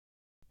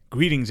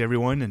Greetings,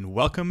 everyone, and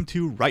welcome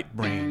to Right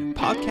Brain,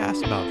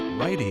 podcast about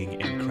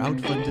writing and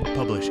crowdfunded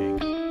publishing.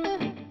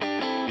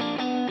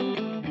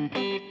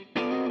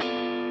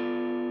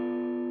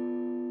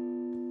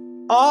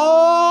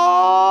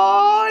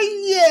 Oh,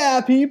 yeah,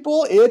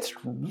 people, it's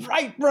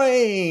Right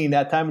Brain,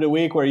 that time of the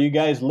week where you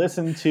guys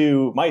listen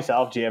to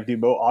myself, JF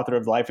Dubow, author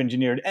of Life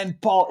Engineered,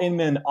 and Paul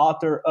Inman,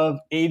 author of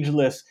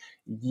Ageless,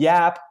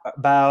 yap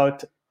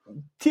about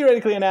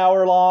theoretically an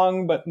hour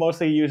long, but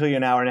mostly usually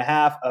an hour and a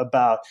half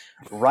about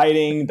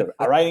writing, the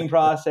writing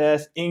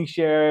process, ink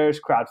shares,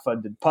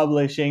 crowdfunded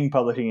publishing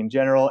in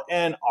general,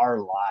 and our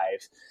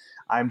lives.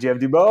 I'm Jeff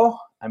Dubow.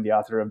 I'm the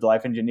author of The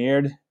Life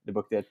Engineered, a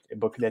book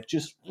that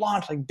just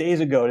launched like days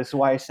ago. This is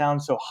why I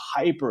sound so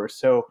hyper,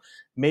 so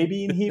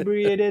maybe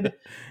inebriated.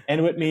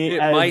 And with me,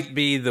 might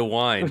be the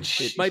wine.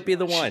 It might be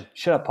the wine.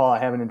 Shut up, Paul. I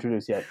haven't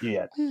introduced you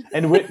yet.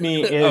 And with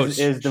me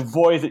is the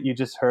voice that you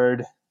just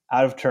heard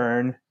out of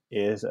turn.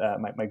 Is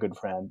my good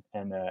friend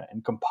and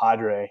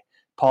compadre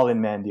Paul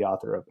Inman, the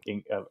author of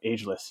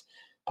Ageless.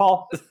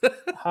 Paul,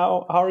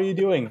 how are you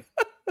doing?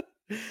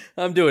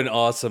 I'm doing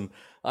awesome.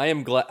 I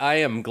am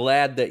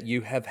glad that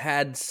you have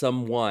had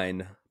some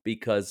wine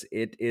because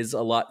it is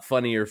a lot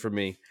funnier for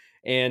me.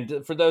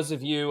 And for those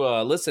of you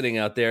listening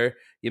out there,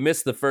 you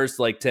missed the first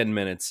 10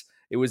 minutes.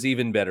 It was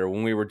even better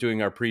when we were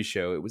doing our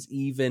pre-show. It was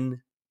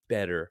even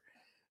better.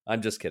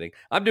 I'm just kidding.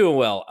 I'm doing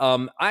well.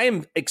 I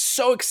am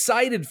so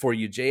excited for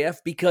you, JF,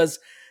 because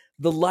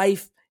The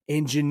Life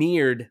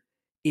Engineered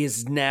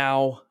is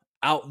now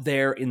out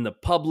there in the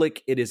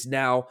public. It is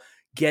now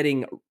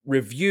getting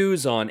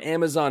reviews on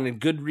Amazon and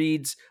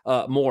Goodreads,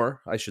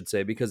 more, I should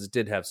say, because it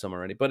did have some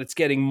already, but it's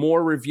getting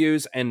more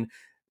reviews. And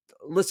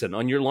listen,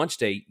 on your launch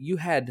day, you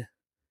had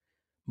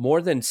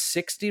more than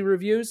 60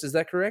 reviews. Is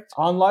that correct?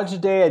 On launch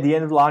day, at the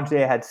end of launch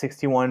day, I had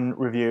 61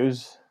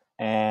 reviews.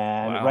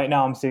 And Right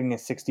now I'm sitting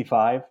at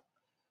 65,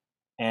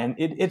 and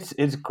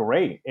it's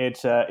great.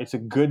 It's a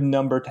good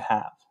number to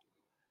have,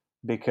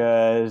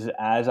 because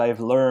as I've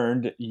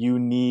learned,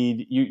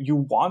 you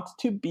want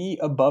to be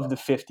above the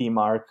 50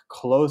 mark,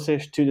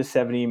 closest to the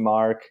 70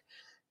 mark,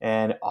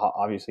 and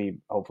obviously,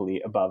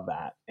 hopefully above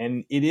that.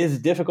 And it is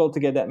difficult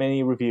to get that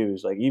many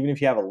reviews. Like, even if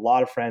you have a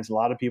lot of friends, a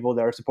lot of people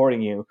that are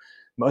supporting you,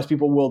 most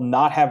people will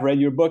not have read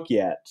your book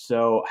yet.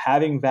 So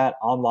having that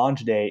on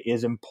launch day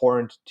is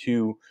important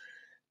to,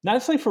 not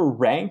necessarily for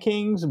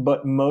rankings,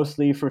 but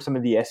mostly for some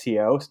of the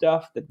SEO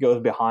stuff that goes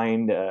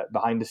behind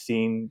the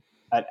scene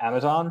at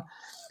Amazon.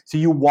 So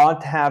you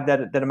want to have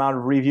that amount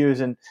of reviews.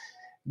 And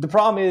the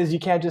problem is you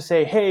can't just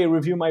say, hey,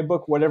 review my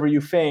book, whatever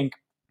you think.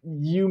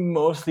 You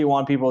mostly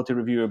want people to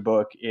review your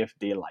book if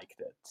they liked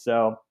it.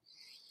 So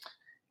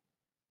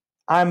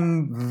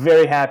I'm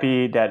very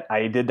happy that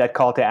I did that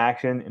call to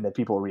action and that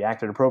people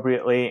reacted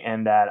appropriately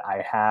and that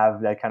I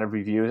have that kind of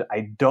reviews.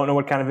 I don't know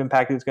what kind of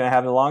impact it's going to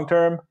have in the long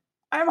term.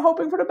 I'm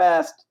hoping for the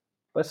best,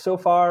 but so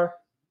far,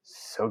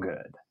 so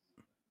good.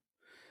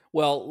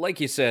 Well, like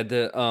you said,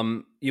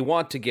 you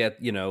want to get,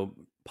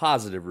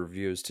 positive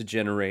reviews to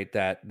generate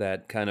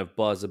that kind of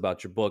buzz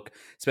about your book,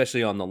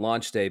 especially on the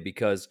launch day,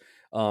 because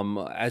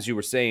as you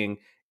were saying,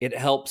 it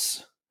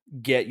helps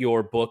get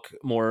your book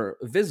more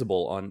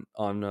visible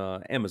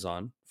on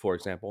Amazon, for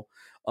example.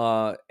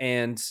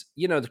 And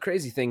the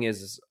crazy thing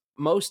is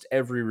most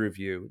every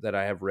review that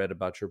I have read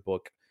about your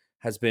book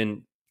has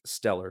been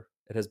stellar.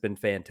 It has been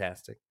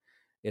fantastic.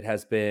 It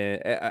has been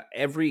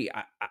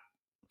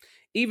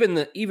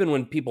even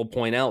when people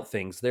point out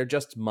things, they're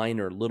just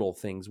minor little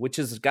things, which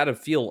has got to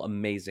feel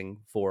amazing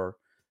for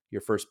your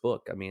first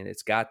book. I mean,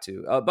 it's got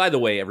to. By the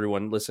way,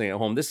 everyone listening at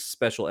home, this is a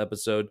special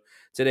episode.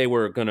 Today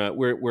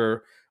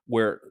we're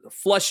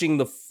flushing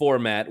the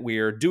format. We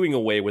are doing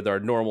away with our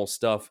normal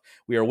stuff.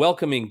 We are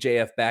welcoming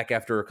JF back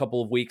after a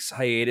couple of weeks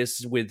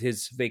hiatus with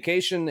his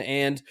vacation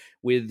and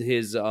with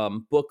his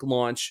book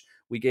launch.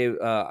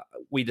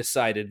 We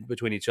decided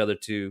between each other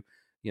to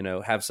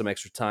have some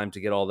extra time to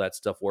get all that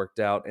stuff worked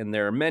out. And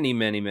there are many,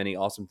 many, many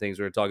awesome things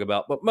we're going to talk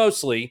about. But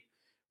mostly,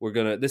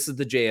 this is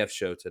the JF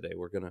show today.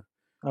 We're going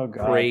to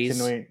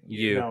praise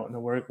you.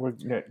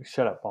 No,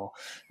 shut up, Paul.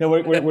 No,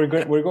 we're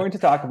going to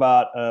talk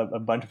about a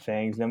bunch of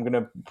things. And I'm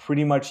going to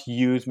pretty much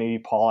use maybe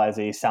Paul as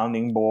a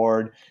sounding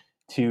board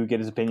to get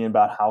his opinion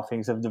about how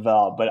things have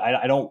developed. But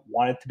I don't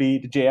want it to be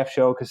the JF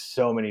show, because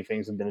so many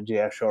things have been a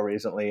JF show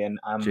recently. And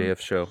I'm JF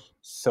show.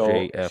 So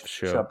JF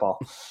show. Shut up, Paul.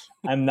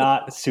 I'm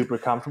not super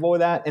comfortable with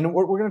that, and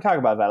we're going to talk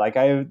about that. Like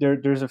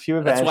there's a few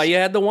events. That's why you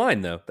had the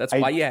wine, though.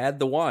 Why you had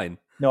the wine.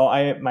 No,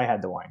 I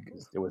had the wine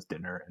because it was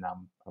dinner, and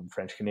I'm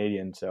French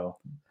Canadian, so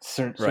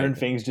certain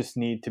things just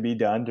need to be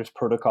done. There's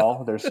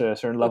protocol. There's a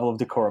certain level of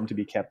decorum to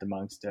be kept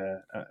amongst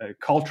a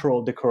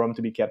cultural decorum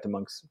to be kept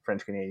amongst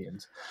French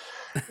Canadians.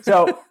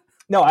 So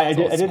no, I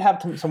did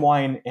have some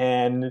wine,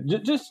 and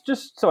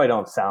just so I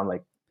don't sound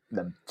like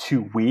them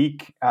too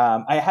weak.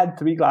 I had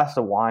 3 glasses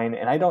of wine,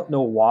 and I don't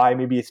know why.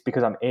 Maybe it's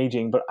because I'm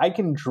aging, but I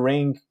can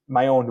drink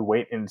my own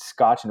weight in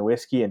scotch and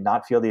whiskey and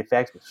not feel the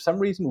effects. But for some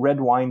reason, red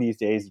wine these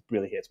days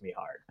really hits me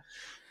hard.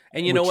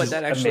 And you know what?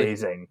 That actually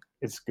amazing.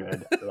 It's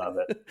good. I love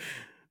it.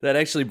 That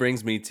actually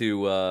brings me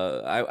to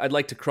I'd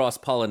like to cross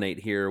pollinate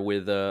here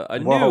with a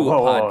new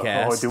podcast.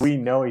 podcast. Do we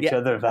know each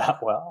other that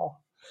well?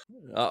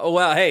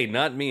 Well, hey,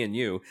 not me and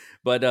you,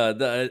 but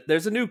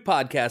there's a new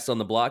podcast on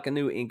the block, a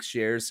new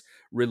Inkshares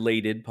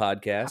related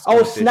podcast.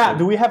 Oh snap!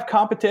 Do we have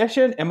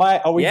competition?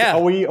 Are we Yeah.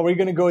 Are we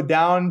going to go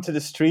down to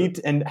the street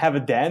and have a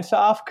dance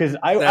off? Because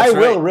I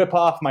will rip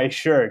off my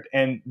shirt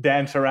and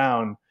dance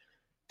around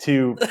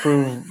to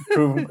prove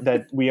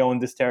that we own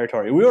this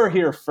territory. We were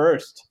here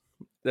first.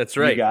 That's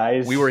right, you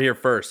guys. We were here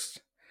first.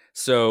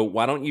 So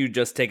why don't you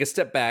just take a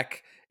step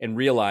back and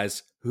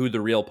realize who the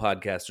real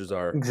podcasters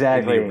are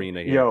exactly in the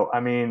arena here? Yo,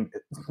 I mean,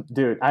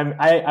 dude,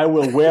 I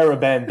will wear a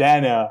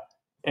bandana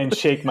and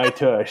shake my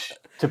tush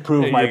to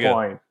prove my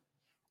point.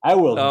 I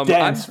will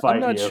dance fight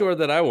you. I'm not sure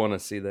that I want to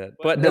see that.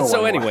 But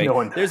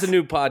anyway, there's a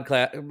new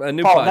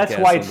podcast. Paul, that's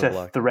why it's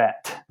a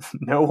threat.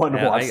 No one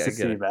wants to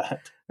see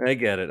that. I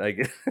get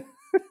it.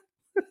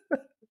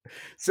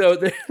 So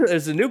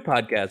there's a new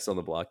podcast on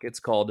the block. It's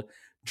called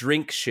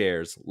Drink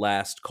Shares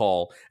Last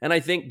Call. And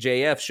I think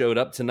JF showed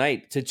up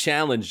tonight to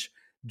challenge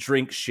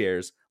Drink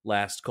Shares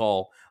Last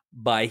Call.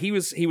 He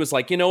was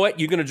like, you know what?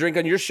 You're going to drink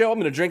on your show. I'm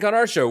going to drink on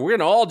our show. We're going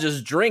to all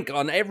just drink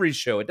on every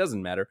show. It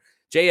doesn't matter.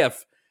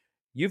 JF,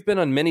 you've been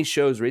on many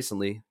shows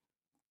recently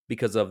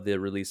because of the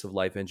release of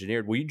Life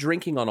Engineered. Were you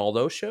drinking on all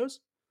those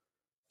shows?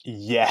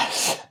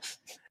 Yes.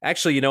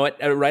 Actually, you know what?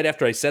 Right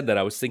after I said that,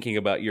 I was thinking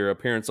about your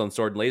appearance on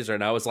Sword and Laser,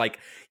 and I was like,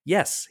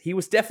 yes, he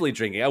was definitely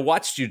drinking. I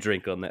watched you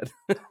drink on that.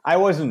 I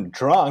wasn't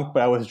drunk,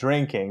 but I was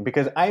drinking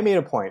because I made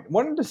a point.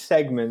 One of the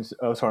segments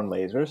of Sword and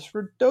Lasers,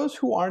 for those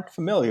who aren't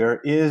familiar,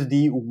 is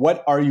the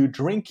What Are You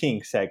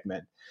Drinking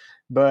segment.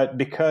 But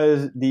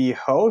because the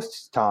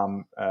hosts,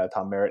 Tom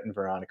Merritt and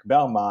Veronica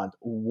Belmont,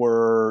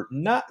 were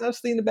not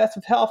necessarily in the best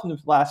of health in the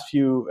last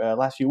few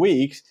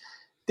weeks,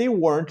 they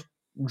weren't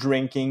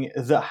drinking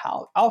the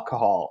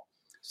alcohol.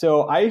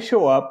 So I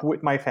show up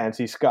with my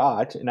fancy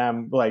scotch and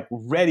I'm like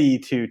ready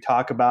to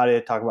talk about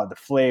it, talk about the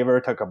flavor,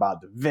 talk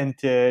about the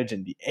vintage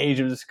and the age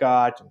of the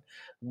scotch and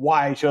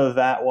why I chose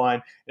that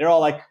one. They're all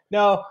like,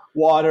 no,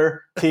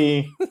 water,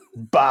 tea,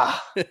 bah,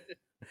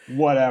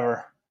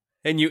 whatever.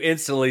 And you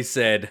instantly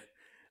said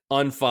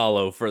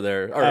unsubscribe for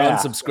their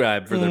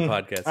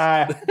podcast.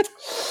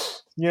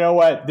 You know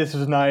what? This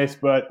was nice,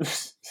 but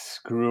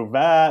screw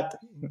that.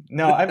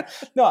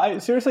 I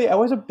seriously, I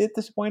was a bit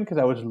disappointed because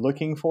I was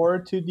looking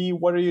forward to the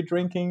What Are You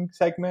Drinking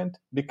segment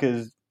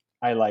because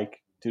I like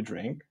to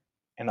drink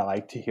and I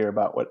like to hear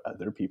about what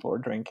other people are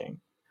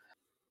drinking.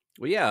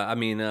 Well, yeah, I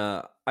mean,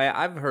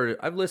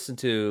 I've listened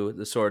to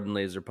the Sword and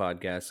Laser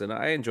podcast and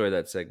I enjoy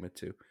that segment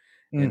too.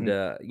 Mm-hmm. And,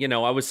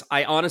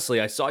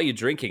 I saw you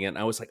drinking it and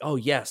I was like, oh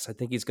yes, I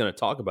think he's going to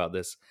talk about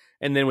this.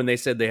 And then when they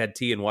said they had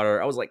tea and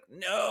water, I was like,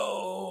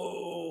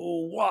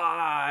 no,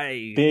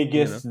 why?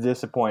 Biggest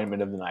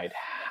disappointment of the night.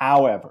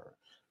 However,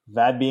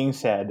 that being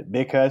said,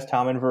 because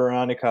Tom and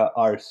Veronica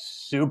are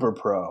super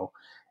pro,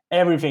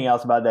 everything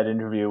else about that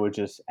interview was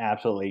just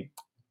absolutely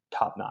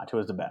top notch. It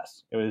was the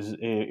best.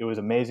 It was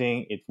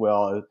amazing. It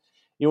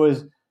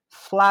was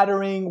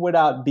flattering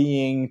without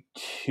being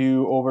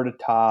too over the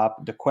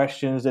top. The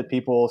questions that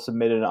people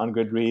submitted on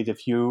Goodreads,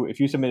 if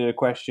you submitted a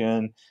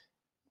question,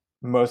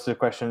 most of the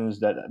questions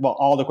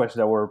all the questions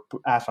that were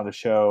asked on the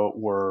show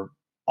were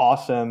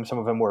awesome. Some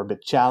of them were a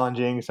bit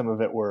challenging. Some of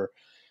it were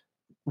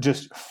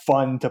just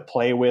fun to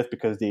play with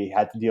because they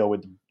had to deal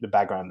with the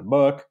background of the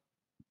book.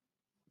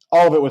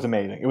 All of it was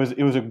amazing. It was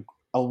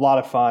a lot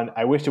of fun.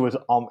 I wish it was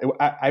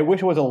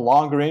a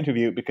longer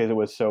interview because it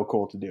was so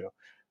cool to do.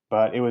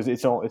 But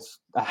it's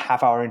a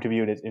half-hour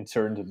interview and it's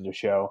inserted into the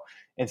show.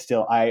 And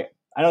still, I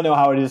don't know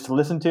how it is to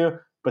listen to,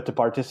 but to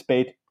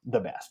participate,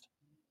 the best.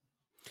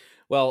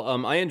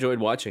 Well, I enjoyed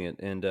watching it,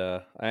 and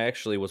I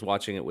actually was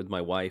watching it with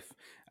my wife,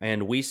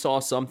 and we saw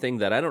something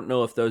that I don't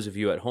know if those of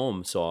you at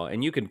home saw,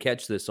 and you can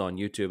catch this on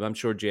YouTube. I'm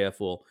sure JF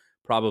will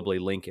probably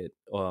link it.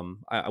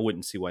 I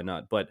wouldn't see why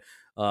not. But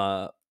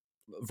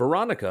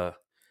Veronica,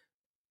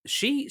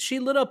 she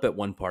lit up at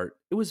one part.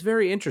 It was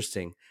very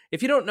interesting.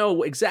 If you don't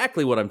know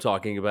exactly what I'm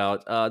talking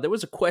about, there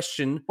was a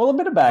question. Well, a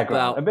bit of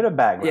background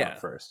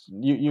first.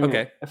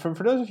 Okay. For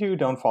those of you who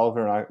don't follow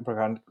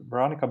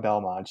Veronica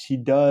Belmont, she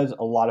does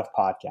a lot of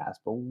podcasts,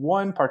 but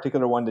one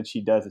particular one that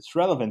she does that's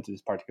relevant to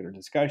this particular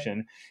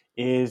discussion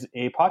is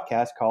a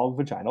podcast called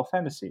Vaginal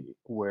Fantasy,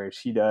 where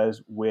she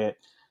does with.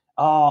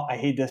 Oh, I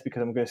hate this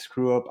because I'm going to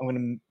screw up. I'm going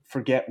to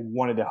forget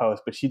one of the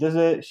hosts, but she does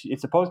it.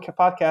 It's a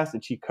podcast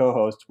that she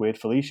co-hosts with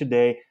Felicia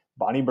Day,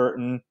 Bonnie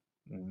Burton,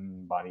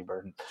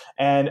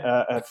 and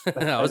I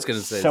was going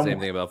to say the same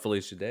thing about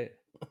Felicia Day.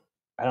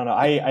 I don't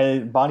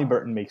know. Bonnie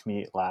Burton makes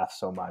me laugh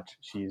so much.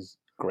 She's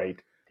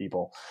great,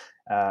 people.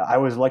 I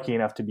was lucky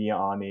enough to be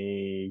on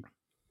a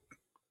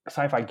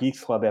Sci-Fi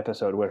Geeks Club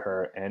episode with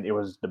her, and it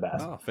was the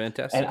best. Oh,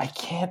 fantastic.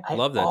 And I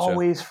love that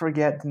always show.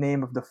 Forget the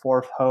name of the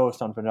fourth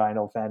host on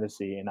Vaginal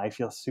Fantasy, and I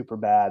feel super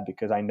bad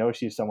because I know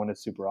she's someone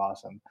that's super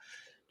awesome.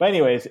 But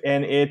anyways,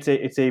 and it's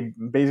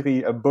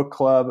basically a book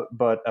club,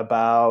 but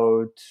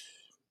about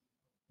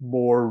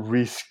more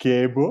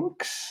risque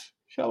books,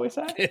 shall we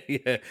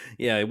say?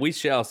 yeah, we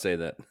shall say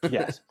that.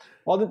 Yes.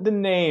 Well, the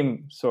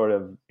name sort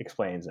of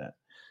explains it.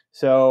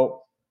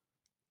 So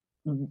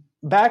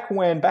back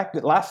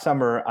last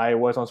summer, I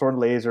was on Sword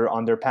and Laser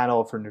on their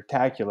panel for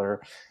Nerdtacular,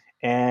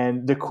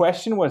 and the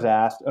question was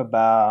asked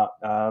about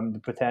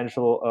the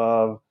potential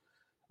of.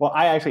 Well,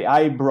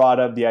 I brought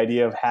up the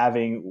idea of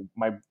having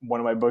one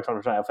of my books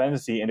on Final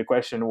Fantasy, and the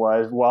question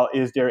was, well,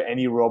 is there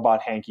any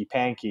robot hanky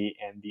panky?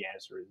 And the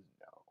answer is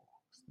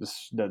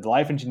no. The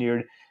Life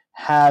Engineered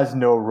has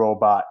no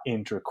robot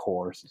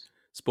intercourse.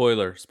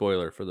 Spoiler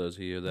for those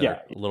of you that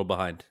are a little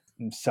behind.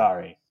 I'm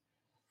sorry.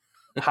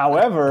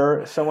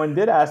 However, someone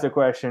did ask the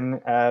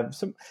question.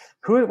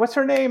 What's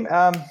her name?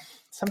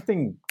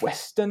 Something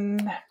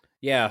Weston.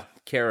 Yeah,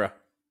 Kara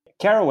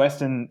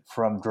Weston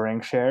from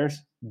Drink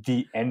Shares,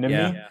 The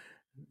Enemy.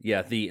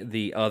 Yeah.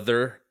 The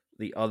other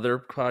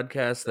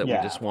podcast that we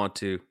just want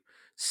to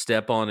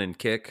step on and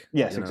kick.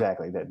 Yes,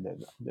 exactly.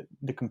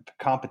 The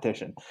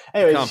competition.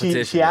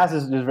 Anyway, she asked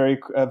this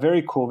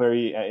very cool,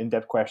 very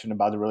in-depth question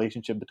about the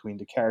relationship between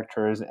the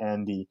characters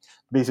and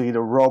basically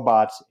the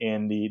robots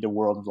in the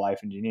world of Life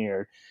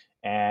Engineered,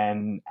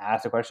 and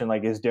asked the question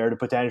like, is there the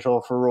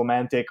potential for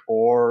romantic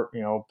or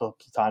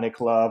platonic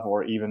love,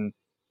 or even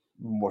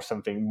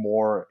something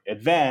more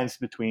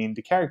advanced between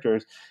the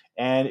characters?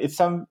 And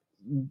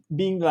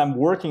being that I'm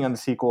working on the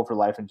sequel for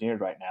Life Engineered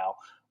right now,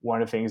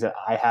 one of the things that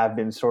I have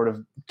been sort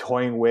of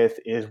toying with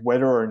is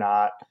whether or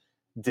not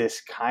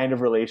this kind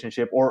of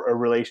relationship or a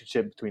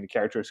relationship between the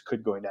characters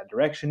could go in that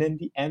direction. And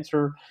the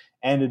answer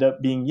ended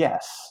up being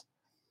yes.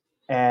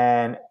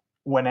 And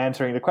when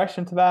answering the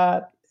question to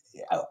that,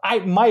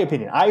 my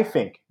opinion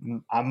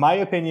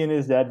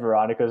is that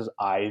Veronica's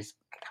eyes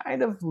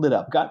kind of lit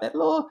up, got that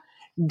little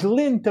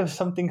glint of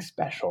something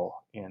special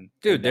in.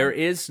 Dude, there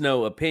is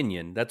no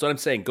opinion. That's what I'm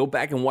saying. Go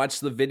back and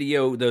watch the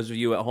video, those of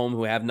you at home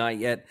who have not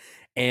yet,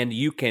 and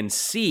you can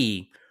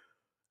see.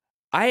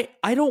 I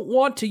don't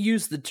want to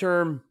use the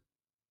term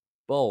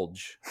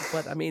bulge,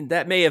 but I mean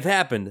that may have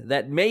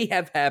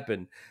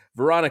happened.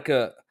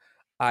 Veronica,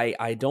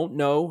 I don't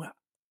know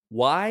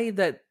why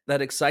that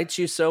excites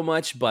you so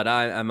much, but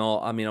I'm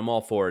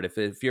all for it.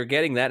 If you're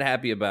getting that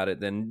happy about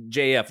it, then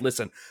JF,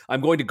 listen,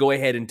 I'm going to go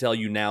ahead and tell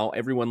you now,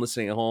 everyone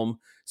listening at home,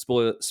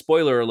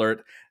 spoiler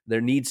alert,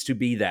 there needs to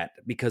be that,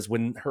 because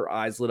when her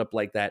eyes lit up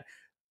like that,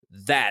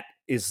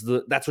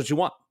 that's what you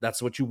want.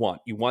 That's what you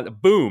want. You want a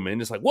boom,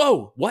 and it's like,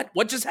 whoa,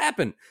 what just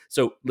happened?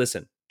 So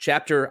listen, I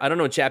don't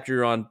know what chapter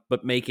you're on,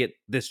 but make it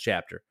this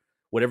chapter.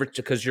 Whatever,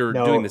 because you're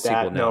doing the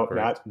sequel now.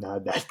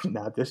 Not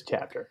this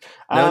chapter.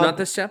 No, not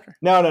this chapter.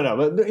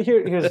 No. But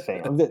here's the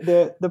thing.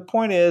 The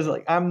point is,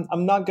 like, I'm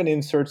not going to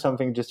insert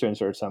something just to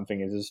insert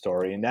something into the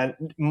story, and that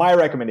my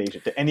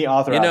recommendation to any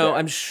author.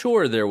 I'm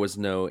sure there was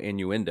no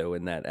innuendo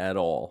in that at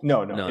all.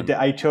 No.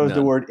 I chose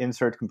the word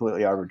insert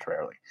completely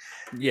arbitrarily.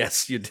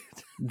 Yes, you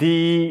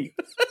did.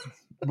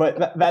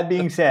 But that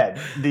being said,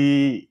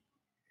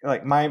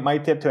 my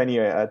tip to any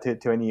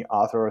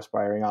author or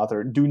aspiring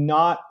author: do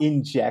not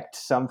inject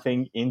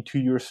something into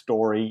your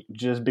story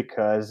just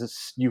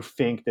because you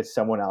think that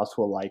someone else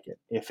will like it.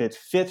 If it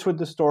fits with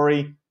the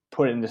story,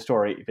 put it in the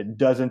story. If it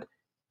doesn't,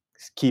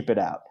 keep it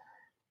out.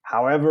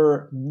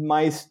 However,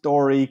 my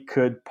story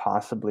could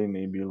possibly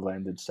maybe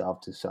lend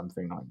itself to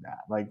something like that.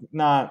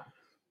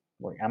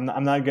 I'm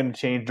not going to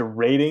change the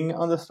rating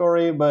on the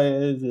story, but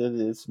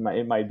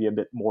it might be a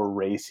bit more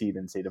racy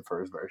than, say, the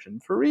first version,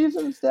 for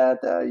reasons that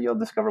you'll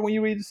discover when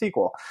you read the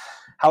sequel.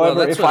 However,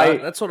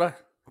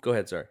 go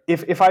ahead, sorry.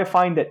 If I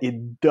find that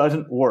it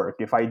doesn't work,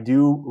 if I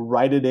do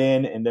write it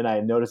in and then I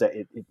notice that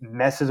it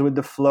messes with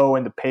the flow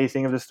and the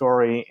pacing of the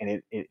story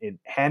and it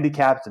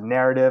handicaps the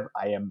narrative,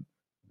 I am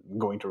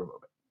going to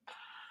remove it.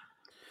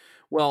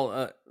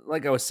 Well,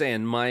 like I was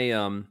saying,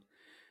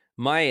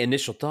 my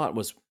initial thought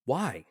was,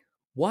 why?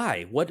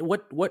 Why?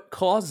 What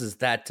causes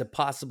that to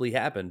possibly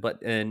happen?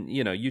 And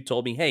you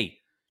told me, hey,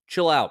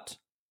 chill out.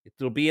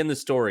 It'll be in the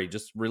story.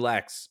 Just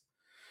relax.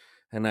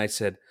 And I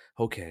said,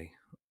 okay,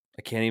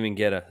 I can't even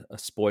get a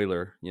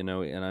spoiler, and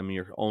I'm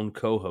your own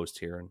co-host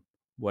here and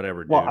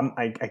whatever. Dude. Well,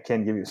 I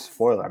can't give you a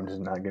spoiler. I'm just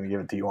not going to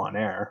give it to you on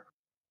air.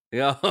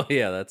 Yeah,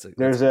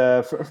 There's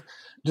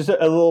just a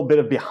little bit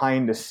of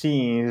behind the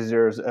scenes.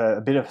 There's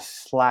a bit of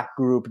Slack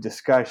group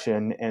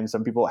discussion, and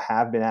some people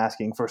have been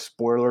asking for some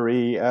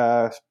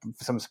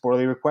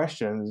spoilery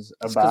questions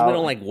about. Because we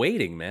don't like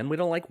waiting, man. We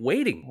don't like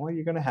waiting. Well,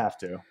 you're gonna have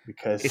to,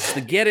 because it's the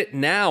get it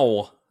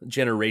now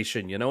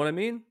generation. You know what I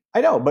mean?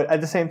 I know, but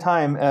at the same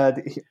time,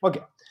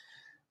 okay.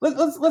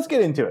 Let's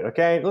get into it.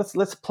 Okay,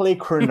 let's play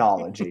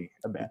chronology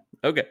a bit.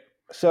 Okay.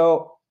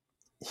 So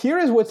here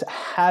is what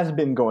has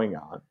been going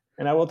on.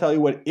 And I will tell you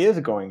what is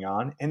going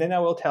on, and then I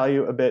will tell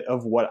you a bit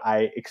of what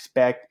I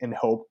expect and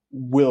hope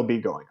will be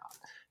going on.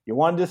 You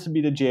want this to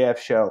be the JF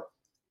show?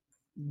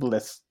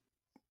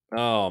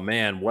 Oh,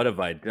 man, what have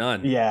I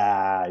done?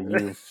 Yeah,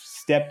 you've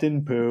stepped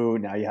in poo.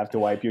 Now you have to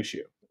wipe your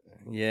shoe.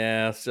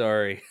 Yeah,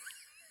 sorry.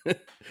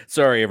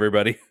 Sorry,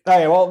 everybody.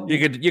 Okay, well,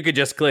 you could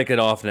just click it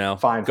off now.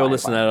 Fine. Go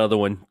listen to that other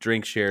one,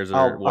 Drink Shares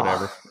or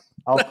whatever.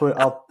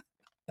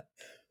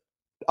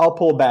 I'll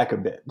pull back a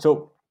bit.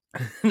 So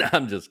No,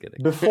 I'm just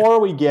kidding. Before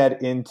we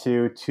get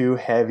into too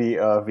heavy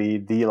of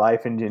the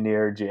life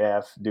engineer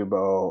JF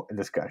Dubo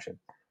discussion,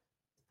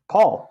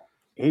 Paul,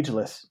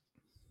 Ageless,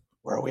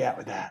 where are we at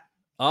with that?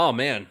 Oh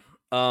man,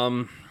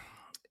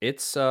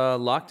 it's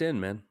locked in,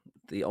 man.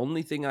 The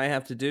only thing I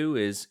have to do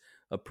is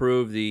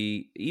approve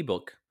the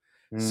ebook.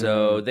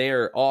 So they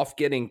are off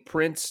getting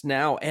prints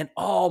now, and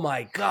oh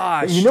my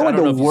gosh, you know what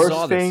the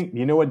worst thing?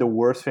 You know what the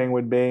worst thing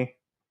would be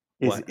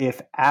is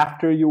if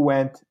after you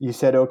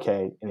said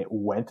okay, and it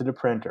went to the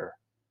printer,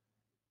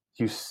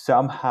 you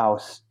somehow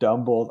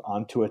stumbled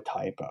onto a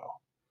typo.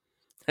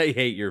 I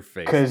hate your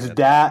face. Because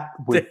that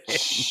would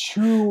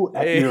chew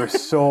at your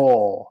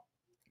soul.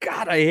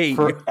 God, I hate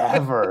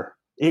forever.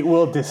 It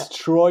will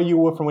destroy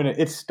you from within.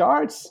 It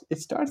starts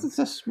as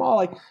a small,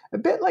 like a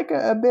bit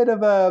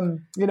of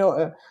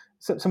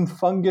some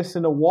fungus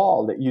in a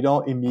wall that you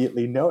don't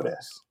immediately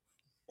notice,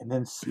 and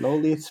then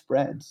slowly it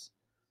spreads,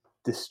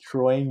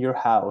 destroying your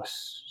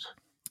house.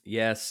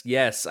 Yes,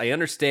 I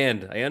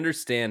understand. I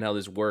understand how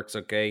this works,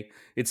 okay?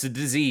 It's a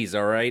disease,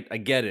 all right? I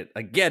get it.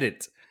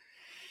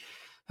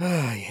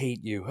 I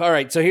hate you. All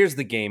right, so here's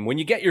the game. When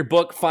you get your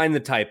book, find the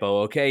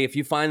typo, okay? If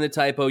you find the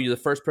typo, you're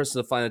the first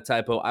person to find the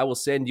typo. I will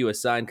send you a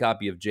signed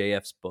copy of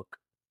JF's book.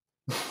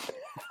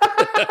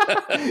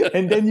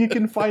 And then you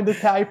can find the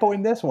typo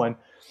in this one.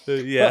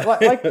 Yeah.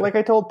 Like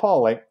I told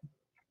Paul, like,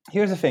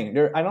 here's the thing.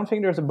 I don't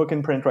think there's a book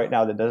in print right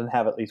now that doesn't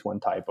have at least one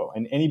typo.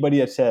 And anybody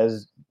that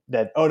says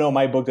that, oh no,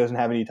 my book doesn't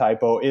have any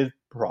typo is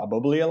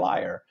probably a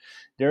liar.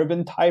 There have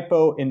been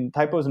typos in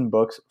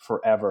books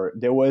forever.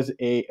 There was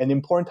an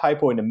important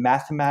typo in a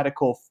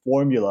mathematical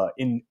formula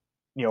in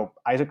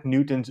Isaac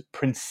Newton's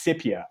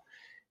Principia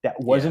that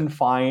wasn't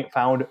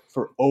found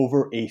for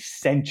over a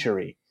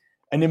century.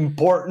 An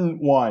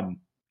important one.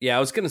 Yeah, I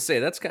was going to say,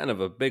 that's kind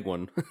of a big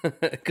one.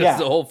 Because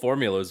the whole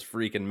formula is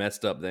freaking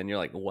messed up then. You're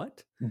like,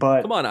 what?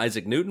 But come on,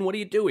 Isaac Newton, what are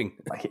you doing?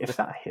 It's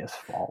not his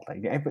fault.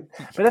 But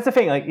that's the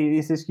thing. Like,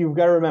 it's just, you've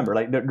got to remember,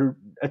 like,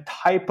 a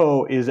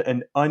typo is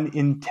an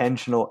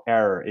unintentional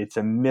error. It's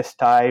a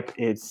mistype.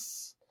 It's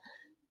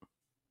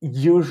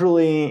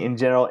usually, in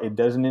general, it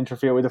doesn't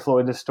interfere with the flow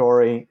of the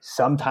story.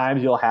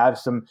 Sometimes you'll have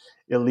some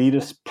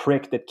elitist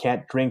prick that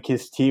can't drink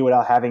his tea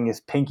without having his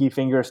pinky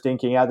finger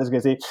stinking out. That's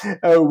going to say,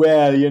 oh,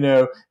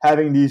 well,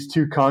 having these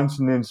two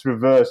consonants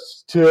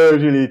reversed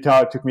totally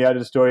took me out of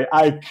the story.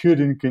 I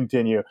couldn't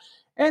continue.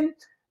 And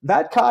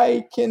that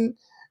guy can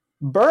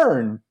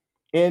burn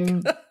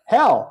in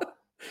hell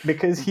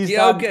because he's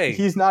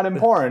not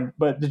important.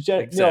 But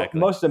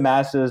most of the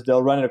masses,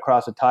 they'll run it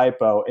across a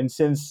typo. And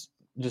since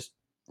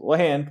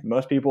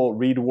most people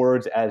read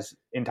words as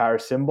entire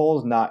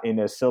symbols, not in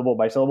a syllable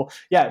by syllable.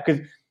 Yeah,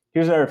 because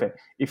here's another thing.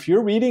 If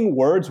you're reading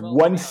words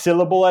one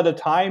syllable at a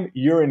time,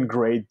 you're in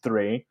grade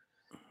 3.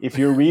 If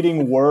you're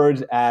reading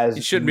words as...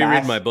 You shouldn't be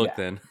reading my book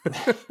then.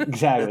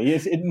 Exactly.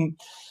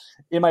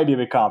 It might be a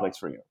bit complex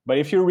for you. But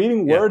if you're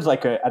reading words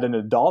like at an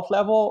adult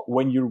level,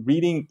 when you're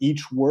reading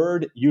each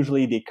word,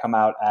 usually they come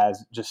out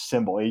as just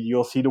symbol.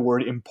 You'll see the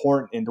word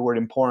important, and the word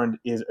important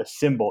is a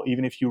symbol.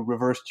 Even if you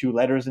reverse 2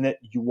 letters in it,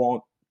 you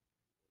won't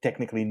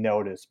technically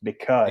notice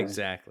because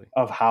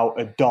of how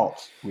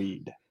adults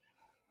read.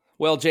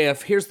 Well,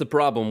 JF, here's the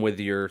problem with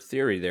your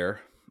theory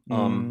there.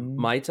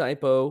 My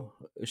typo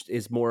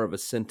is more of a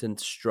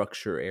sentence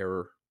structure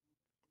error.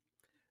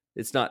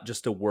 It's not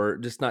just a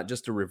word. It's not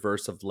just a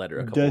reverse of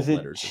letter. Does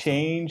it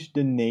change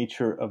the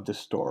nature of the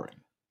story?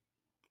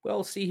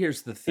 Well, see,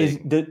 here's the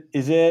thing.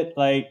 Is it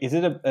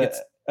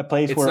a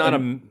place it's where...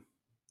 not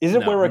is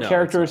it where a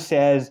character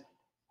says,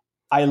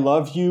 I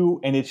love you,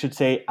 and it should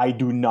say, I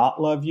do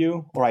not love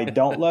you, or I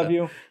don't love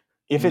you?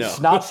 If it's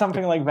not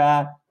something like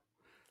that,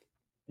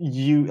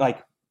 you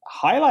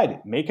highlight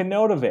it, make a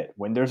note of it.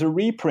 When there's a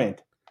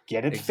reprint,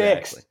 get it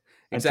fixed.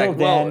 Until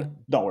then,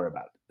 don't worry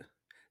about it.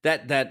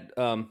 That that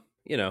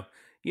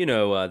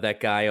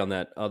guy on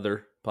that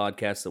other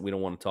podcast that we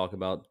don't want to talk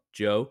about,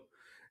 Joe.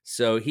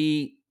 So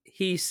he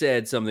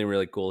said something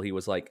really cool. He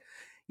was like,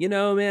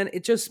 man,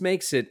 it just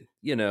makes it,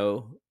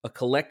 a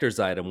collector's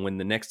item when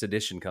the next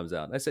edition comes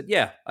out. I said,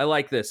 yeah, I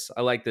like this.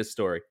 I like this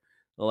story.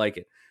 I like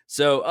it.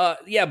 So,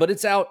 but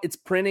it's out. It's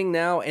printing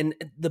now. And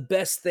the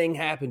best thing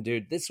happened,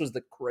 dude. This was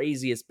the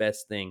craziest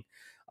best thing.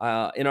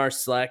 In our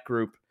Slack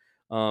group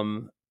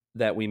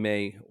that we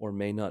may or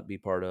may not be a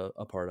part of.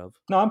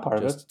 No, I'm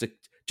part of it. We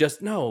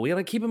got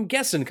to keep them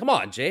guessing. Come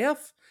on,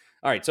 JF.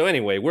 All right. So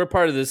anyway, we're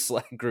part of this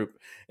Slack group.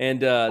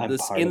 And in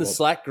the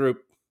Slack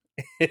group,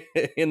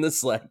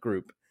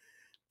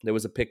 there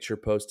was a picture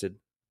posted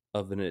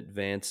of an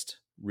advanced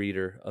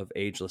reader of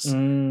Ageless,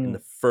 and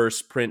the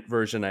first print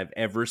version I've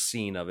ever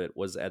seen of it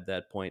was at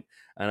that point,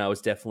 and I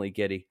was definitely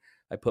giddy.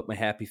 I put my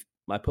happy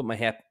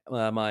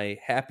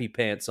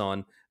pants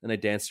on, and I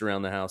danced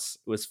around the house.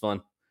 It was fun.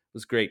 It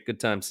was great, good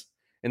times.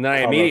 And then I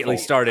immediately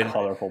started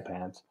colorful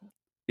pants.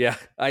 Yeah,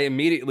 I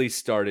immediately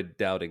started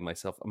doubting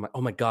myself. I'm like,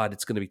 oh my God,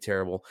 it's going to be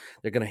terrible.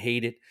 They're going to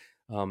hate it.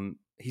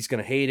 He's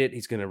going to hate it.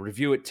 He's going to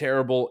review it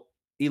terrible.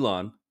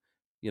 Elon.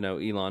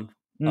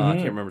 I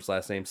can't remember his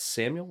last name.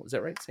 Samuel, is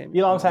that right?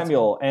 Elon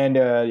Samuel, and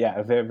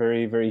a very,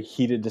 very, very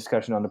heated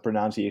discussion on the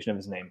pronunciation of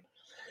his name.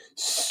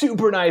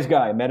 Super nice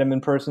guy. Met him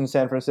in person in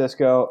San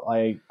Francisco.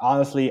 Like,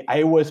 honestly,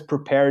 I was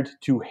prepared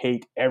to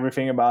hate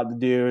everything about the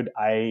dude.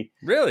 I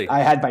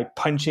had my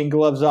punching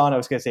gloves on. I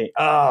was gonna say,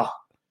 I'm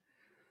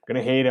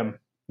gonna hate him.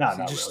 No, so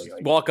not just really.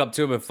 Like, walk up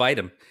to him and fight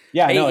him.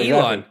 Yeah, hey, no, exactly.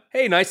 Elon.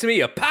 Hey, nice to meet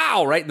you.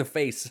 Pow! Right in the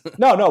face.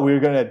 No, we were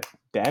gonna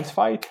dance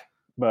fight,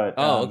 but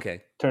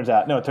okay. Turns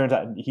out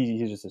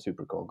he's just a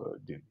super cool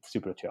dude,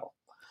 super chill.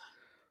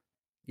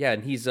 Yeah,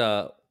 and he's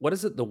what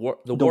is it? The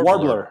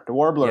warbler. The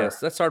warbler. Yes,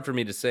 that's hard for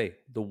me to say.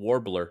 The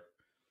warbler.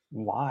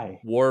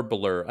 Why?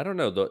 Warbler. I don't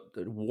know. The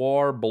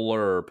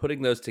warbler.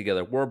 Putting those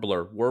together.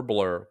 Warbler.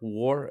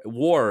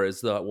 War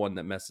is the one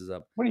that messes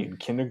up. What are you in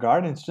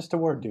kindergarten? It's just a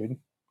word, dude.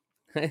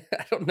 I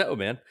don't know,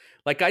 man.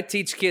 Like I'm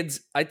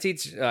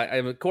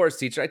a chorus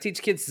teacher. I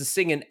teach kids to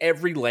sing in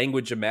every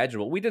language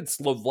imaginable. We did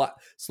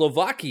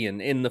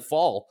Slovakian in the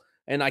fall,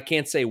 and I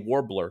can't say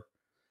warbler.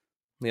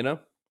 You know?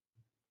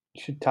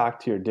 You should talk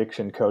to your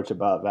diction coach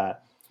about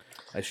that.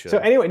 I should. So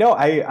anyway, no,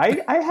 I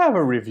have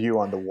a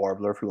review on the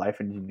Warbler for Life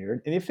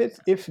Engineered, and if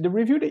the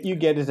review that you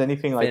get is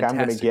anything like I'm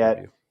going to get,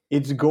 review.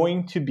 It's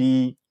going to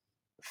be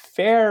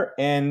fair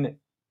and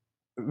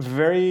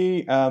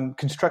very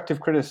constructive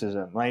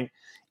criticism. Like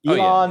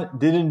Elon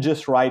didn't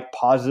just write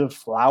positive,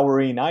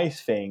 flowery, nice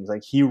things.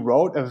 Like he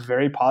wrote a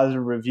very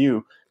positive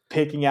review,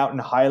 picking out and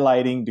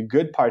highlighting the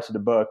good parts of the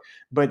book,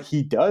 but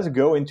he does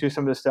go into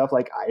some of the stuff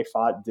like, I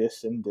thought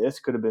this and this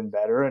could have been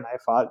better, and I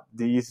thought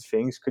these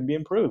things could be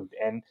improved.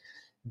 And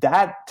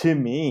that, to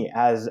me,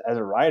 as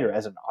a writer,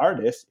 as an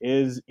artist,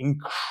 is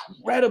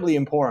incredibly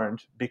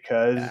important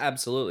because...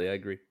 Absolutely, I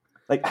agree.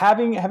 Like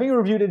having a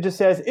review that just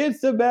says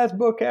it's the best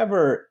book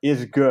ever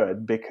is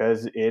good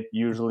because it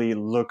usually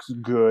looks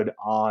good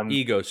on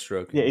ego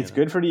stroking. Yeah, it's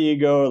good for the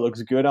ego. It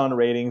looks good on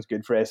ratings,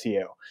 good for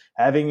SEO.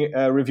 Having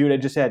a review that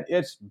just said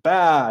it's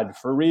bad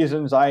for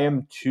reasons I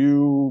am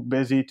too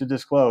busy to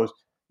disclose,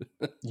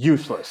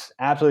 useless,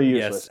 absolutely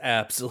useless. Yes,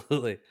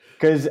 absolutely.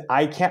 Because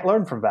I can't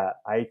learn from that.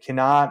 I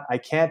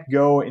can't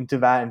go into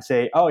that and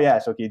say, oh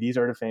yes, okay, these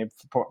are the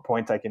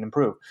points I can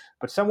improve.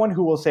 But someone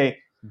who will say,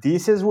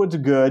 this is what's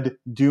good,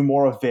 do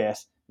more of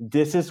this.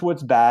 This is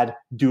what's bad,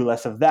 do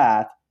less of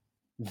that.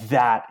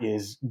 That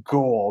is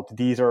gold.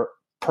 These are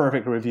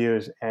perfect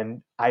reviews,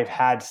 and I've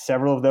had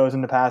several of those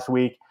in the past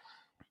week.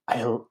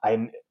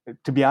 I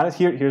to be honest,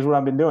 here's what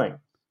I've been doing.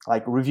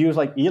 Like reviews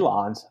like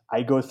Elon's,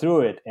 I go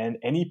through it, and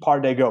any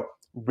part I go,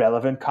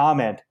 relevant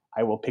comment,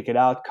 I will pick it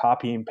out,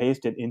 copy and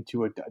paste it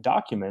into a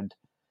document.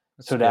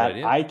 That's so that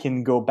idea. I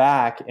can go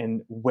back,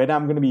 and when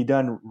I'm going to be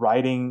done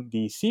writing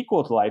the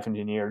sequel to Life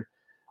Engineered,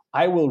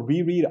 I will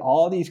reread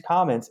all these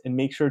comments and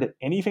make sure that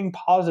anything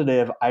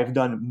positive I've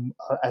done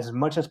as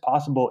much as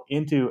possible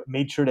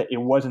made sure that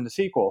it was in the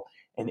sequel,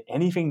 and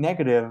anything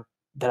negative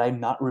that I'm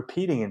not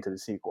repeating into the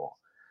sequel.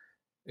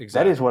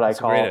 Exactly. That is what I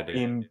call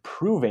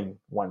improving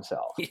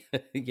oneself.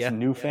 It's a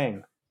new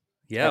thing.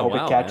 Yeah, I hope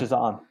it catches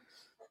on.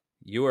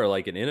 You are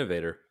like an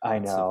innovator. I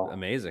know. It's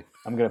amazing.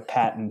 I'm going to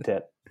patent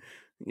it.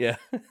 Yeah.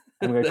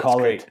 I'm going to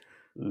call it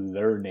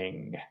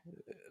learning.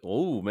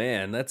 Oh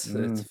man, that's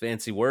a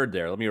fancy word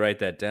there. Let me write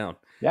that down.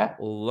 Yeah.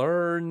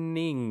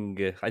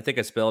 Learning. I think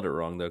I spelled it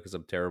wrong though, because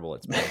I'm terrible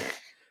at spelling.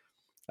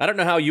 I don't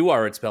know how you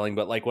are at spelling,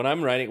 but like when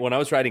I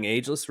was writing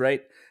Ageless,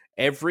 right?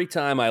 Every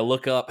time I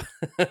looked up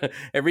at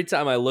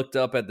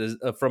this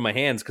from my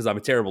hands, because I'm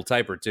a terrible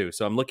typer too.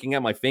 So I'm looking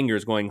at my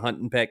fingers going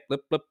hunt and peck,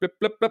 blip, blip, blip,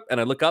 blip, blip, and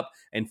I look up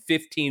and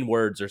 15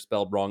 words are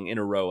spelled wrong in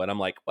a row. And I'm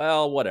like,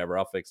 well, whatever.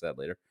 I'll fix that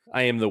later.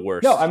 I am the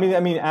worst. No, I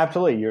mean,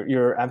 absolutely.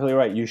 You're absolutely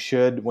right. You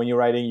should, when you're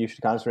writing, you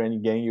should concentrate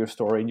on getting your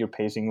story and your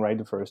pacing right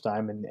the first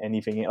time, and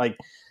anything like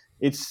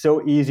it's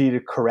so easy to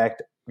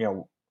correct,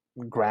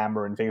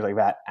 grammar and things like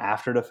that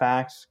after the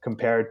facts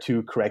compared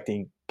to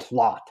correcting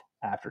plot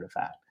after the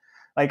fact.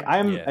 Like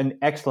I'm an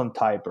excellent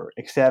typer,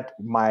 except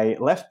my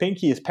left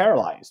pinky is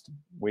paralyzed,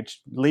 which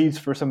leads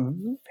for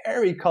some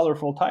very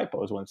colorful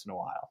typos once in a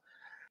while.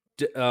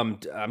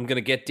 I'm going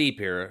to get deep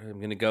here. I'm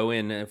going to go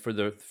in for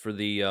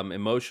the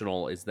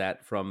emotional. Is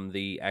that from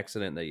the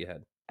accident that you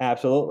had?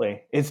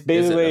 Absolutely. It's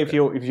basically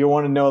okay. if you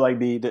want to know, like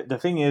the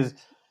thing is,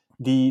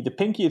 the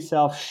pinky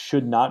itself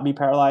should not be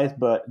paralyzed,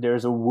 but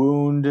there's a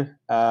wound.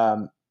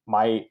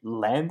 My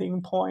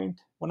landing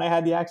point when I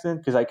had the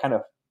accident, because I kind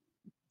of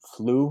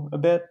flew a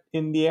bit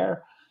in the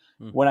air.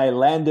 When I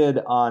landed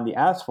on the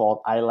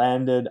asphalt, I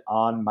landed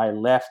on my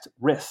left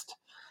wrist,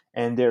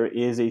 and there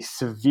is a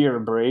severe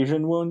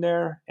abrasion wound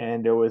there,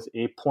 and there was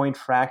a point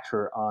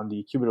fracture on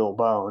the cubital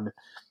bone.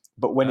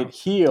 But when it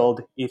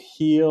healed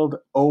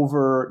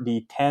over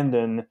the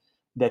tendon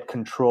that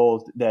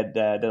controls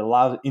that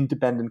allows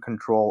independent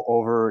control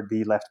over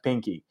the left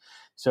pinky.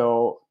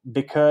 So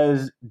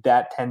because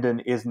that tendon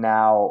is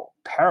now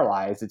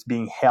paralyzed, it's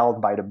being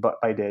held by the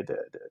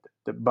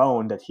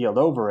bone that healed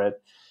over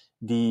it.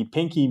 The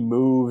pinky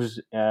moves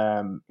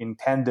in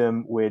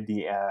tandem with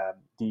the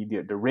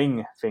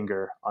ring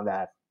finger on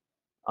that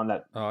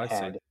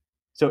hand. See.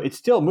 So it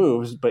still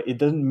moves, but it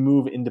doesn't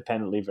move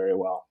independently very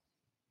well.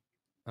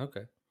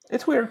 Okay.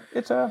 It's weird.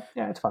 It's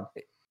fun.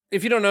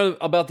 If you don't know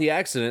about the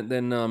accident,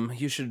 then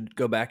you should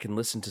go back and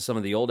listen to some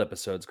of the old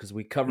episodes because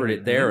we covered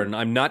it there, and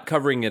I'm not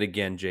covering it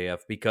again, JF,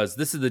 because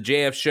this is the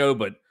JF show.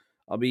 But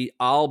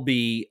I'll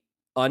be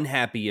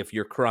unhappy if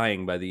you're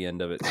crying by the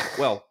end of it.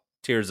 Well,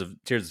 tears of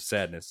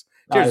sadness,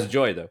 tears of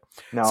joy, though.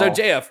 No. So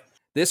JF,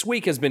 this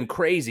week has been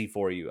crazy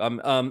for you.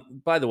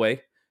 By the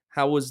way,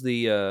 how was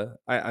the?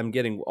 I'm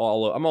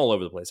all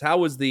over the place. How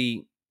was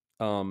the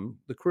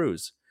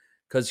cruise?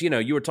 Because,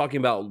 you were talking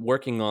about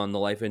working on the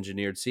Life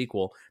Engineered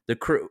sequel. The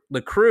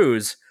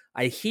cruise,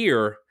 I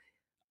hear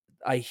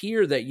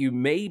that you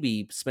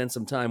maybe spent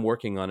some time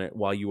working on it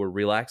while you were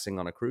relaxing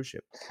on a cruise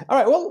ship. All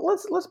right, well,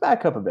 let's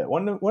back up a bit.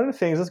 One of the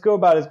things, let's go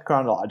about it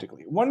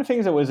chronologically. One of the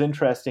things that was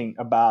interesting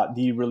about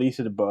the release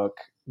of the book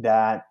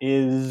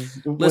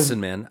Listen,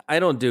 man, I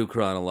don't do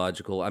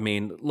chronological. I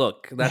mean,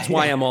 look, that's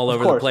why I'm all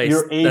over the place.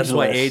 You're ageless. That's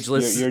why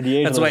ageless. You're the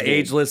ageless. That's why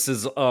ageless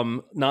is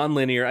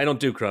non-linear. I don't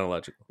do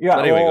chronological. Yeah.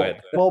 But anyway, go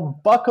ahead. Well,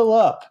 buckle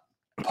up,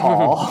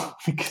 Paul,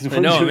 because I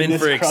know I'm in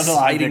for an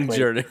exciting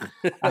journey.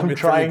 I'm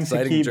trying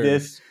to keep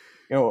this,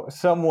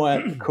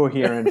 somewhat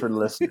coherent for the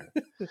listener.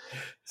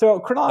 So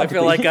chronologically, I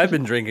feel like I've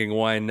been drinking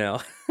wine now.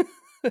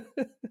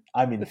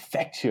 I'm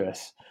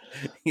infectious.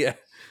 Yeah.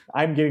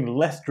 I'm getting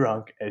less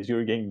drunk as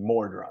you're getting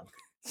more drunk.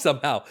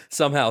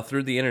 Somehow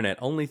through the internet,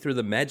 only through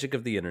the magic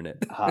of the internet.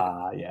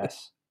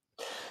 Yes.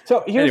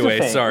 So here's the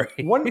thing. Sorry.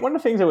 One of the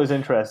things that was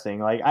interesting,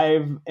 like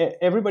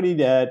everybody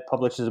that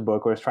publishes a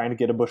book or is trying to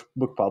get a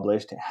book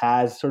published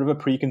has sort of a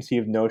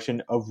preconceived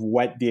notion of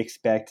what they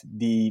expect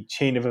the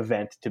chain of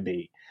event to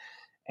be.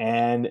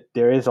 And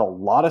there is a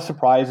lot of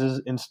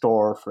surprises in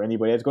store for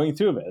anybody that's going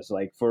through this.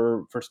 Like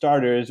for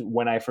starters,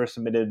 when I first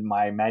submitted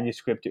my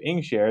manuscript to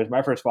Inkshares,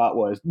 my first thought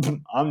was,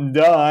 I'm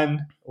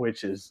done,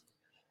 which is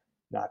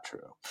not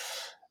true.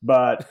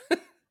 But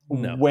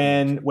no.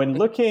 when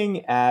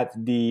looking at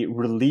the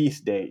release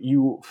date,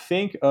 you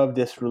think of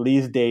this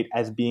release date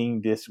as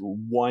being this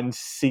one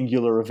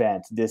singular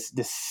event, this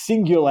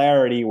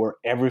singularity where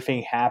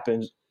everything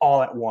happens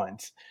all at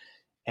once.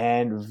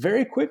 And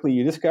very quickly,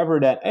 you discover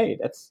that, hey,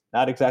 that's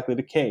not exactly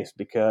the case,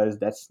 because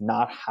that's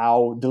not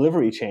how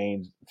delivery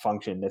chains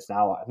function. That's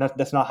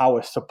not how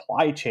a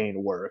supply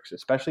chain works,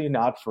 especially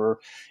not for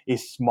a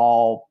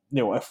small,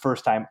 a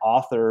first-time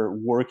author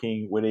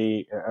working with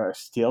a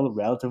still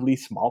relatively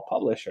small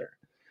publisher.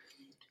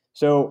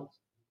 So,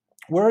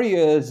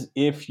 whereas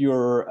if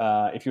you're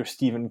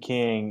Stephen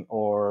King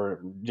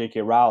or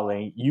J.K.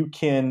 Rowling, you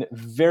can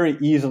very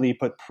easily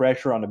put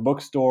pressure on a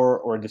bookstore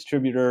or a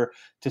distributor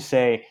to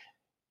say,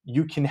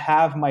 you can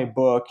have my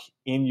book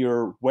in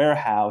your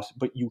warehouse,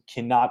 but you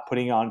cannot put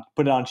it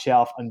on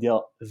shelf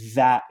until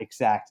that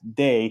exact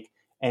date,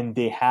 and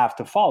they have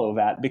to follow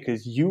that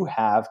because you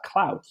have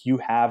clout. You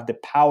have the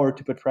power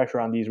to put pressure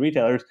on these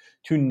retailers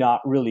to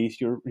not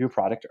release your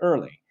product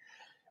early.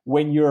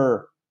 When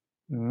you're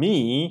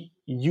me,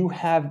 you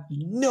have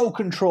no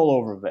control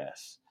over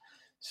this.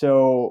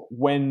 So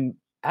when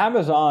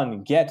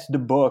Amazon gets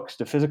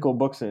the physical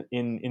books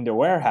in their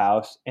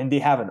warehouse, and they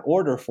have an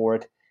order for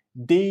it,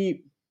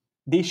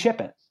 they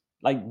ship it.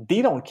 Like,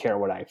 they don't care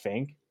what I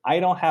think. I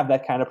don't have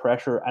that kind of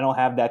pressure. I don't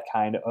have that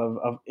kind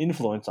of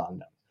influence on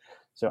them.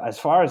 So as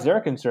far as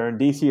they're concerned,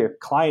 they see a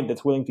client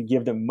that's willing to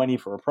give them money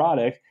for a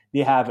product.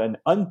 They have an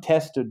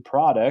untested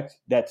product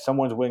that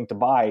someone's willing to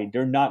buy.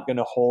 They're not going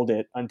to hold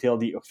it until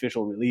the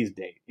official release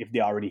date if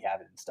they already have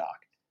it in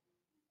stock.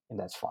 And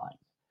that's fine.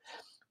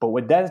 But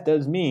what that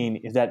does mean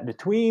is that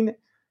between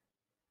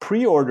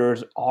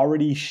pre-orders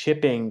already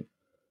shipping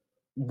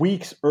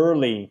weeks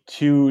early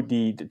to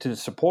the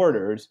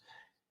supporters,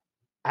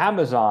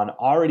 Amazon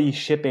already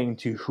shipping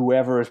to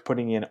whoever is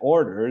putting in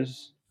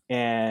orders,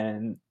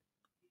 and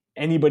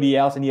anybody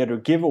else, any other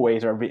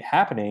giveaways are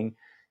happening,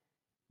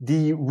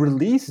 the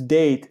release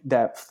date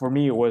that for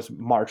me was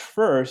March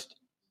 1st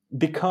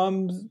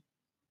becomes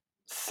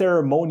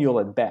ceremonial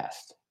at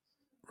best.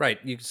 Right.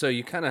 So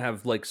you kind of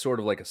have sort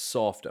of like a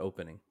soft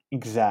opening.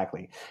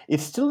 Exactly.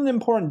 It's still an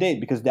important date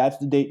because that's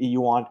the date that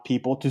you want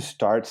people to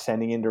start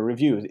sending in their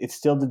reviews. It's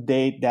still the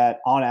date that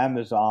on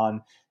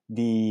Amazon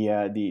the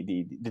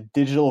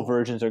digital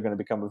versions are going to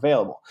become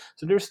available.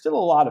 So there's still a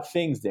lot of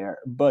things there.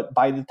 But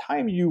by the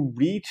time you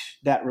reach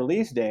that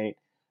release date,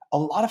 a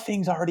lot of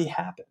things already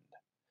happened,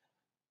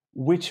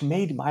 which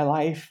made my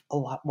life a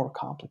lot more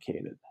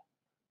complicated.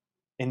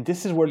 And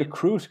this is where the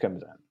cruise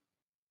comes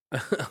in.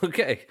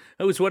 Okay.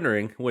 I was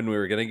wondering when we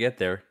were going to get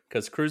there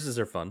because cruises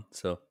are fun.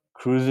 So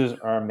cruises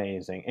are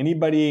amazing.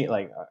 Anybody,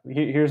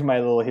 here's my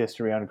little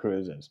history on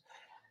cruises.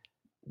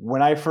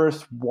 When I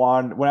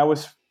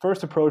was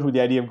first approached with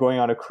the idea of going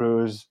on a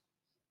cruise,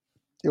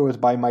 it was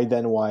by my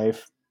then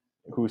wife,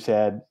 who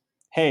said,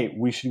 hey,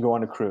 we should go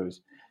on a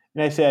cruise.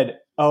 And I said,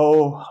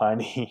 oh,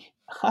 honey,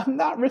 I'm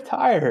not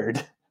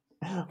retired.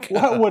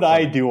 What would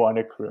I do on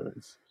a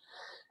cruise?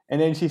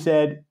 And then she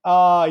said,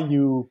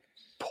 you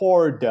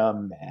poor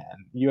dumb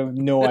man. You have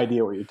no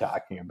idea what you're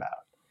talking about.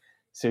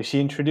 So she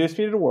introduced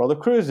me to the world of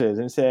cruises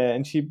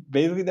and she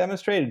basically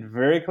demonstrated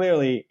very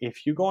clearly,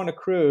 if you go on a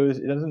cruise,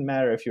 it doesn't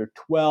matter if you're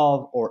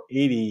 12 or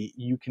 80,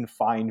 you can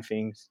find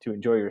things to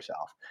enjoy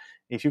yourself.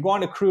 If you go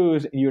on a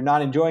cruise and you're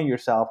not enjoying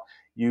yourself,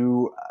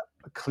 you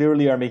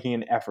clearly are making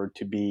an effort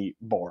to be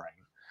boring.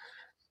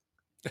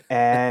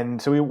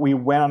 And so we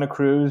went on a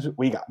cruise,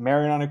 we got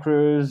married on a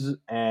cruise,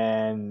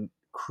 and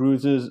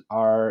cruises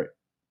are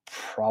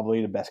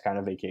probably the best kind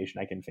of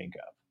vacation I can think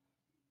of.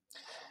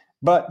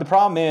 But the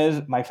problem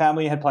is my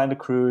family had planned a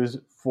cruise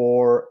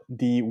for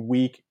the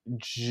week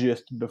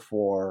just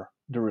before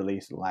the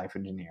release of Life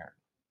Engineered.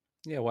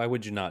 Yeah, why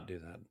would you not do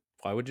that?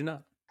 Why would you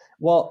not?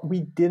 Well,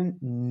 we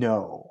didn't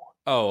know.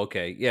 Oh,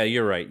 okay. Yeah,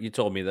 you're right. You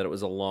told me that it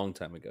was a long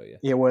time ago, yeah.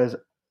 It was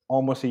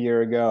almost a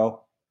year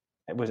ago.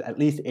 It was at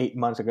least 8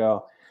 months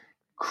ago.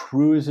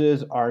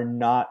 Cruises are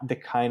not the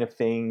kind of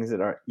things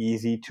that are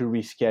easy to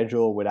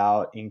reschedule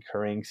without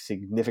incurring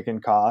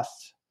significant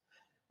costs.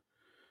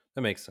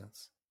 That makes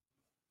sense.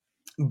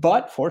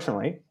 But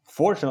fortunately,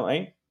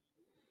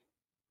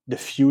 the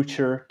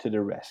future to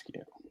the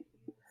rescue.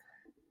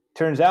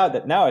 Turns out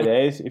that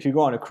nowadays, if you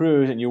go on a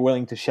cruise and you're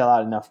willing to shell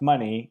out enough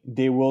money,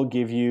 they will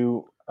give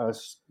you a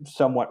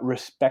somewhat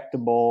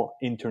respectable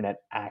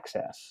internet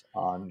access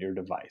on your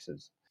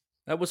devices.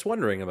 I was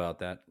wondering about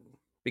that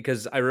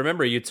because I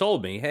remember you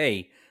told me,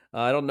 hey,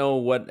 I don't know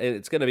what,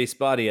 it's going to be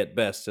spotty at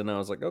best. And I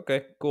was like,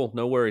 okay, cool,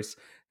 no worries.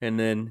 And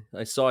then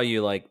I saw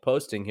you like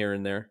posting here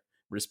and there,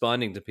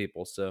 responding to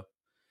people. So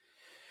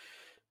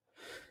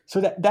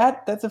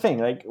that's the thing.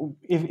 Like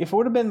if it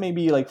would have been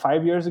maybe like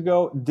 5 years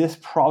ago, this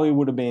probably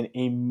would have been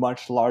a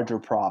much larger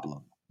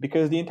problem,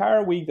 because the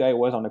entire week that I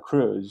was on a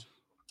cruise,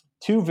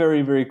 two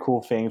very, very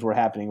cool things were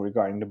happening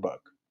regarding the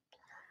book.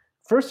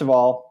 First of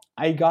all,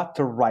 I got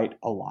to write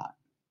a lot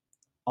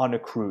on a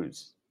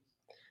cruise,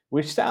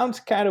 which sounds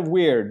kind of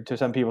weird to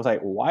some people. It's like,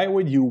 why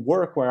would you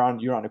work while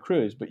you're on a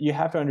cruise? But you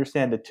have to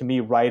understand that to me,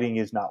 writing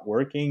is not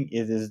working.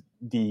 It is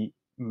the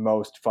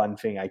most fun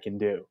thing I can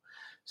do.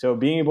 So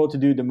being able to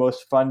do the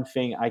most fun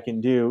thing I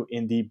can do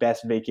in the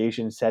best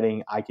vacation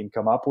setting I can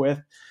come up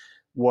with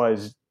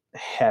was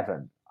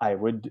heaven. I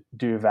would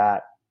do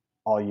that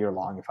all year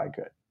long if I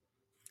could.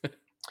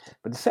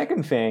 But the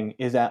second thing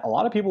is that a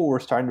lot of people were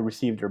starting to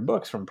receive their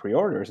books from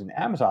pre-orders and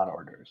Amazon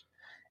orders.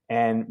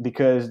 And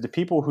because the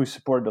people who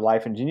support the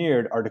Life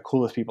Engineered are the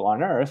coolest people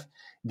on earth,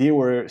 they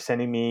were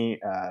sending me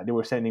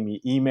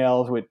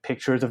emails with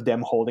pictures of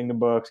them holding the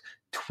books,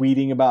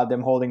 tweeting about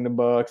them holding the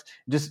books,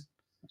 just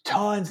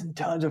tons and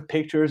tons of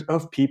pictures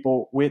of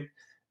people with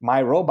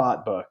my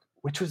robot book,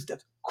 which was the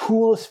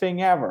coolest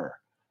thing ever.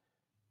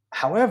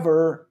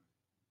 However,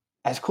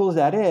 as cool as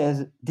that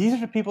is, these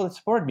are the people that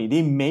support me.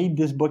 They made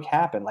this book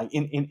happen. Like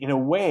in a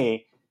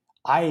way,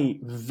 I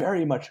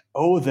very much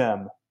owe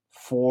them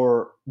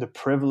for the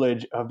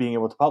privilege of being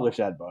able to publish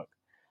that book.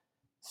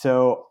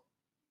 So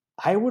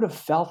I would have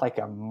felt like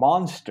a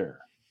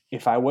monster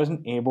if I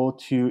wasn't able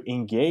to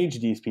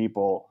engage these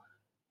people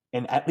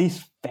and at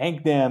least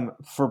thank them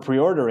for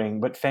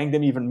pre-ordering, but thank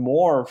them even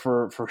more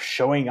for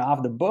showing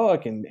off the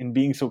book and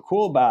being so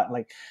cool about it.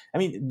 Like, I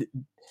mean,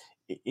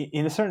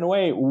 in a certain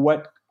way,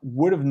 what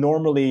would have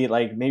normally,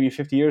 like maybe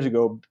 50 years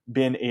ago,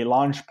 been a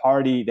launch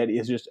party that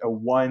is just a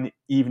one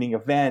evening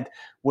event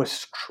was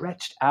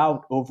stretched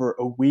out over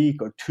a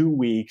week or 2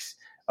 weeks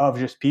of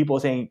just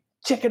people saying,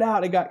 check it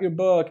out, I got your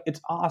book,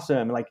 it's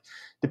awesome. Like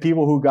the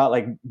people who got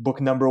like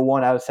book number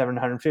 1 out of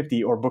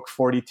 750 or book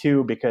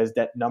 42 because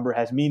that number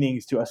has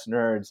meanings to us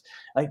nerds.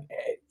 Like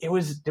there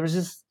was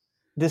just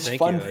this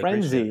fun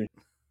frenzy.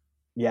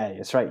 Yeah,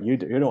 that's right. You're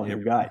the one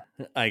who got.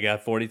 I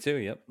got 42.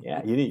 Yep.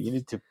 Yeah, you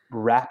need to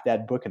wrap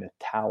that book in a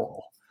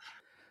towel.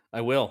 I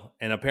will,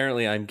 and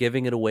apparently I'm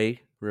giving it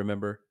away.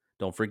 Remember,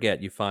 don't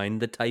forget. You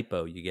find the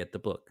typo, you get the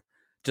book.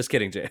 Just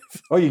kidding, JF.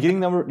 Oh, you're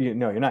getting number?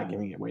 No, you're not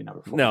giving it away.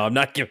 Number 4. No, I'm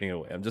not giving it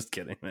away. I'm just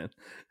kidding, man.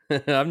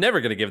 I'm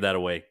never gonna give that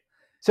away.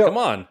 So come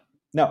on.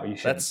 No, you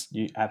should.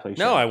 You absolutely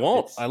should. No, I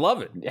won't. I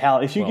love it.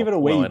 Hell, if you give it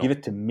away, you give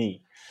it to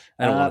me.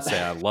 I don't want to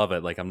say I love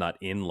it. Like I'm not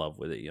in love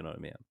with it. You know what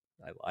I mean?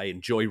 I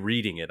enjoy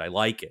reading it. I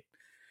like it.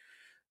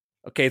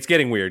 Okay, it's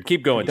getting weird.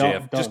 Keep going,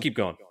 JF. Just keep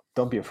going.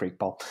 Don't be a freak,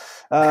 Paul.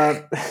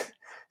 But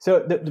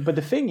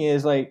the thing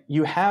is, like,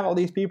 you have all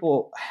these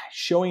people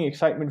showing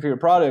excitement for your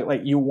product. Like,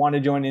 you want to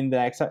join in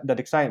that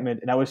excitement.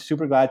 And I was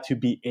super glad to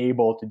be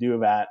able to do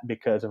that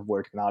because of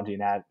where technology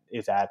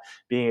is at.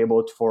 Being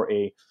able to, for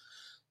a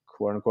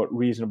quote unquote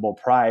reasonable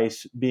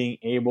price, being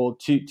able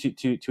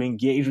to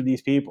engage with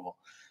these people.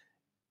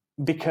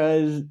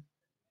 Because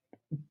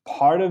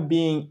part of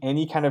being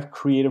any kind of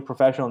creative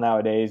professional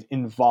nowadays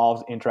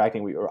involves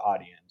interacting with your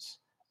audience,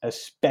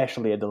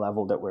 especially at the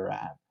level that we're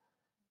at.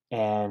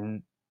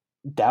 And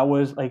that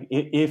was like,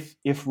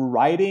 if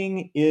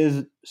writing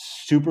is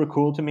super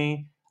cool to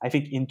me, I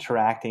think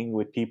interacting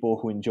with people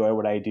who enjoy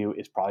what I do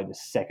is probably the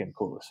second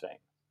coolest thing.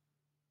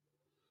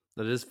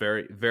 That is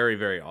very, very,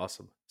 very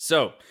awesome.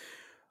 So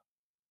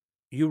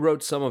you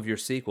wrote some of your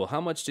sequel. How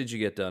much did you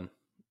get done?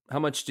 How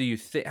much do you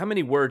think? How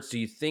many words do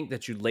you think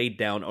that you laid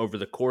down over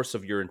the course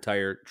of your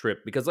entire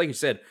trip? Because, like you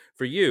said,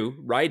 for you,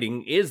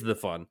 writing is the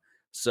fun.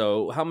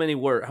 So how many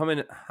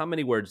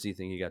words do you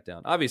think you got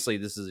down? Obviously,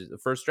 this is the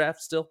first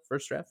draft. Still,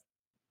 first draft.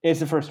 It's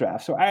the first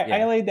draft, so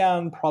I laid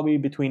down probably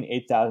between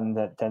 8,000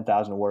 to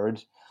 10,000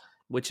 words,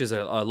 which is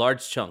a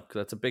large chunk.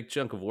 That's a big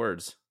chunk of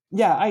words.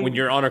 Yeah, when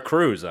you're on a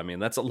cruise, I mean,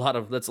 that's a lot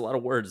of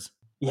words.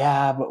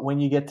 Yeah, but when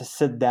you get to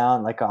sit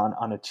down like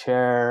on a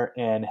chair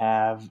and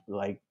have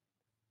like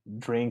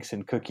drinks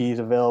and cookies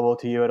available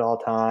to you at all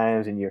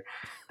times, and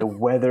the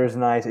weather is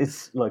nice,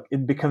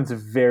 it becomes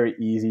very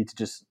easy to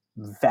just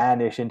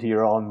vanish into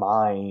your own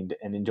mind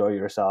and enjoy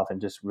yourself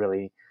and just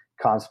really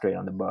concentrate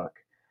on the book.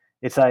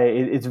 It's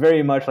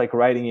very much like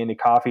writing in a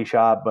coffee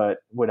shop, but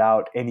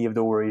without any of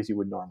the worries you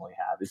would normally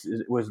have.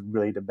 It was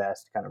really the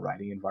best kind of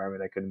writing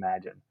environment I could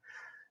imagine.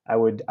 I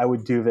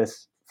would do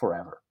this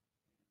forever.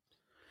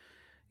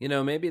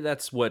 Maybe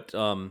that's what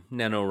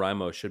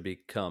NaNoWriMo should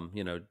become.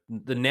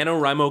 The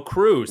NaNoWriMo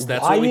cruise.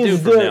 That's what we do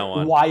from now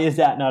on. Why is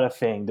that not a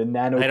thing? The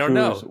Nano I don't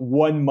Cruise, know.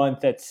 1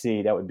 month at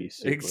sea. That would be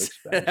super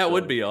expensive. That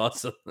would be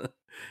awesome.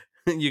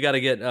 You got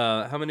to get,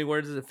 how many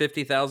words is it?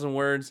 50,000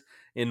 words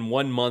in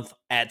 1 month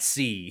at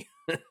sea.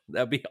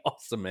 That'd be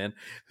awesome, man.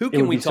 Who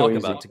can we talk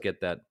about to get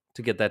that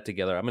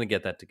together? I'm going to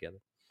get that together.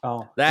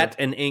 Oh, that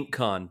and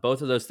InkCon,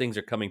 both of those things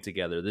are coming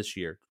together this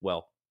year.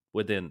 Well,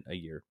 within a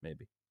year,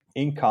 maybe.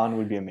 InkCon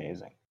would be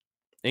amazing.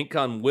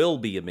 InkCon will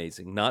be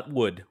amazing, not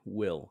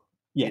will.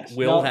 Yes, it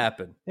will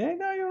happen. Yeah,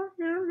 no,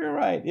 you're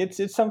right.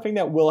 It's something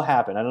that will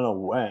happen. I don't know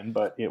when,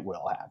 but it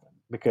will happen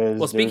because.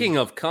 Well, speaking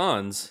of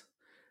cons,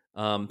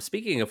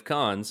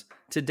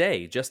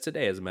 today, just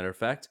today, as a matter of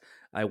fact,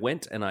 I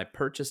went and I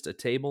purchased a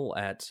table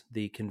at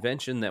the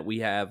convention that we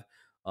have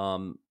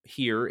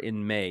here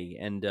in May,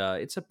 and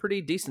it's a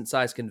pretty decent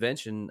sized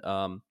convention.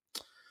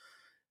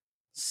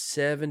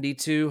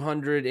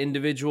 7,200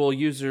 individual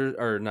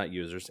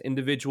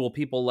individual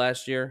people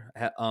last year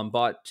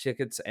bought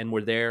tickets and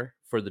were there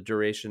for the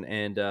duration.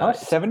 And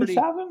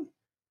 77?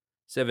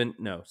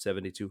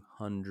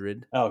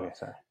 7,200. Oh, okay,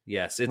 sorry.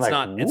 Yes, it's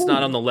not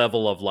on the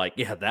level of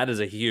that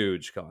is a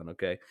huge con.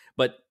 Okay,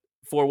 but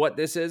for what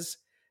this is,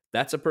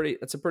 that's a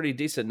pretty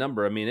decent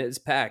number. I mean, it's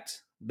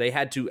packed. They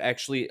had to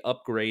actually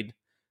upgrade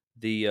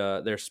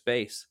their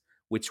space,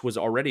 which was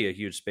already a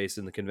huge space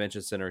in the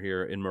convention center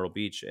here in Myrtle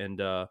Beach, and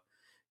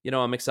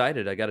I'm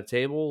excited. I got a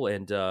table,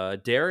 and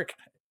Derek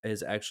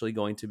is actually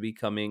going to be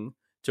coming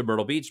to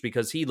Myrtle Beach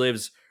because he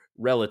lives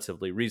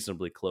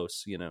reasonably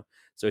close,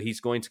 So he's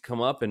going to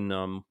come up, and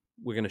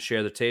we're going to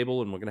share the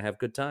table, and we're going to have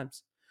good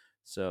times.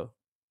 So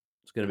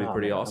it's going to be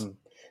pretty awesome.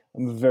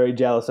 I'm very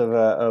jealous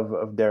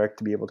of Derek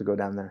to be able to go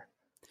down there.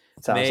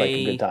 It sounds like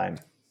a good time.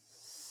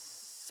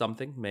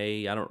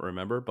 May, I don't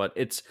remember, but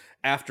it's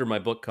after my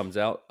book comes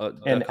out.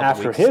 And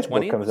after his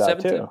book comes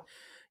out, too.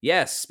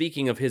 Yes,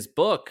 speaking of his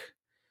book,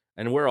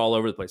 and we're all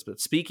over the place,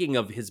 but speaking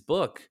of his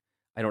book,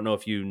 I don't know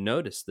if you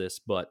noticed this,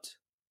 but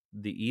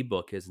the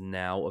ebook is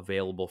now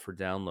available for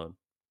download.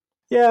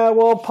 Yeah,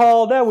 well,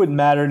 Paul, that wouldn't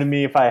matter to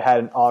me if I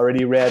hadn't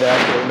already read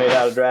Asteroid Made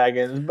Out of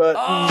Dragons, but...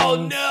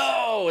 Oh,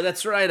 no!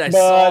 That's right, I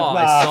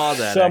saw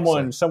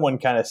that. Someone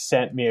kind of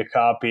sent me a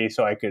copy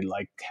so I could,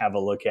 have a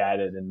look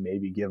at it and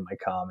maybe give my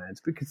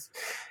comments, because,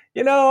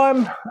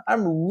 I'm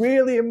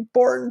really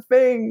important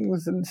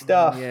things and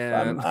stuff.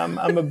 Yeah.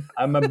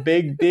 I'm a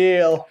big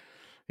deal.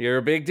 You're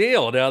a big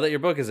deal now that your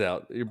book is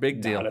out. You're a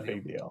big deal. Not a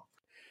big deal.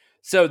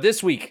 So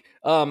this week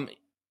was...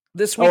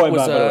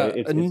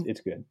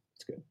 it's good.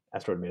 It's good.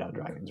 Asteroid Made Out of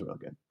Dragons is real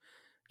good.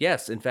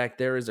 Yes, in fact,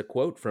 there is a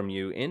quote from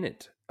you in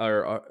it,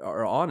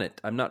 or on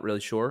it. I'm not really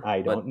sure.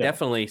 I don't know.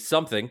 Definitely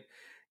something.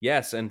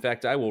 Yes, in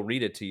fact, I will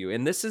read it to you.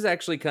 And this is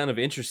actually kind of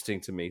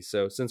interesting to me.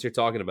 So since you're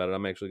talking about it,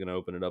 I'm actually going to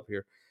open it up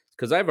here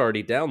because I've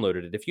already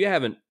downloaded it. If you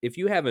haven't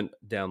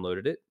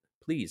downloaded it,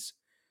 please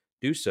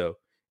do so.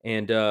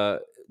 And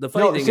the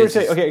funny thing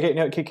seriously, is, okay.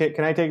 No,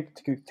 can I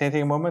take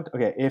a moment?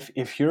 Okay,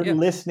 if you're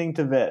listening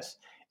to this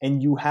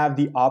and you have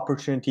the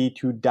opportunity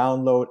to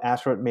download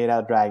Asteroid Made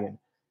Out of Dragon,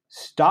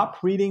 stop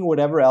reading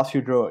whatever else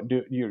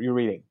you're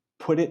reading.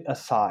 Put it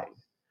aside.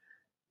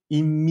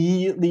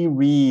 Immediately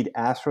read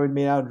Asteroid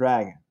Made Out of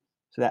Dragon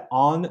so that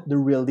on the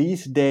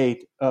release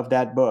date of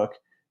that book,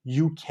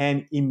 you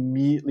can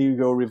immediately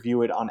go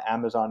review it on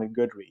Amazon and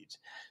Goodreads.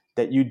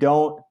 That you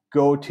don't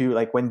go to,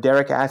 when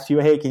Derek asks you,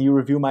 hey, can you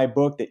review my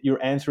book? That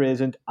your answer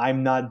isn't,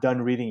 I'm not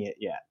done reading it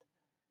yet.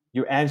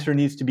 Your answer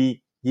needs to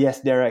be,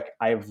 yes, Derek,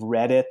 I've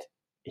read it.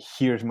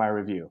 Here's my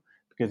review,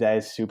 because that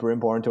is super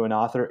important to an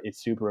author.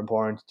 It's super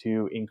important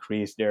to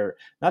increase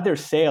not their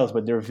sales,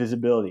 but their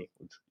visibility,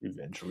 which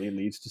eventually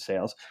leads to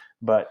sales.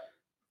 But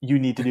you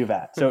need to do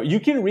that. So you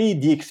can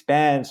read The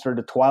Expanse or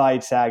the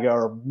Twilight Saga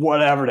or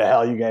whatever the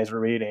hell you guys are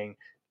reading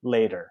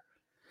later.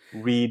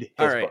 Read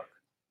his book.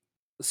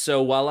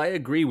 So while I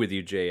agree with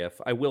you, JF,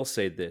 I will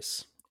say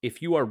this.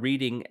 If you are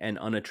reading An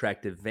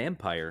Unattractive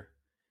Vampire,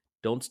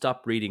 don't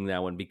stop reading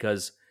that one,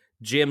 because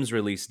Jim's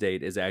release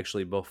date is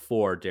actually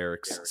before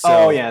Derek's.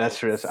 So that's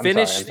true.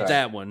 Finish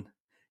that one.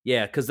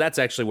 Yeah, because that's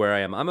actually where I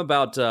am. I'm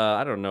about,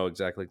 I don't know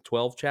exactly,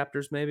 12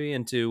 chapters maybe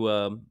into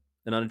An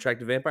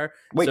Unattractive Vampire.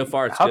 Wait, so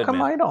far, it's how good, come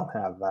man. I don't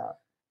have that?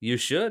 You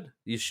should.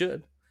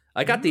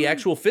 I got the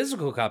actual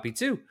physical copy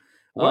too.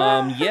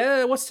 What?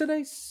 Yeah, what's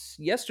today?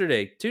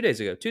 Yesterday, 2 days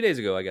ago. 2 days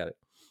ago, I got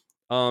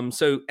it.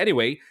 So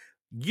anyway,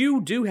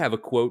 you do have a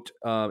quote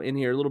in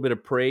here, a little bit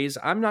of praise.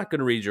 I'm not going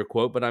to read your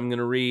quote, but I'm going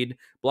to read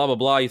blah, blah,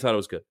 blah. You thought it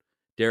was good.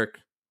 Derek,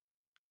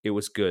 it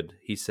was good.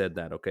 He said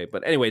that, okay?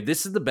 But anyway,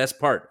 this is the best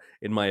part,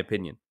 in my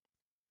opinion.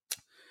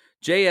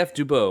 J.F.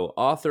 Dubeau,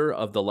 author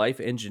of The Life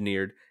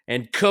Engineered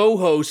and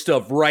co-host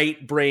of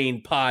Right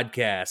Brain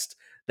Podcast.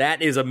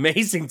 That is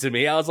amazing to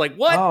me. I was like,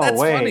 what? Oh, That's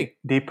wait. funny.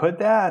 They put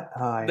that?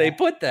 Oh, They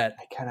put that.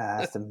 I kind of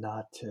asked them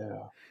not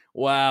to.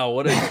 Wow,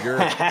 what a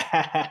jerk.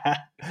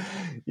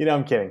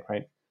 I'm kidding,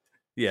 right?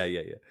 Yeah.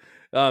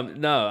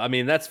 No, I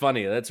mean, that's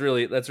funny. That's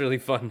really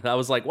fun. I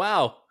was like,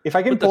 wow. If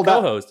I can pull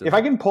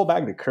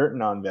back the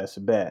curtain on this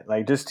a bit,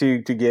 like just to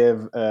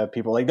give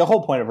people, like the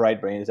whole point of Right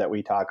Brain is that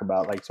we talk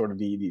about like sort of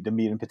the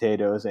meat and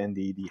potatoes and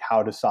the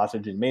how the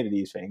sausage is made of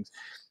these things.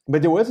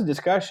 But there was a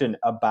discussion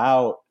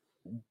about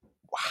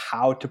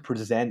how to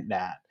present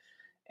that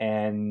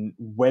and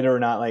whether or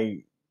not,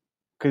 like,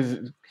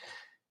 because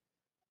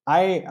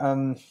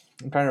I'm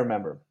trying to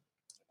remember.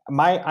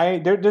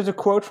 There's a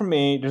quote from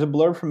me. There's a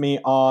blurb from me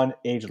on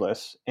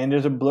Ageless, and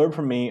there's a blurb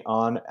from me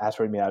on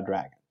Asteroid Made Out of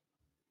Dragon.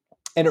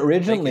 And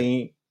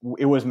originally,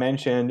 it was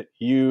mentioned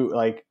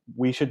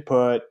we should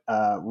put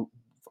for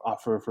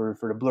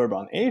the blurb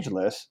on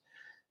Ageless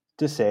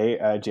to say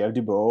J.F.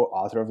 Dubeau,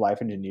 author of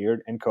Life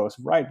Engineered and co-host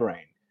of Right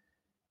Brain.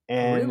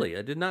 And really,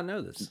 I did not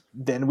know this.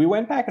 Then we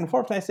went back and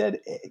forth, and I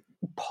said,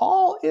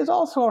 Paul is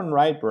also on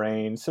Right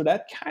Brain, so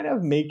that kind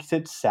of makes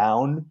it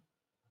sound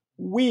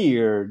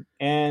weird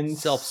and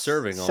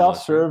self-serving.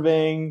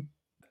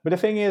 But the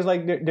thing is,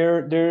 like,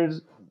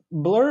 there's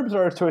blurbs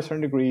are to a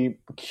certain degree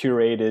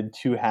curated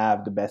to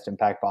have the best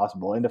impact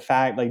possible. And the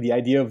fact, like, the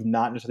idea of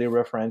not necessarily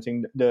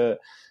referencing the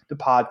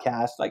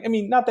podcast, like, I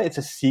mean, not that it's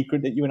a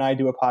secret that you and I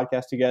do a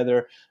podcast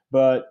together,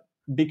 but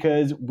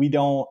because we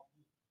don't.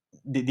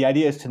 The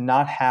idea is to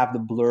not have the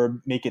blurb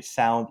make it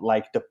sound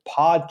like the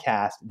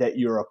podcast that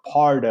you're a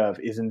part of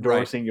is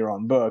endorsing your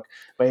own book,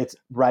 but it's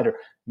rather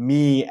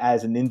me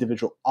as an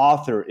individual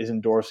author is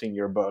endorsing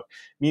your book.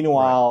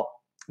 Meanwhile,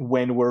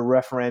 when we're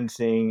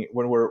referencing,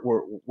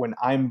 when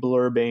I'm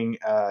blurbing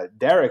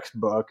Derek's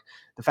book,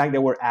 the fact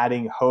that we're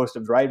adding host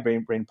of the Right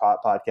Brain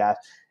podcast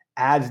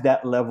adds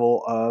that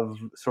level of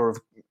sort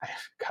of,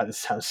 God, it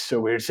sounds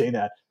so weird saying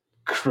that,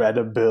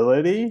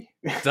 credibility.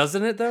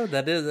 Doesn't it though?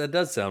 That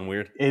does sound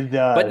weird. It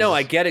does. But no,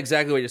 I get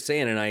exactly what you're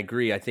saying, and I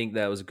agree. I think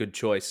that was a good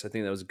choice. I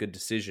think that was a good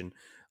decision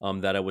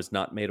that I was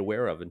not made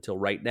aware of until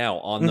right now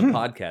on the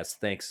podcast.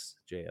 Thanks,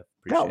 JF.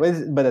 No,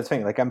 but that's the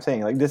thing. Like I'm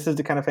saying, like this is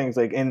the kind of things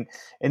like and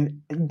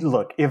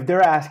look, if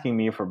they're asking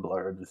me for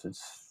blurbs,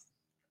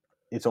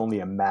 it's only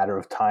a matter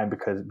of time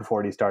because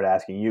before they start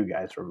asking you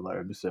guys for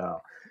blurbs. So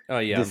oh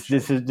yeah, this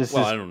is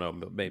I don't know,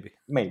 but maybe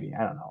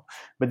I don't know,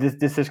 but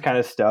this is kind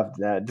of stuff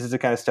this is the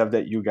kind of stuff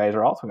that you guys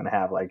are also going to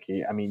have. Like,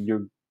 I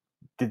mean,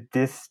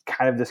 this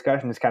kind of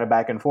discussion is kind of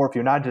back and forth.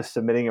 You're not just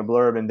submitting a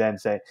blurb and then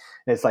say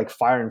it's like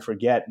fire and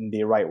forget and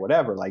they write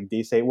whatever. Like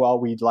they say, well,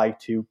 we'd like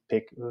to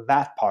pick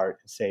that part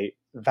and say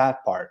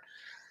that part.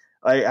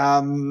 Like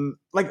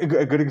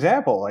a good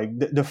example, like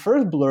the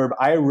first blurb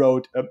I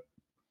wrote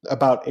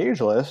about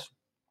Ageless,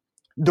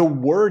 the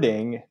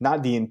wording,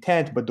 not the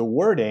intent, but the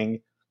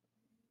wording,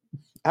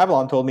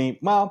 Avalon told me,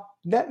 well,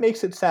 that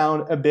makes it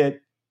sound a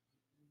bit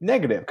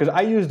negative because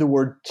I used the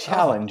word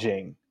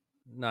challenging.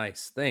 Oh,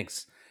 nice.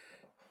 Thanks,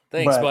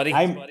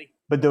 buddy.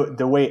 But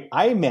the way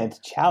I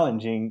meant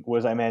challenging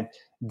was I meant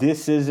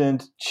this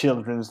isn't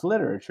children's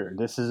literature.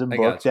 This is a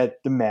book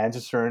that demands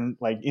a certain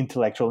like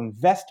intellectual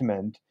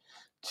investment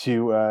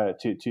to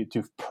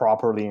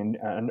properly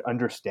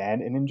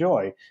understand and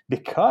enjoy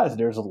because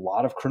there's a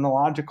lot of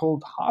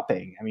chronological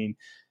hopping. I mean,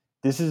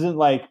 this isn't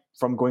like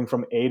from going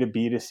from A to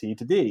B to C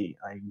to D.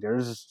 Like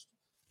there's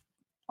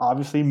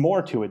obviously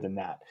more to it than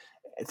that.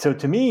 So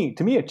to me,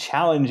 a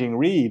challenging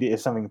read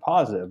is something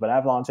positive. But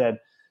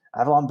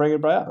Avalon bring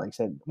it up. Like I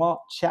said,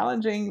 well,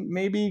 challenging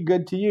may be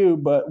good to you,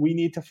 but we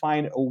need to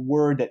find a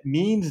word that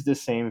means the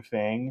same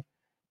thing,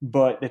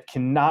 but that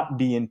cannot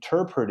be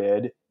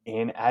interpreted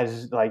in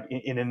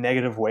a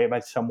negative way by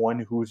someone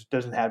who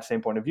doesn't have the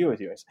same point of view as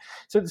you.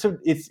 So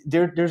it's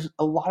there's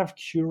a lot of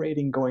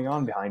curating going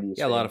on behind these.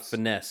 Yeah, things. A lot of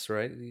finesse,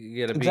 right?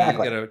 You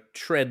gotta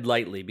tread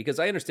lightly because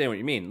I understand what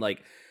you mean.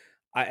 Like,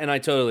 I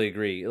totally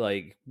agree.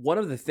 Like one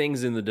of the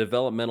things in the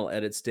developmental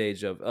edit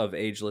stage of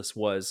Ageless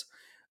was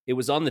it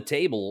was on the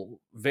table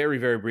very,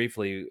 very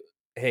briefly.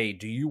 Hey,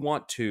 do you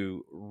want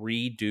to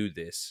redo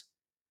this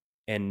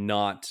and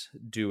not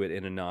do it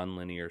in a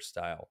nonlinear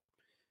style?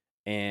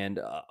 And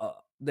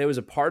there was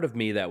a part of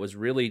me that was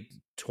really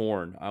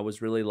torn. I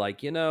was really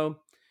like,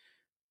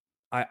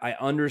 I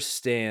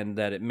understand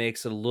that it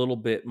makes it a little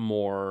bit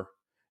more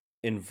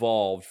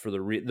involved for the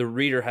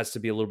reader has to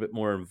be a little bit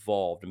more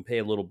involved and pay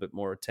a little bit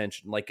more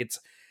attention. Like it's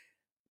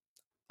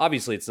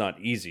obviously it's not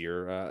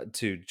easier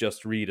to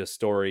just read a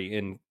story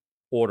in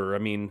order. I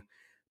mean,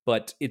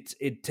 but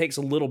it takes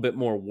a little bit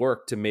more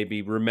work to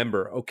maybe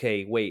remember,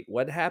 okay, wait,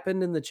 what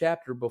happened in the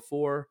chapter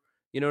before?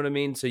 You know what I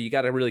mean? So you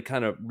got to really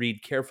kind of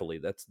read carefully.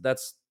 That's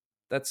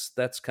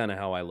kind of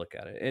how I look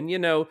at it.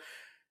 And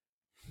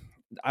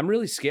I'm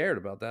really scared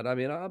about that. I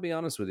mean, I'll be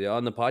honest with you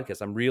on the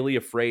podcast. I'm really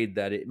afraid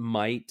that it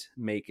might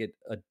make it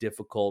a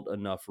difficult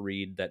enough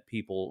read that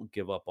people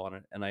give up on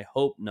it. And I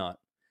hope not.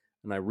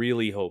 And I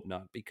really hope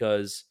not,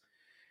 because,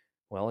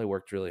 well, I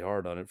worked really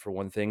hard on it, for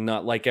one thing.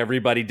 Not like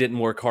everybody didn't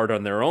work hard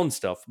on their own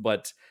stuff,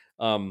 but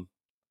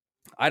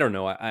I don't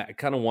know. I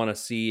kind of want to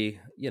see,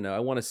 I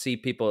want to see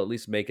people at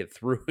least make it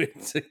through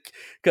it,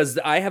 because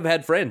I have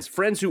had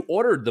friends who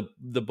ordered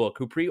the book,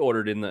 who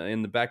pre-ordered in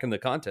the back in the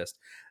contest.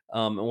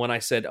 And when I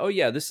said, "Oh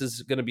yeah, this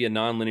is going to be a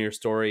non-linear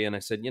story," and I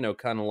said,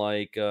 kind of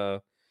like,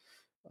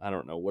 I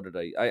don't know, what did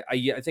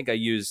I think I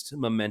used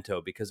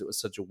Memento because it was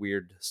such a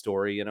weird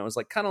story, and I was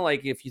like, kind of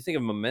like if you think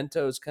of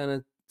Memento's kind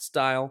of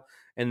style.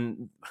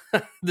 And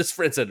this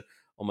friend said,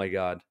 "Oh my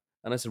God,"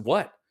 and I said,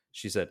 "What?"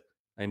 She said,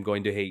 "I'm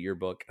going to hate your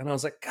book." And I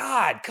was like,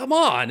 "God, come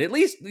on. At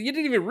least you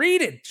didn't even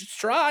read it. Just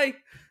try."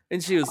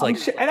 And she was like,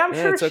 I'm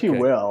sure she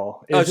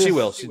will. She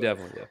will. She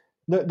definitely will.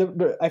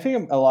 I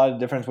think a lot of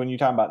difference when you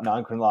talk about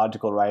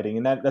non-chronological writing,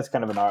 and that's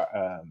kind of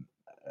a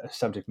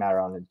subject matter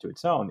on it to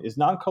its own, is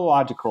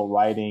non-chronological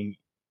writing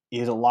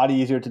is a lot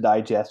easier to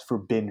digest for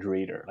binge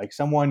reader. Like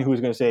someone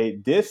who's going to say,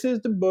 "This is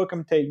the book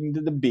I'm taking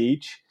to the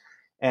beach,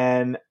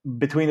 and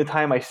between the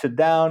time I sit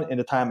down and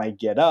the time I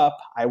get up,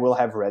 I will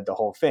have read the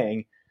whole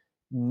thing."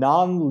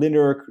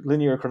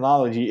 Non-linear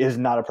chronology is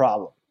not a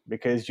problem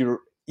because you're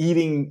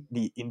eating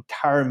the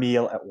entire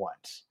meal at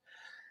once.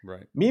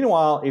 Right.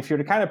 Meanwhile, if you're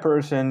the kind of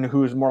person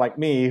who's more like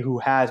me, who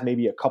has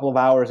maybe a couple of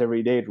hours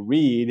every day to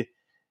read,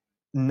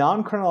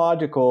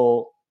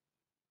 non-chronological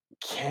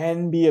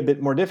can be a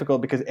bit more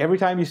difficult because every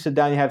time you sit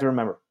down, you have to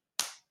remember,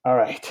 all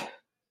right,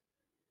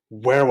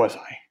 where was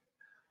I?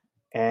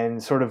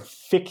 And sort of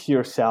fix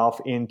yourself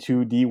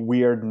into the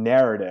weird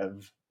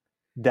narrative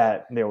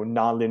that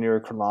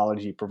nonlinear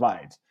chronology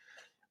provides.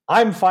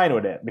 I'm fine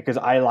with it because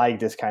I like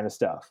this kind of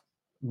stuff.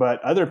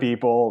 But other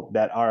people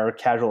that are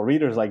casual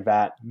readers like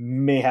that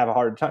may have a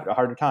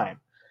harder time.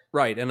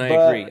 Right, and I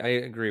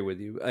agree with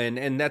you,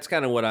 and that's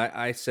kind of what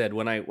I said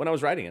when I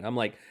was writing it. I'm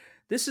like,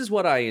 this is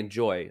what I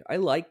enjoy. I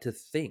like to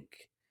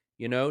think,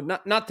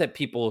 not that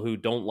people who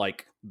don't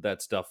like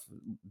that stuff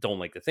don't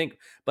like to think,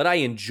 but I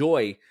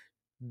enjoy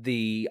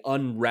the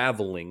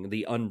unraveling,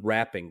 the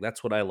unwrapping.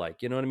 That's what I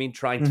like. You know what I mean?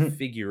 Trying to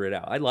figure it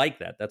out. I like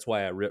that. That's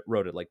why I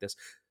wrote it like this.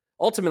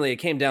 Ultimately, it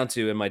came down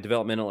to, in my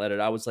developmental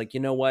edit, I was like, you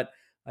know what?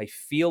 I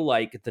feel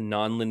like the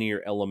nonlinear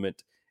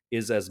element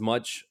is as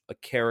much a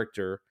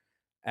character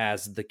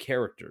as the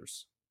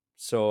characters.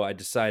 So I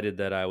decided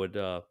that I would,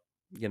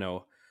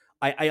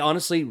 I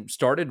honestly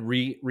started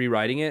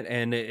rewriting it,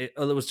 and it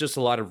was just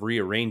a lot of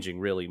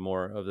rearranging, really,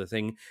 more of the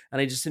thing. And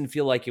I just didn't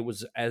feel like it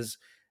was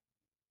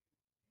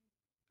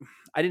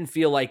I didn't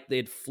feel like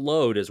it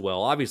flowed as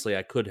well. Obviously,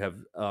 I could have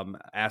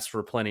asked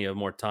for plenty of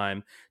more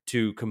time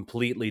to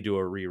completely do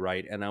a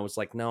rewrite, and I was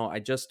like, no, I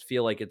just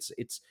feel like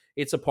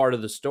it's a part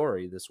of the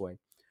story this way.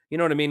 You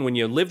know what I mean? When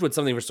you lived with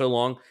something for so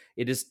long,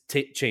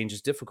 change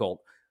is difficult.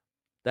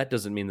 That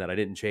doesn't mean that I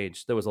didn't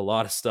change. There was a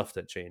lot of stuff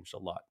that changed a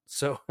lot.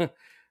 So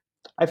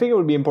I think it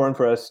would be important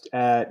for us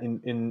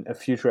in a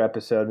future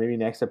episode, maybe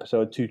next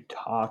episode, to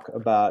talk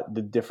about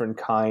the different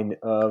kind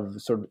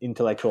of sort of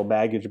intellectual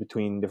baggage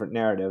between different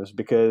narratives.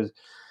 Because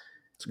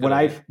when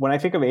I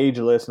think of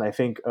Ageless and I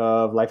think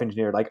of Life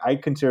Engineered, like I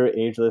consider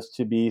Ageless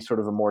to be sort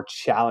of a more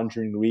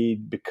challenging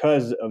read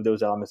because of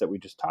those elements that we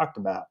just talked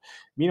about.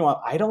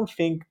 Meanwhile, I don't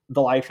think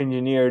The Life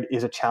Engineered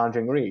is a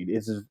challenging read.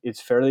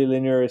 It's fairly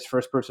linear. It's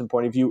first person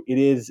point of view.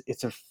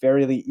 It's a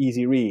fairly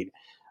easy read.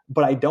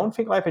 But I don't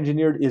think Life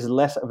Engineered is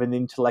less of an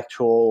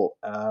intellectual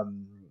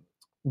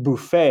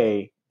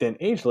buffet than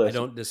Ageless. I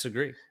don't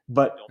disagree.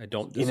 But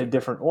in a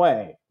different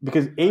way.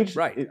 Because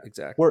exactly.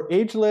 Where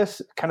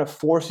Ageless kind of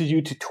forces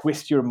you to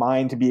twist your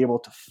mind to be able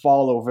to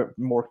follow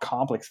more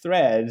complex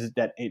threads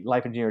that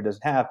Life Engineered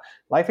doesn't have.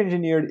 Life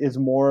Engineered is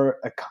more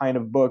a kind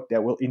of book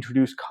that will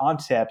introduce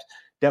concepts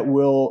that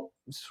will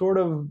sort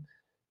of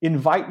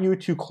invite you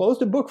to close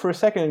the book for a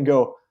second and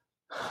go,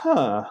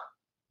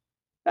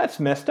 that's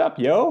messed up,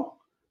 yo.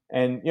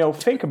 And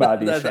think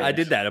about these things. I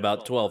did that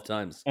about 12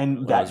 times.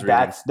 And that's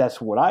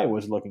what I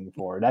was looking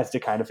for. That's the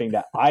kind of thing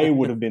that I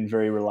would have been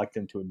very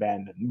reluctant to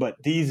abandon. But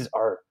these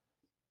are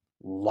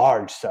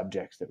large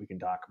subjects that we can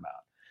talk about.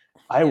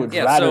 I would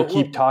rather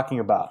keep talking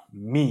about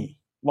me.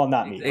 Well,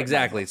 not me.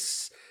 Exactly.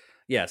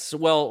 Yes.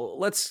 Well,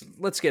 let's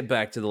get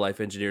back to The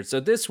Life Engineered. So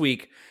this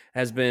week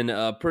has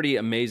been pretty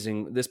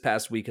amazing. This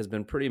past week has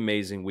been pretty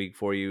amazing week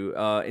for you,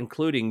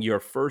 including your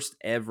first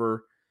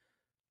ever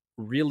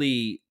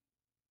really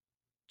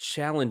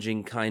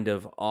challenging kind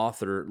of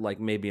author, like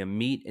maybe a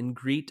meet and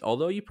greet,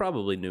 although you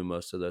probably knew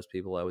most of those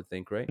people, I would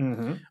think, right?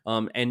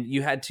 Mm-hmm. And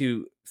you had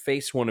to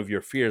face one of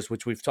your fears,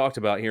 which we've talked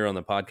about here on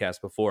the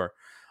podcast before.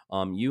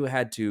 You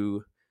had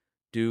to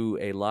do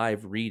a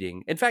live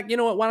reading. In fact, you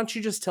know what? Why don't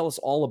you just tell us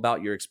all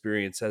about your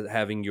experience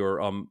having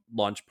your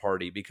launch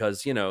party?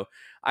 Because,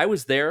 I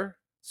was there,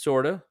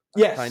 sort of.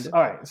 Yes. Kind of.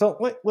 All right. So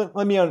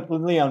let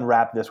me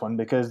unwrap this one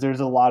because there's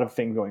a lot of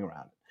things going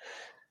around.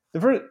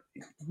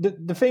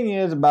 The thing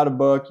is about a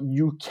book,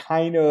 you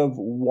kind of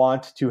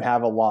want to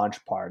have a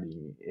launch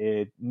party.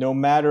 No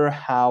matter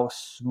how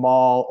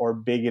small or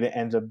big it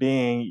ends up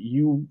being,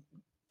 you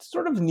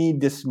sort of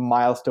need this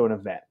milestone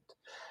event.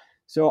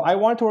 So I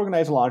wanted to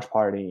organize a launch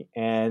party,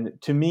 and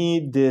to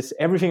me,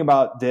 everything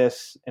about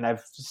this, and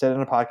I've said it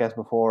on a podcast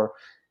before,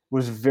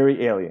 was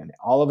very alien.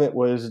 All of it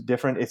was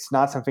different. It's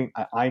not something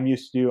I'm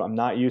used to do. I'm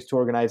not used to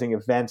organizing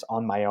events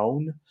on my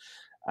own.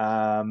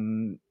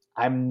 I'm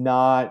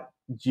not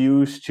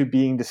used to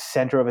being the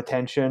center of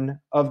attention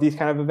of these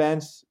kind of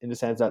events, in the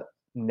sense that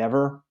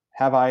never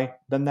have I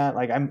done that.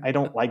 Like I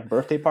don't like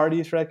birthday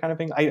parties for that kind of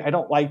thing. I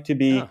don't like to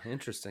be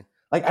interesting.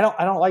 Like I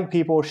don't like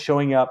people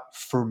showing up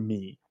for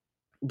me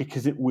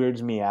because it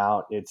weirds me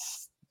out.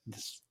 It's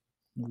this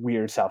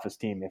weird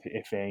self-esteem, if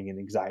anything, an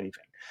anxiety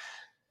thing.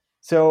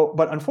 So,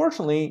 but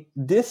unfortunately,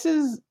 this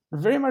is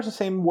very much the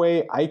same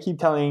way I keep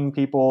telling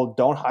people,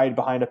 don't hide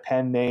behind a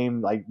pen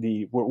name. Like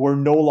we're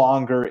no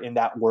longer in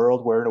that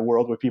world. We're in a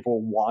world where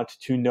people want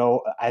to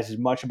know as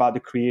much about the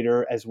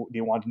creator as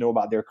they want to know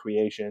about their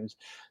creations.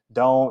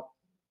 Don't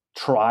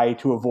try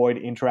to avoid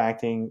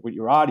interacting with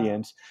your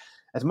audience.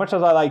 As much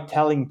as I like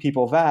telling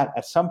people that,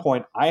 at some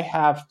point I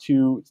have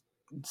to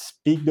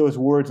speak those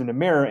words in the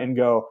mirror and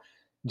go,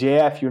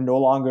 JF, you're no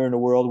longer in a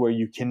world where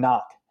you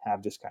cannot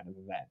have this kind of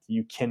event.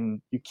 You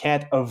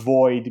can't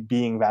avoid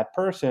being that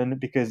person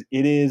because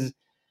it is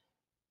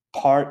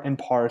part and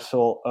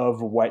parcel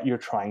of what you're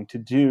trying to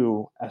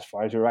do as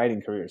far as your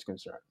writing career is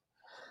concerned.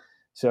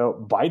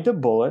 So bite the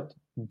bullet,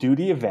 do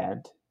the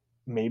event.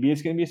 Maybe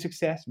it's going to be a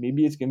success,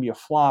 maybe it's going to be a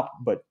flop,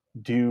 but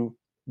do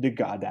the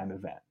goddamn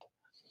event.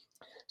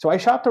 So I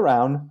shopped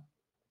around.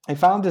 I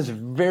found this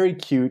very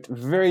cute,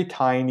 very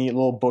tiny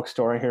little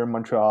bookstore here in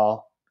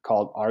Montreal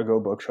called Argo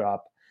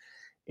Bookshop.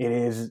 It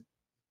is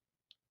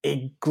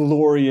a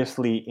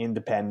gloriously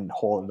independent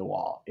hole in the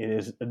wall. It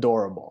is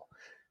adorable,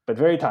 but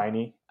very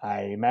tiny.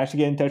 I managed to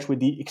get in touch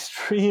with the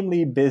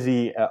extremely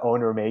busy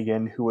owner,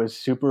 Megan, who was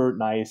super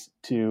nice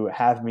to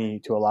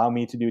allow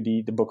me to do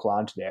the book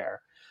launch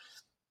there.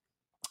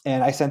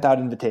 And I sent out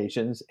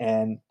invitations,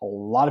 and a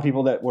lot of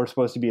people that were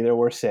supposed to be there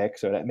were sick,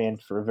 so that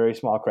meant for a very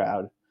small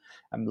crowd.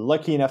 I'm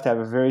lucky enough to have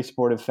a very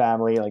supportive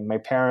family. Like my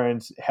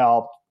parents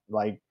helped.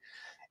 Like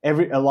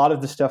a lot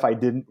of the stuff I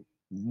didn't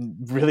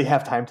really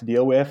have time to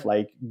deal with,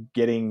 like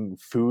getting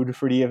food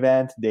for the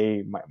event.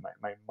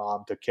 My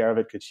mom took care of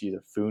it because she's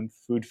a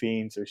food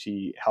fiend, so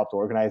she helped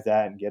organize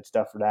that and get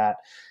stuff for that,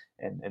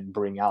 and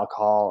bring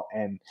alcohol.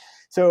 And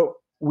so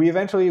we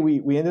eventually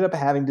we ended up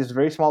having this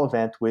very small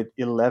event with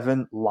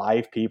 11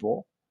 live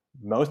people,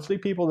 mostly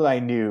people that I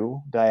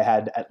knew, that I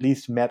had at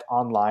least met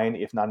online,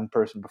 if not in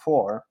person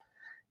before,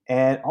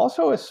 and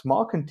also a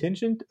small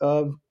contingent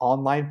of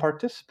online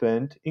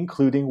participants,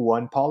 including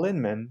one Paul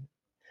Inman.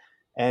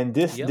 And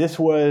this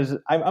was,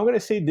 I'm going to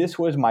say this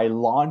was my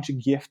launch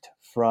gift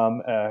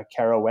from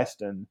Kara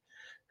Weston,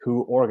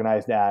 who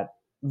organized that.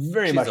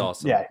 She's much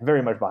awesome. Yeah,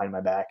 very much behind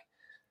my back.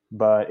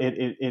 But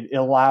it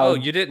allowed. Oh,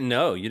 you didn't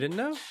know? You didn't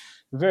know?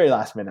 Very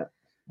last minute.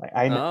 Like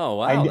I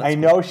cool.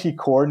 know she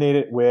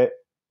coordinated with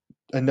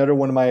another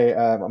one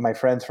of my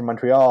friends from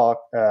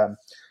Montreal,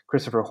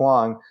 Christopher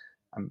Huang.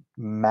 I'm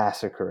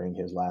massacring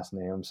his last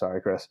name. I'm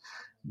sorry, Chris,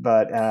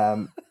 but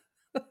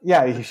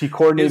yeah, she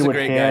coordinated with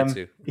him. Guy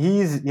too.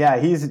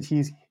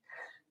 He's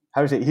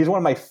how to say, he's one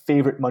of my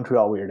favorite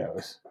Montreal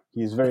weirdos.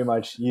 He's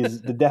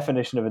the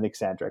definition of an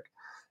eccentric.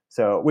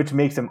 So, which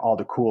makes him all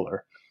the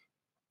cooler.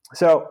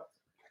 So,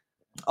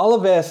 all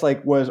of this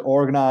was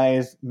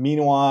organized.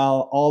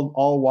 Meanwhile,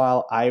 all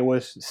while I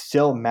was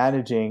still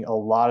managing a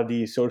lot of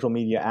these social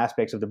media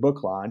aspects of the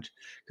book launch,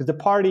 because the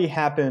party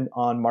happened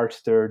on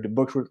March 3rd. The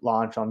books were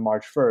launched on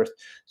March 1st.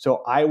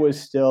 So I was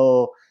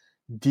still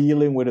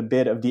dealing with a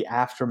bit of the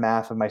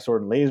aftermath of my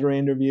Sword and Laser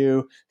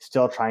interview,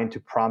 still trying to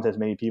prompt as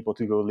many people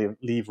to go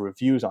leave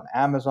reviews on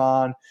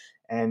Amazon,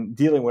 and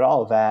dealing with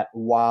all of that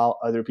while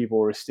other people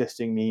were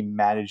assisting me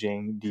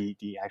managing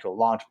the actual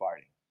launch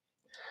party.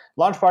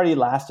 Launch party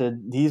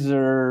lasted, these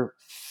are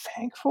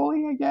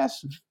thankfully, I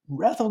guess,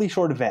 relatively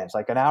short events,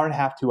 like an hour and a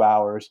half, 2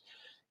 hours.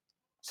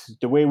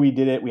 The way we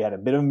did it, we had a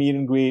bit of meet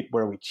and greet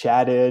where we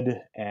chatted,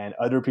 and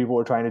other people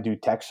were trying to do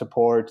tech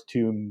support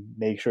to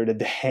make sure that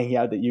the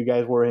hangout that you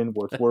guys were in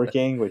was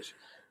working, which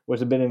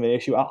was a bit of an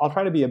issue. I'll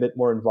try to be a bit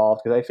more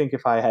involved, because I think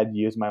if I had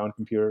used my own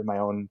computer, my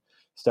own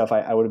stuff,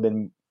 I would have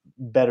been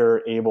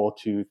better able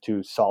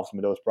to solve some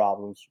of those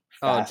problems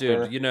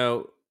faster. Oh,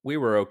 dude, we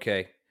were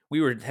okay. We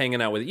were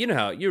hanging out with you.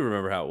 You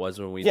remember how it was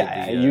when we did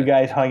the, you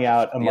guys hung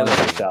out amongst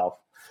yourself.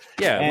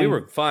 Yeah, we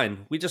were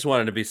fine. We just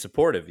wanted to be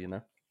supportive,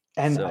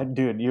 And so.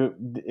 Dude,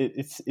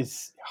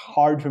 it's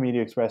hard for me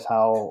to express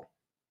how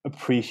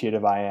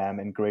appreciative I am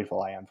and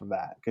grateful I am for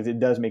that, because it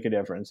does make a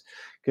difference.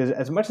 Because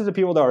as much as the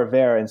people that are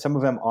there, and some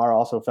of them are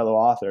also fellow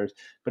authors,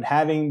 but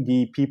having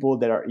the people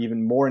that are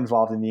even more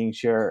involved in the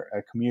Inkshare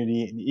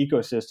community and the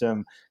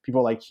ecosystem,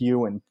 people like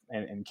Hugh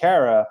and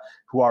Kara,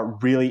 who are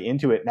really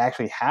into it, and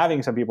actually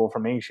having some people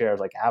from Inkshare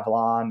like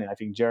Avalon, and I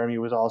think Jeremy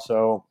was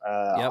also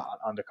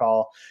on the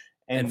call.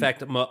 And in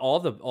fact, all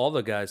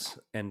the guys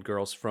and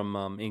girls from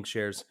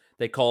Inkshares,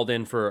 they called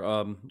in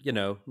for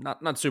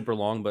not super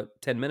long,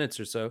 but 10 minutes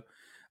or so.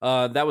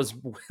 That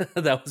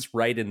was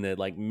right in the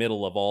like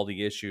middle of all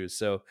the issues.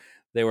 So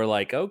they were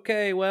like,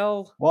 okay,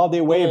 well,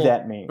 they waved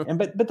at me, and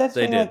but that's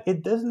they the thing, like,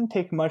 it doesn't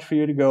take much for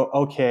you to go,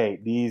 okay,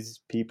 these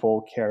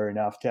people care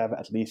enough to have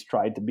at least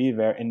tried to be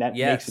there, and that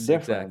makes a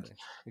difference.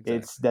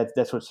 Exactly.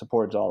 That's what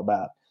support's all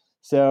about.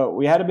 So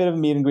we had a bit of a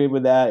meet and greet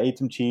with that, ate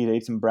some cheese,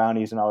 ate some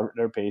brownies and all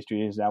their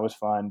pastries. That was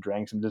fun.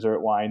 Drank some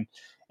dessert wine.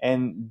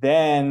 And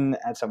then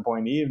at some point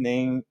in the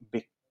evening,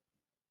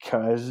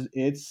 because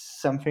it's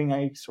something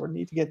I sort of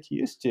need to get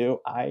used to,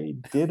 I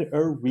did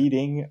a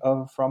reading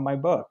from my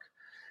book.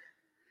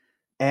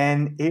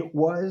 And it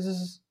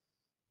was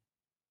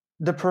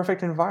the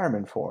perfect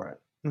environment for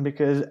it.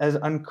 Because as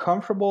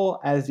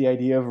uncomfortable as the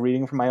idea of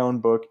reading from my own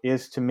book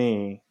is to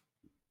me,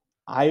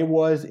 I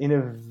was in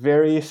a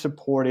very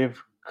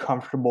supportive,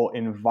 comfortable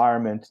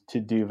environment to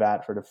do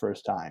that for the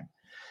first time.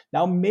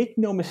 Now, make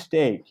no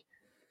mistake,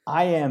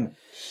 I am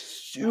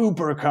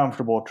super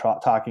comfortable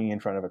talking in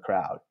front of a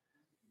crowd.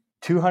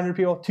 200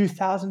 people,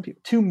 2,000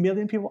 people, 2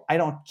 million people, I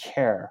don't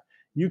care.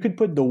 You could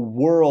put the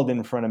world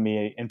in front of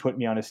me and put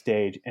me on a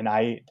stage, and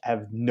I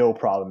have no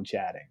problem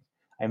chatting.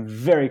 I'm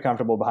very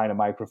comfortable behind a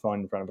microphone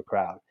in front of a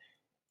crowd,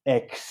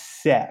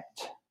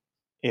 except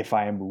if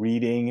I am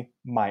reading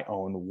my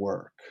own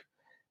work.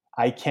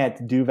 I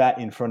can't do that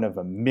in front of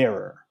a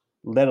mirror,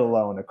 let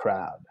alone a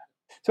crowd.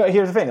 So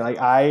here's the thing. Like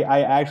I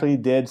actually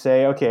did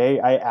say, okay,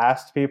 I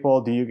asked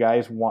people, do you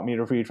guys want me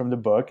to read from the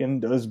book?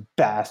 And those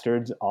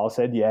bastards all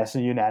said yes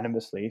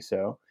unanimously.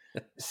 So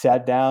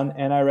sat down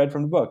and I read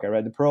from the book. I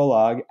read the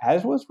prologue,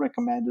 as was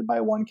recommended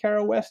by one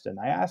Kara Weston.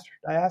 I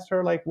asked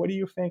her, like, what do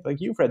you think?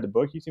 Like, you've read the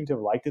book. You seem to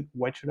have liked it.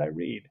 What should I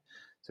read?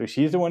 So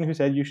she's the one who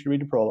said you should read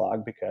the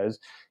prologue because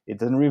it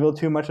doesn't reveal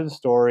too much of the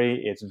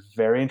story. It's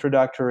very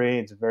introductory.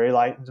 It's very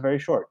light. It's very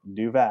short.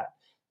 Do that.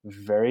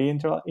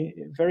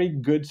 Very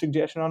good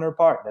suggestion on her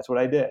part. That's what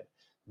I did.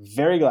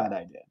 Very glad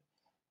I did.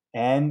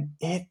 And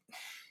I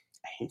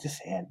hate to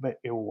say it, but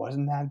it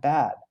wasn't that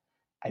bad.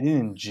 I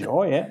didn't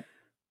enjoy it,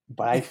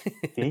 but I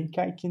think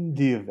I can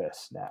do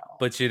this now.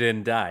 But you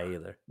didn't die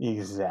either.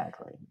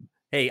 Exactly.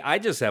 Hey, I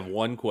just have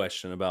one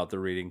question about the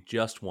reading.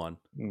 Just one.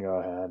 Go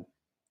ahead.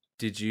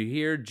 Did you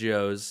hear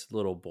Joe's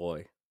little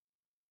boy?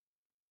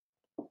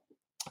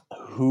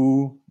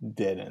 Who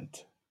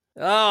didn't?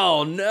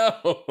 Oh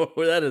no,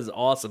 that is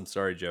awesome.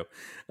 Sorry, Joe.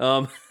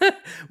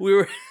 We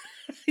were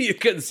you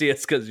couldn't see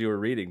us because you were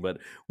reading, but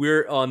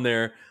we're on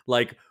there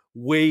like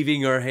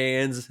waving our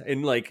hands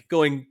and like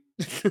going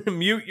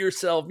mute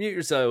yourself. It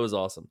was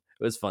awesome.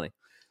 It was funny.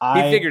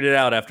 He figured it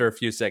out after a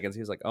few seconds.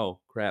 He was like,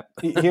 "Oh crap!"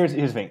 Here's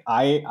the thing.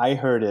 I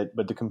heard it,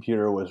 but the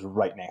computer was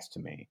right next to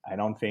me. I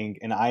don't think,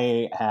 and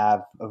I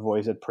have a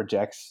voice that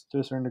projects to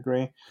a certain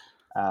degree,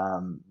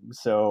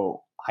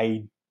 so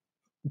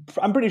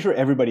I'm pretty sure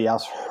everybody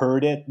else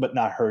heard it, but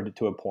not heard it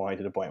to the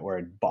point where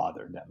it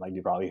bothered them. Like,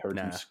 you probably heard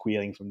some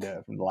squealing from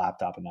the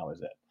laptop, and that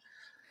was it.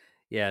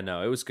 Yeah,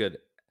 no, it was good.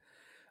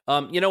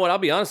 You know what? I'll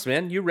be honest,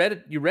 man. You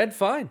read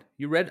fine.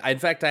 In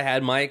fact, I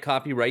had my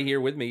copy right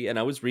here with me, and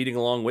I was reading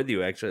along with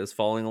you. Actually, I was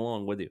following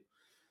along with you,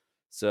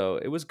 so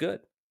it was good.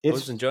 I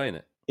was enjoying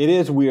it. It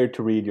is weird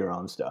to read your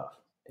own stuff.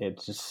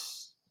 It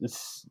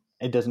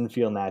doesn't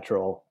feel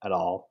natural at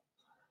all,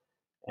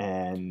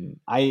 and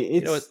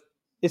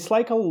it's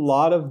like a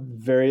lot of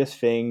various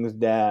things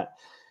that,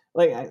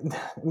 like, I'm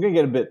going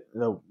to get a bit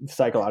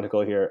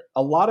psychological here.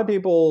 A lot of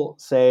people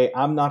say,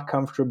 I'm not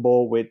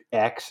comfortable with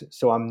X,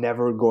 so I'm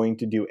never going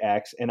to do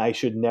X, and I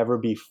should never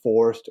be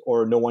forced,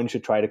 or no one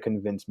should try to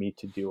convince me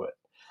to do it.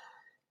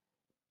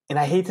 And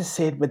I hate to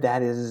say it, but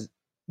that is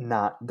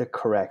not the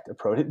correct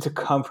approach. It's a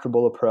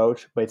comfortable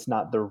approach, but it's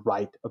not the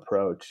right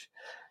approach,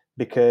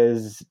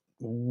 because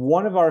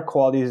one of our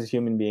qualities as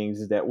human beings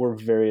is that we're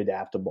very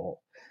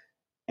adaptable.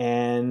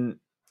 And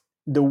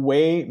the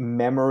way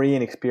memory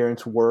and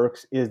experience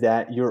works is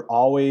that you're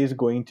always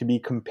going to be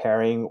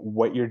comparing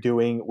what you're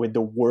doing with the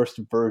worst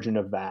version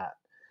of that.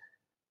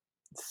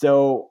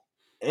 So,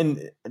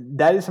 and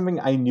that is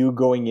something I knew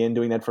going in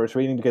doing that first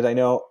reading, because I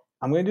know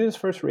I'm going to do this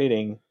first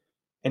reading,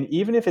 and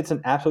even if it's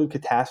an absolute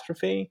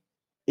catastrophe,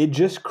 it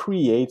just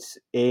creates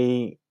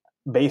a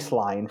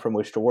baseline from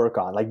which to work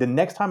on. Like, the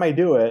next time I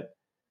do it,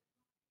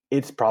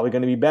 it's probably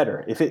going to be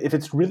better. If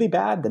it's really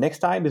bad, the next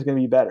time is going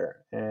to be better.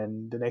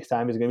 And the next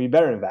time is going to be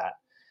better than that.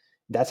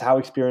 That's how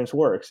experience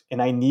works.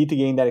 And I need to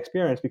gain that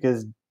experience,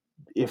 because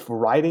if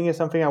writing is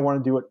something I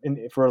want to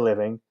do for a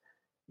living,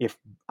 if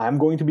I'm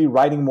going to be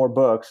writing more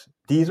books,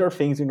 these are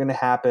things that are going to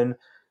happen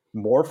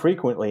more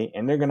frequently,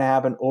 and they're going to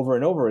happen over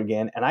and over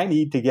again. And I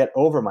need to get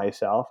over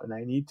myself, and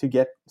I need to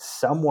get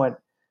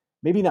somewhat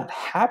maybe not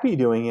happy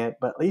doing it,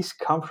 but at least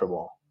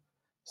comfortable.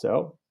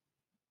 So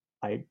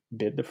I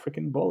bit the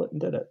freaking bullet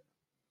and did it.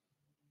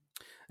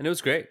 And it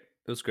was great.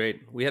 It was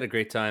great. We had a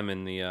great time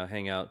in the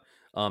hangout.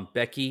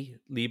 Becky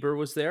Lieber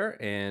was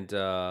there, and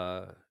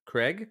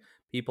Craig,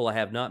 people I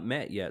have not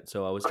met yet.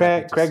 So I was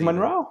happy to Craig see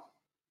Monroe.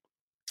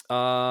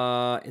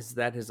 Is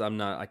that his?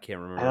 I can't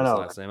remember his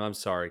last name. I'm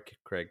sorry,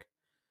 Craig.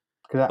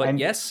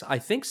 Yes, I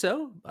think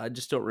so. I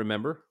just don't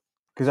remember.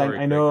 Because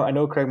I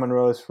know Craig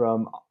Monroe is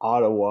from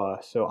Ottawa,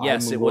 so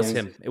yes, it was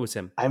him. It was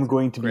him. I'm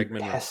going to be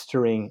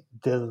pestering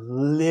the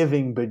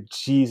living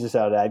bejesus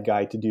out of that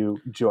guy to do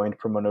joint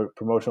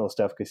promotional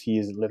stuff because he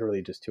is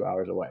literally just 2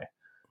 hours away.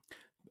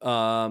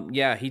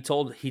 Yeah, he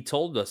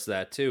told us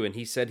that too, and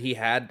he said he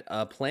had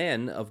a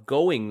plan of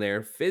going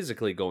there,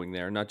 physically going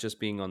there, not just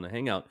being on the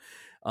hangout.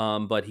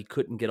 But he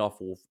couldn't get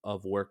off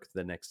of work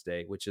the next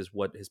day, which is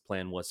what his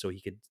plan was, so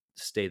he could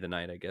stay the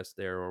night, I guess,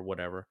 there or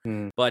whatever.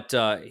 But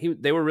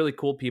they were really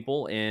cool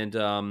people,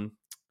 and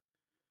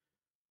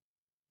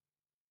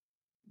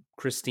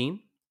Christine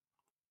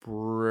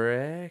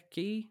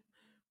Brecky,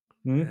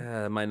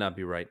 might not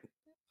be right.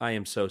 I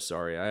am so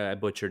sorry. I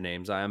butcher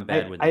names. I am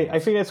bad with names. I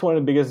think that's one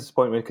of the biggest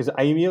disappointments because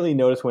I immediately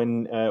noticed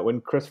when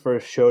Christopher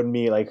showed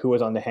me like who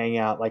was on the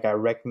hangout, like I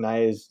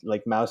recognized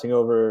like mousing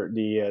over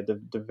the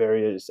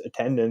various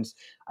attendants.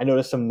 I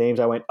noticed some names.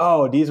 I went,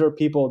 oh, these are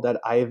people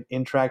that I've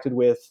interacted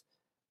with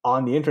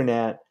on the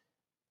internet,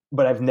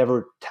 but I've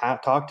never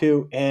talked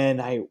to, and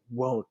I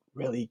won't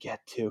really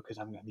get to because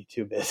I'm going to be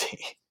too busy.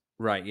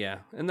 Right, yeah.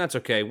 And that's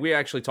okay. We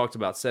actually talked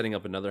about setting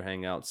up another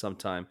hangout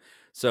sometime,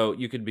 so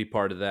you could be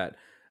part of that.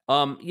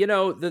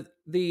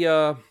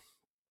 The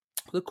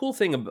cool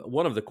thing,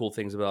 one of the cool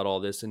things about all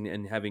this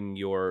and having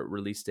your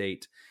release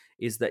date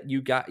is that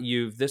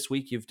this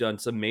week you've done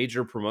some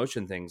major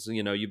promotion things.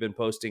 You've been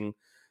posting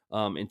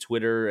in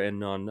Twitter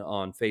and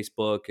on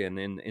Facebook and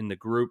in the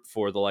group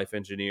for The Life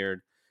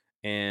Engineered,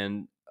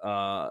 and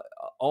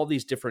all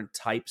these different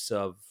types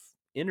of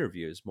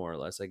interviews, more or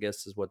less, I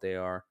guess is what they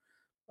are.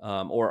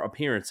 Or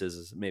appearances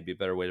is maybe a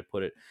better way to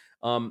put it.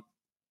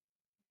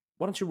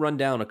 Why don't you run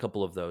down a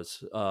couple of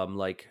those,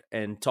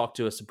 and talk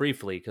to us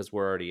briefly, because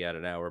we're already at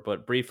an hour,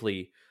 but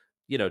briefly,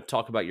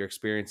 talk about your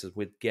experiences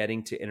with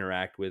getting to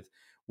interact with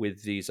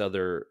these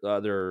other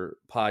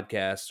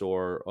podcasts,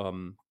 or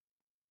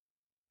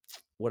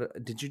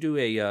what did you do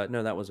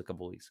no, that was a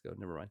couple of weeks ago.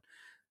 Never mind.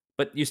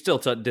 But you still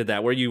did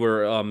that where you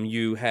were,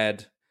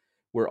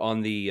 were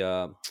on the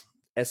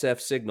SF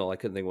Signal. I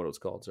couldn't think what it was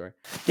called. Sorry.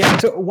 Yeah.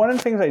 So one of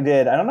the things I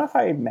did, I don't know if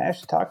I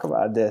managed to talk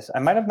about this. I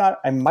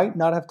might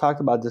not have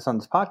talked about this on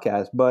this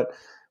podcast, but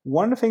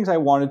one of the things I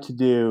wanted to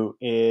do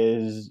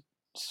is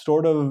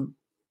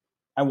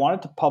I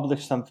wanted to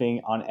publish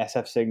something on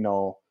SF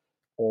Signal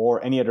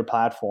or any other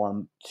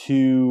platform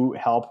to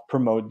help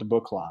promote the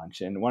book launch.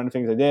 And one of the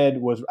things I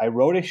did was I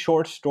wrote a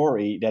short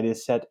story that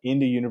is set in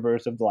the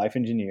universe of The Life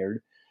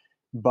Engineered,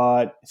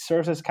 but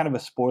serves as kind of a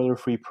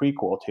spoiler-free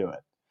prequel to it.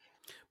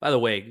 By the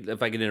way,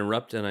 if I can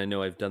interrupt, and I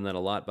know I've done that a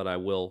lot, but I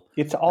will.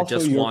 It's also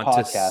your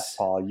podcast,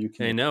 Paul. You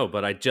can. I know,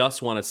 but I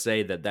just want to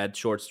say that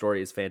short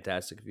story is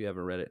fantastic. If you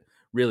haven't read it,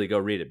 really go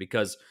read it,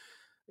 because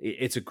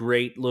it's a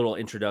great little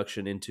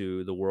introduction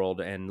into the world.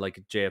 And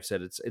like JF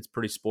said, it's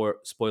pretty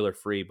spoiler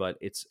free, but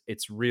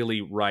it's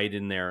really right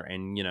in there.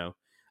 And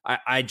I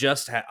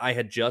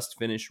had just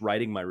finished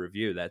writing my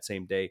review that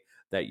same day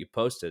that you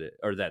posted it,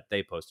 or that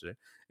they posted it.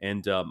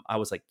 And I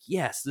was like,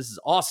 yes, this is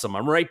awesome.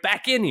 I'm right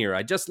back in here.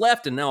 I just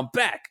left and now I'm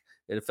back.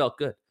 And it felt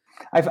good.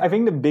 I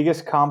think the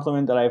biggest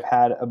compliment that I've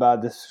had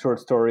about this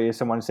short story is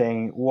someone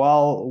saying,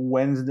 well,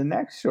 when's the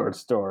next short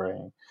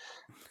story?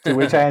 To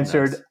which I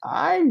answered, nice.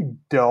 I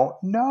don't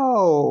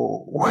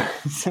know.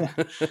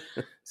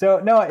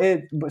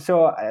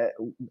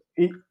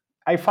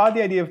 I thought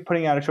the idea of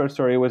putting out a short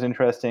story was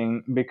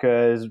interesting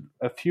because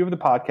a few of the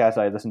podcasts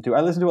I listen to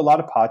a lot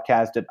of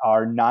podcasts that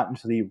are not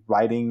necessarily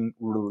writing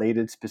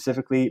related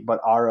specifically,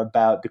 but are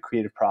about the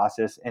creative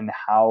process and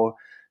how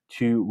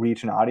to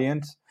reach an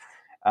audience.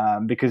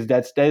 Because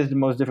that is the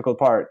most difficult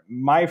part.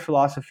 My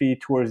philosophy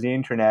towards the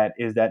internet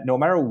is that no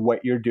matter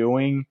what you're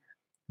doing,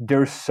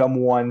 there's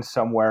someone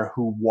somewhere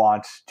who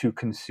wants to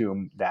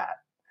consume that.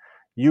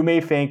 You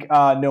may think,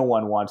 no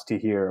one wants to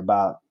hear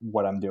about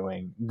what I'm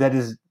doing. That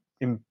is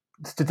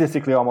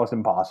statistically almost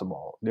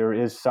impossible. There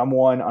is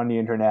someone on the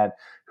internet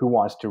who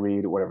wants to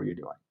read whatever you're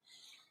doing.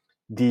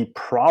 The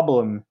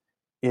problem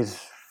is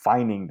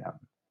finding them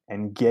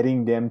and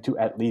getting them to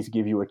at least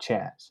give you a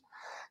chance.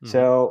 Mm-hmm.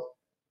 So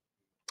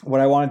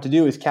what I wanted to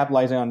do is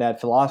capitalizing on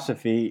that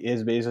philosophy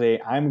is basically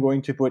I'm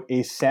going to put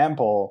a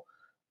sample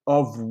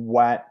of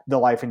what The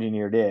Life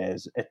Engineered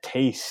is, a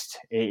taste,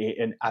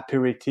 an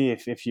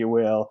aperitif, if you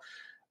will,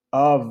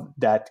 of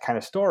that kind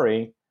of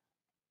story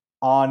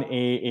on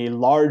a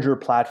larger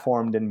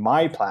platform than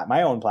my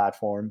own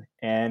platform,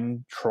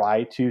 and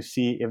try to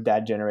see if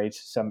that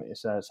generates some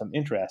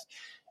interest.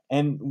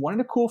 And one of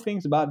the cool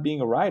things about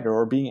being a writer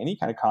or being any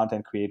kind of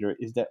content creator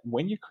is that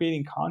when you're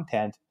creating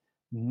content,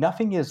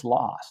 nothing is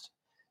lost.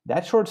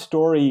 That short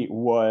story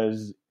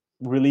was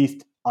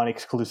released on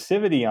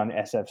exclusivity on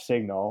SF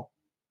Signal,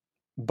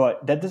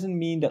 but that doesn't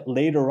mean that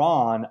later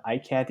on I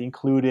can't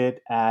include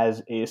it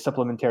as a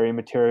supplementary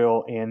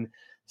material in,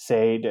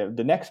 say,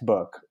 the next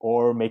book,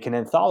 or make an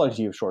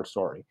anthology of short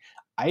story.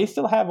 I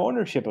still have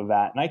ownership of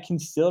that, and I can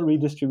still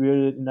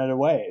redistribute it in other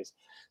ways.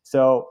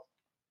 So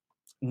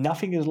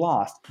nothing is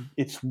lost.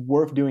 It's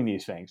worth doing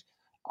these things.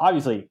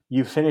 Obviously,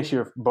 you finish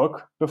your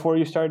book before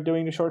you start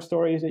doing the short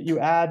stories that you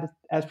add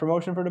as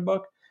promotion for the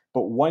book.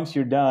 But once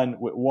you're done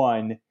with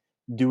one,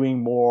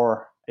 doing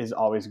more is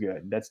always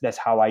good. That's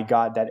how I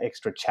got that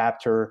extra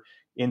chapter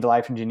in The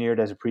Life Engineered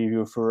as a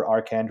preview for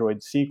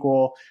ArcAndroid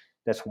sequel.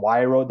 That's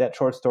why I wrote that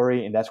short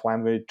story, and that's why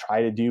I'm going to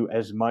try to do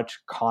as much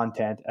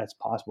content as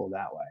possible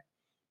that way.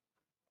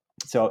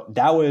 So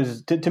that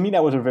was, to me,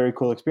 that was a very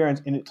cool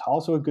experience, and it's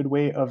also a good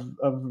way of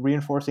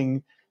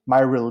reinforcing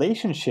my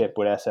relationship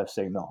with SF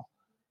Signal.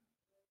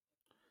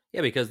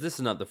 Yeah, because this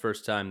is not the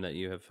first time that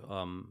you have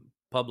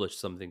published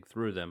something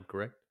through them,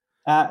 correct?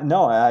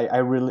 No, I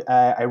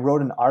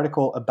wrote an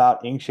article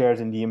about Inkshares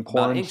and the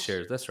importance. About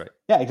Inkshares, that's right.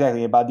 Yeah,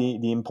 exactly, about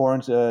the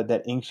importance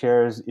that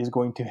Inkshares is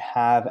going to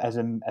have as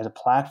a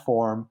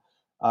platform,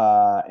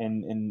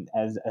 and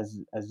as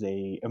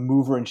a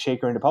mover and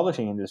shaker in the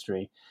publishing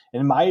industry.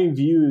 And my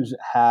views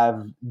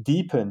have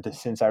deepened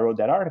since I wrote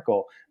that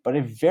article. But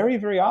very,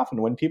 very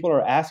often when people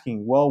are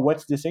asking, well,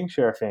 what's this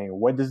Inkshare thing?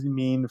 What does it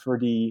mean for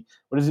the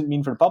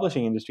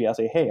publishing industry? I'll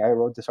say, hey, I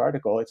wrote this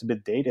article. It's a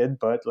bit dated,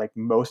 but like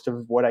most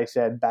of what I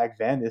said back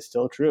then is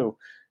still true.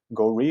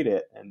 Go read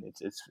it, and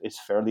it's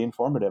fairly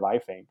informative, I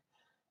think.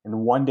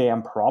 And one day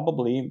I'm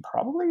probably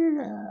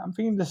I'm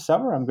thinking this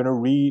summer I'm gonna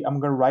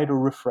write a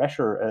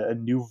refresher, a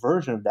new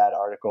version of that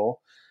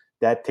article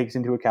that takes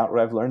into account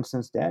what I've learned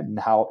since then and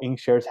how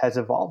Inkshares has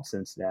evolved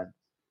since then.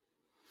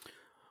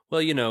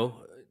 Well,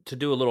 to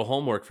do a little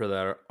homework for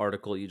that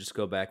article, you just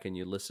go back and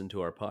you listen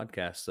to our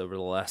podcasts over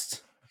the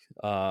last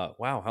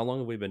wow, how long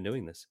have we been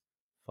doing this?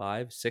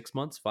 6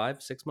 months,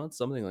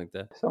 something like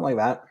that. Something like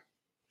that.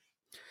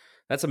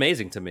 That's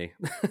amazing to me.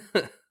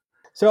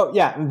 So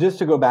yeah, just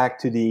to go back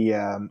to the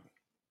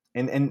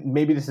and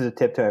maybe this is a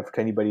tip to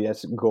anybody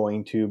that's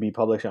going to be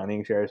published on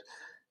Inkshares.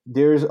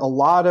 There's a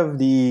lot of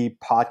the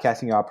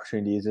podcasting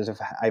opportunities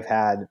as I've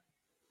had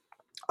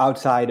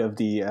outside of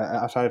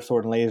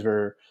Sword and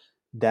Laser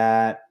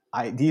that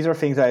these are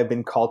things I've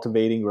been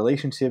cultivating,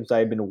 relationships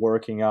I've been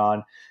working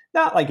on,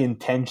 not like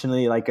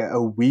intentionally, like a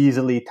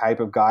weaselly type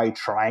of guy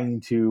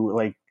trying to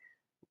like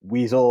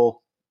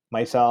weasel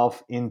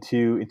myself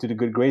into the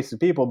good graces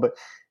of people, but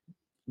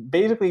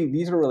basically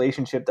these are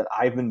relationships that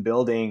I've been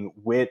building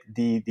with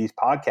these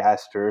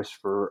podcasters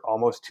for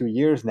almost 2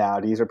 years now.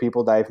 These are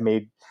people that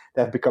that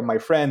have become my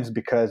friends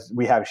because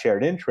we have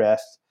shared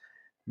interests.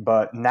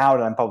 But now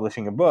that I'm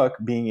publishing a book,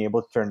 being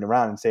able to turn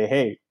around and say,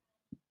 hey,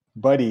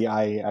 buddy,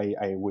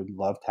 I would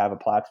love to have a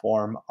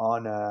platform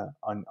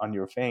on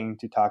your thing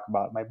to talk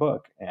about my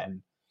book.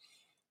 And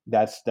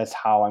that's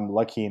how I'm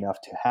lucky enough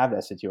to have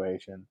that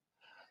situation.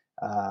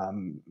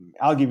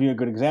 I'll give you a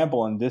good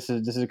example, and this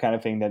is the kind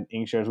of thing that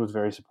Inkshares was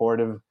very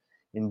supportive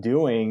in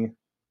doing.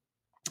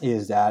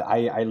 Is that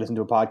I listened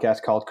to a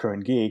podcast called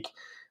Current Geek,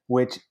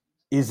 which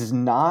is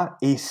not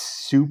a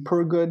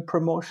super good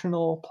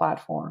promotional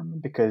platform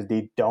because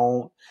they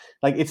don't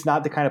it's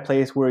not the kind of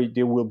place where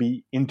they will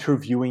be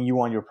interviewing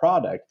you on your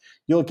product.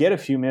 You'll get a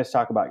few minutes to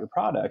talk about your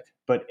product,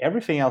 but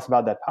everything else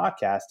about that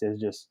podcast is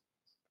just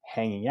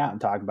hanging out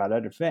and talking about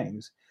other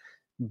things.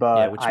 But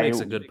yeah, which makes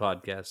a good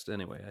podcast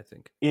anyway, I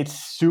think. It's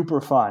super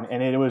fun.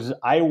 And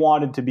I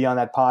wanted to be on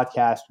that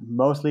podcast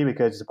mostly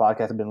because it's a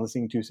podcast I've been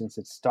listening to since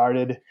it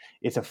started.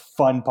 It's a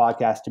fun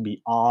podcast to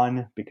be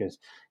on because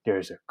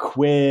there's a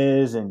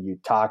quiz and you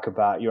talk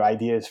about your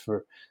ideas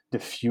for the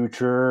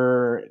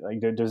future. Like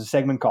there's a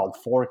segment called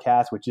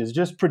Forecast, which is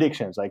just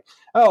predictions. Like,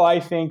 oh, I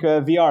think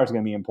VR is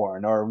going to be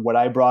important. Or what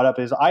I brought up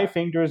is I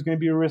think there's going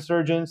to be a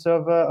resurgence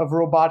of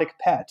robotic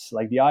pets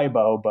like the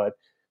Aibo, but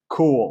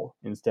cool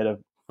instead of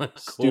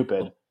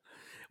stupid.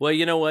 Well,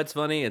 you know what's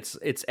funny?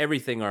 It's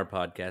everything our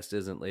podcast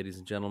isn't, ladies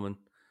and gentlemen.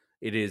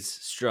 It is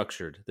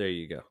structured. There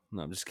you go.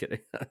 No, I'm just kidding.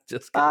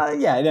 Just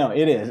kidding. Yeah, no,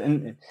 it is,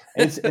 and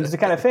it's the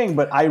kind of thing.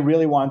 But I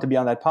really wanted to be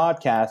on that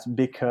podcast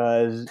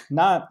because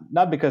not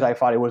because I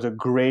thought it was a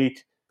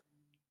great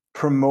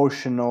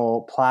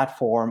promotional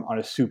platform on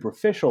a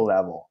superficial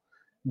level,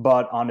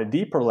 but on a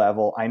deeper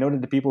level, I know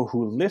that the people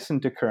who listen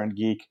to Current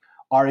Geek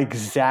are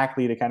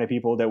exactly the kind of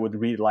people that would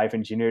read Life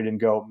Engineered and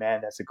go,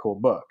 "Man, that's a cool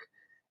book."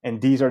 And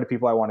these are the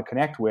people I want to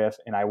connect with,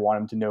 and I want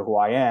them to know who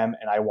I am,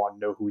 and I want to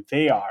know who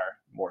they are,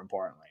 more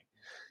importantly.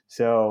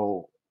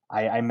 So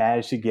I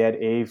managed to get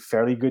a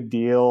fairly good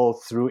deal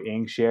through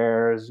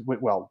Inkshares.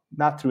 Well,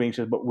 not through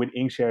Inkshares, but with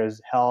Inkshares'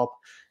 help.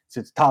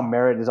 Since Tom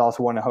Merritt is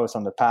also one of the hosts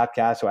on the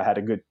podcast, so I had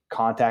a good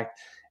contact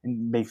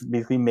and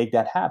basically make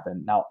that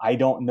happen. Now, I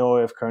don't know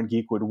if Current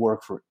Geek would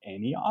work for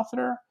any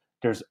author.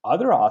 There's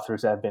other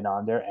authors that have been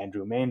on there.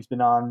 Andrew Main's been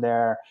on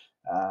there.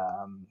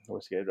 I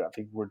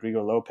think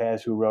Rodrigo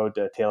Lopez, who wrote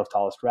The Tale of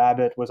Tallest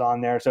Rabbit, was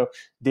on there. So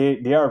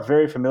they are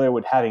very familiar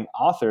with having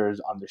authors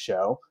on the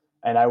show.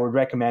 And I would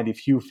recommend,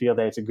 if you feel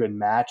that it's a good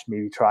match,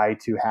 maybe try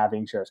to have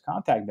Inkshares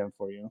contact them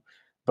for you.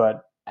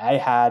 But I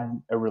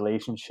had a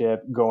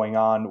relationship going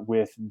on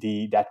with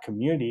that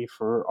community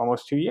for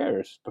almost 2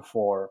 years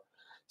before.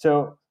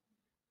 So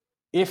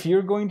if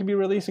you're going to be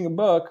releasing a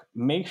book,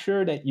 make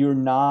sure that you're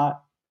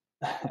not,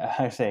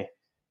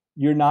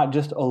 you're not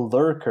just a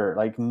lurker.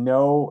 Like,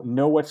 know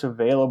what's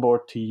available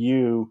to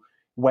you,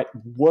 what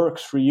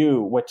works for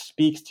you, what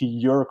speaks to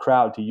your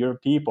crowd, to your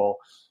people,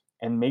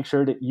 and make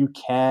sure that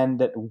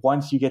that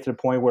once you get to the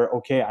point where,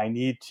 okay, I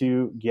need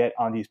to get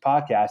on these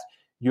podcasts,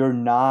 you're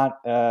not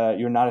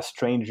a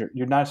stranger.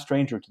 You're not a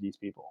stranger to these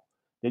people.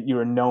 That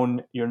you're a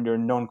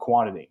known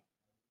quantity.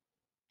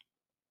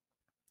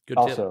 Good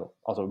tip.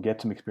 Also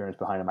get some experience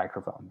behind a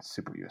microphone. It's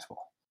super useful.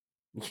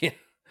 Yeah.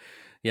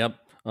 Yep.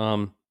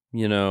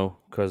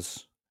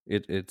 Because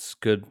it's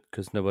good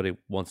because nobody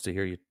wants to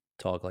hear you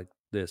talk like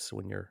this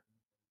when you're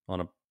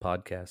on a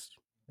podcast.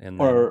 And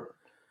then...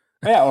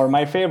 or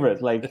my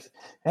favorite, like,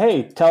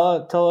 hey,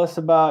 tell us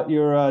about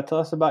your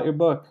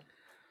book.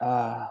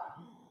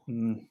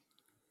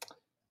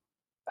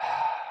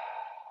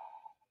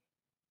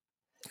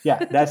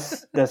 Yeah,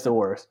 that's the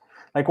worst.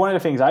 Like, one of the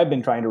things I've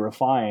been trying to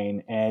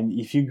refine, and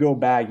if you go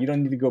back, you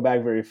don't need to go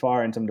back very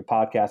far in some of the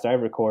podcasts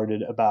I've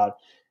recorded about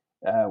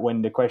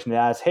when the question is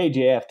asked, hey,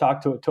 JF,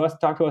 talk to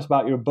us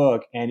about your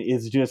book, and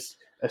it's just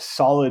a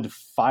solid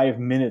 5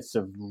 minutes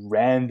of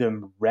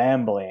random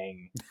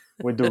rambling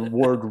with the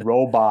word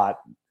robot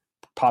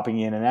popping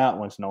in and out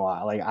once in a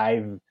while. Like,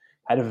 I've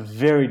had a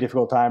very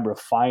difficult time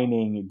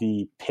refining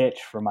the pitch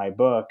for my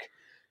book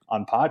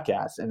on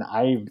podcasts, and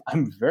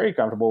I'm very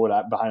comfortable with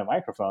that behind a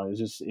microphone.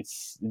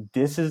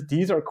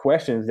 These are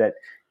questions that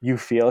you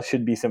feel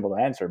should be simple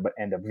to answer, but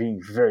end up being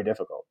very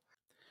difficult.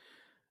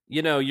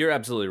 You're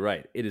absolutely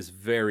right. It is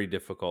very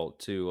difficult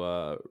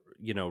to,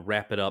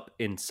 wrap it up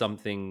in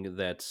something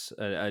that's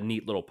a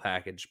neat little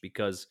package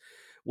because,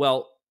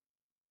 well,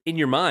 in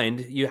your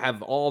mind, you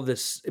have all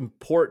this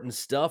important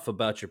stuff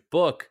about your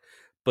book,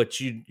 but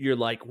you're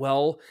like,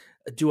 well,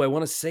 do I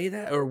want to say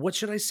that? Or what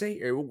should I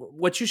say? Or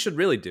what you should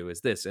really do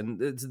is this. And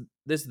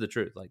this is the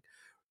truth. Like,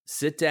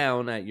 sit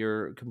down at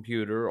your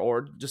computer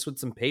or just with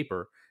some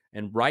paper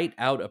and write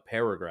out a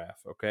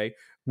paragraph, okay?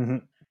 Mm-hmm.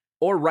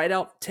 Or write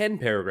out 10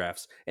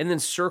 paragraphs and then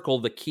circle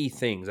the key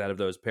things out of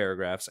those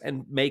paragraphs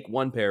and make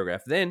one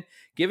paragraph. Then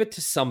give it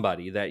to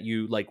somebody that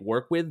you like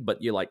work with,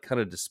 but you like kind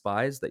of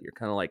despise, that you're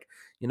kind of like,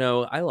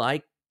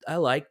 I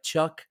like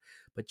Chuck,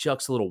 but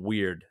Chuck's a little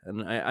weird.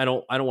 And I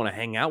don't want to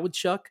hang out with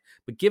Chuck,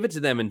 but give it to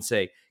them and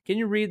say, can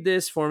you read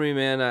this for me,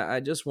 man?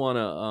 I just want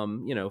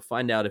to,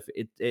 find out if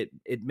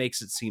it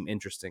makes it seem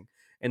interesting.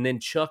 And then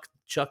Chuck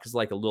is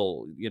like a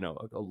little,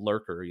 a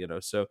lurker,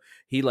 so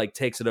he like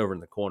takes it over in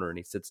the corner and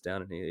he sits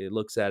down and he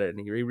looks at it and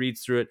he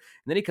reads through it.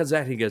 And then he comes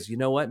out and he goes, you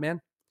know what,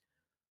 man?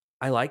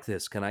 I like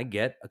this. Can I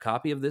get a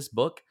copy of this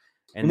book?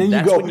 And then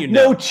that's you go,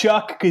 no,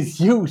 Chuck, because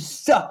you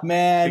suck,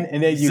 man.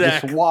 And then you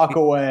just walk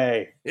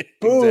away.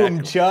 Boom,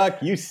 exactly. Chuck,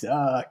 you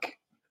suck.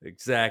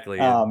 Exactly.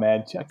 Oh,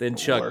 man, Chuck's then the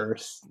Chuck,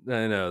 worst.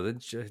 I know. Then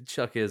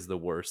Chuck is the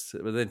worst.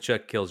 But then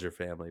Chuck kills your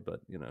family,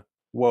 but,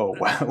 Whoa.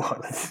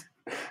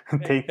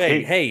 Take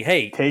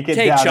it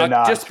down Chuck. A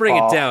notch, just bring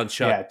Paul. it down,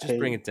 Chuck. Yeah, just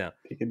bring it down.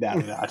 Take it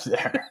down a notch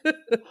there.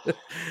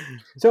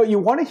 So you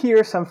want to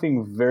hear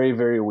something very,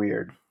 very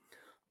weird.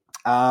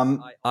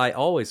 I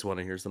always want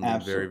to hear something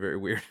absolutely. very, very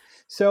weird.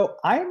 So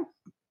I'm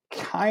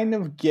kind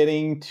of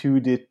getting to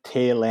the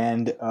tail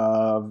end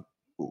of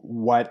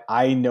what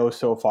I know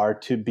so far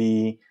to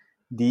be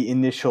the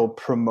initial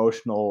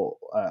promotional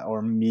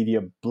or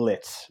media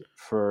blitz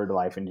for The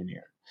Life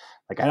Engineered.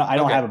 Like, I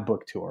don't have a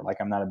book tour. Like,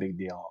 I'm not a big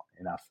deal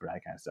enough for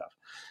that kind of stuff.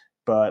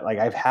 But like,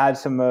 I've had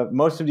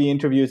most of the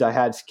interviews I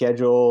had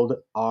scheduled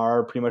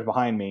are pretty much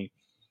behind me.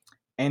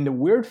 And the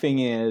weird thing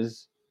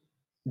is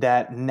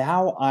that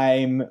now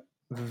I'm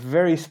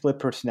very split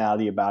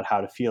personality about how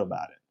to feel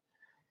about it.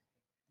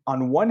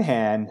 On one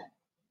hand,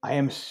 I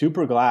am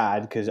super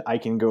glad because I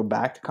can go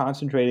back to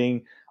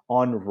concentrating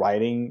on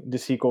writing the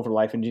sequel for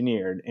Life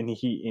Engineered. And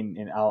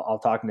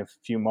I'll talk in a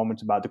few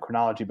moments about the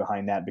chronology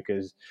behind that,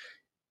 because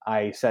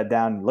I sat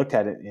down and looked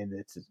at it and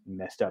it's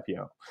messed up,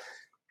 yo.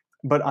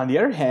 But on the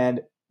other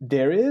hand,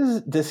 there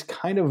is this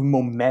kind of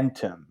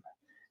momentum.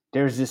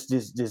 There's this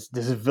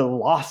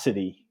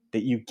velocity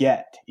that you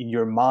get in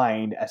your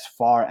mind as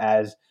far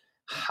as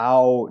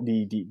how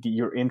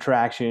your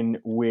interaction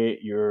with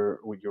your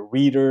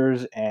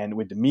readers and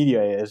with the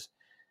media is,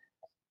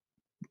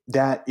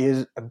 that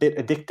is a bit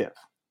addictive.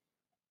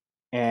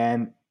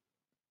 And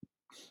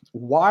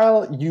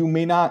while you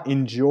may not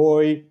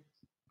enjoy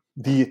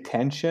the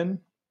attention,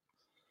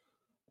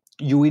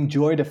 you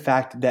enjoy the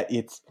fact that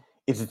it's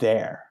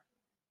there.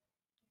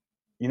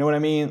 You know what I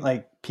mean?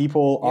 Like,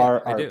 people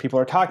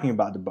are talking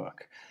about the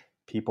book.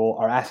 People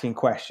are asking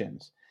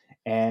questions.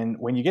 And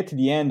when you get to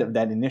the end of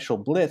that initial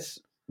blitz,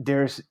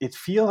 it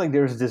feels like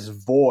there's this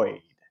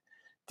void,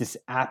 this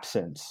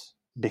absence,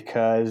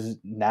 because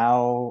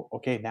now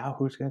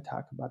who's going to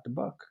talk about the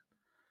book?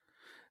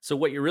 So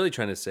what you're really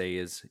trying to say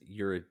is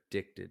you're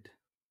addicted.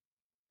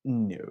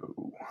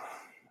 No.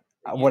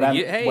 what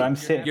I'm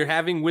saying, you're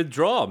having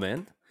withdrawal,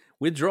 man.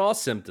 Withdrawal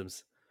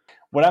symptoms.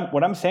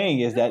 What I'm saying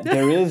is that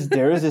there is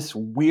this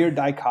weird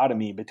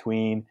dichotomy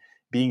between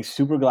being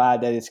super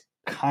glad that it's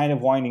kind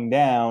of winding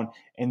down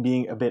and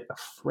being a bit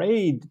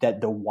afraid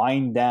that the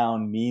wind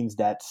down means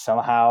that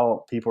somehow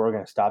people are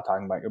going to stop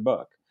talking about your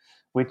book,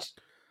 which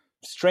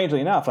strangely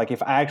enough, like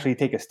if I actually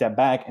take a step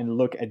back and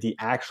look at the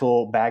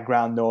actual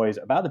background noise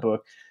about the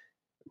book,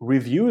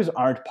 reviews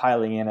aren't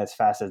piling in as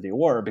fast as they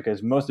were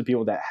because most of the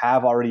people that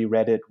have already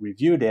read it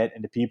reviewed it,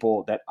 and the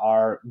people that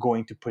are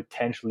going to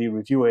potentially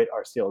review it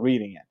are still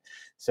reading it.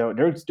 So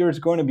there's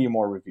going to be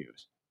more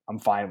reviews. I'm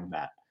fine with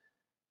that.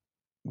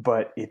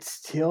 But it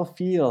still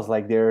feels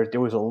like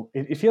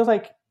it feels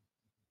like,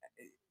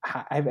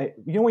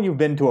 when you've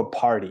been to a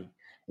party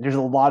and there's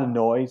a lot of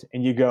noise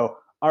and you go,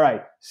 all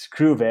right,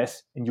 screw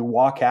this, and you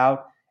walk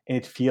out and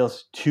it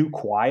feels too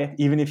quiet,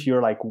 even if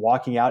you're like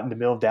walking out in the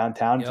middle of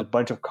downtown, It's a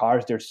bunch of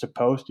cars, there's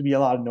supposed to be a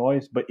lot of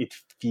noise, but it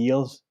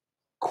feels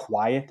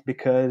quiet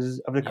because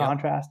of the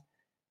contrast.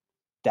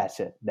 That's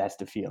it. That's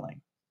the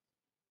feeling.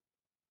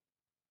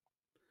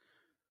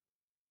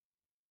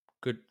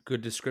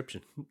 Good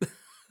description.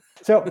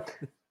 So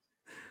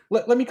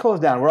let me close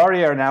down. We're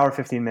already at an hour,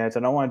 15 minutes.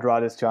 I don't want to draw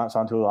this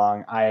on too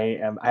long.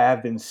 I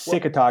have been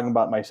sick of talking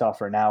about myself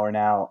for an hour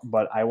now,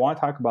 but I want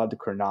to talk about the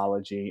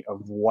chronology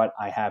of what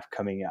I have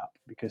coming up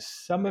because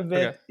some of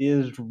it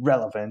is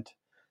relevant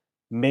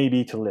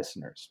maybe to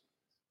listeners.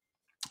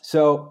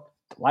 So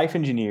Life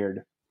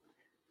Engineered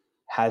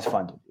has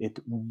funded. It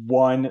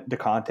won the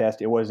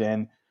contest it was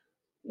in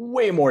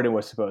way more than it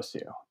was supposed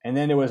to. And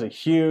then there was a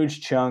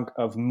huge chunk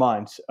of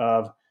months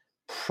of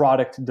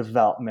product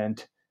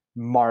development,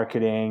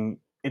 marketing,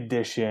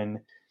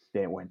 edition.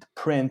 Then it went to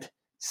print,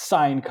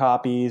 signed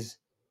copies.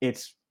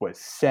 It was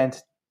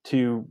sent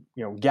to,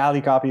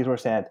 galley copies were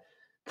sent,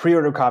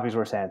 pre-order copies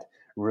were sent,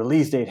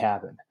 release date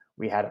happened.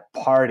 We had a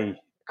party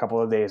a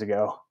couple of days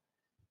ago.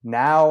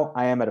 Now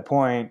I am at a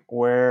point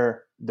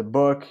where the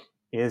book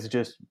is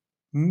just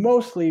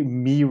mostly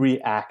me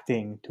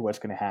reacting to what's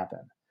going to happen.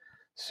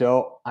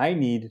 So I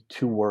need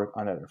to work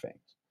on other things.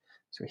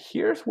 So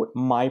here's what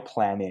my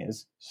plan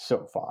is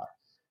so far.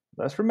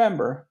 Let's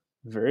remember,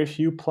 very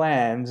few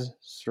plans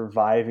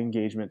survive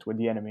engagement with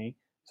the enemy.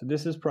 So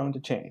this is prone to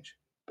change.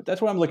 But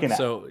that's what I'm looking at.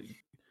 So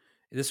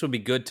this would be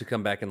good to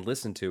come back and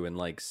listen to in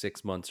like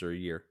 6 months or a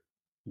year.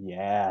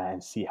 Yeah,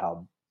 and see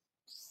how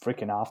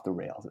freaking off the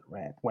rails it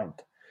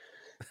went.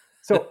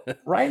 So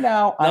right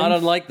now, not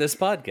unlike this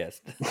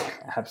podcast.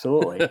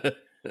 Absolutely.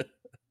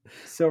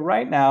 So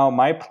right now,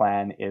 my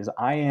plan is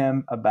I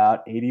am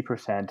about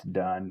 80%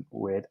 done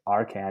with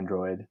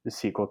ArchAndroid, the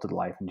sequel to the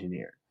Life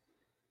Engineered.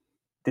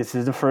 This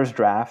is the first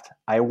draft.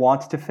 I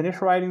want to finish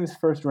writing this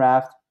first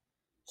draft,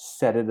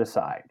 set it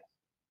aside,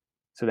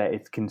 so that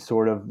it can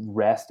sort of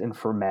rest and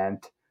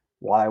ferment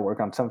while I work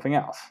on something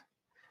else.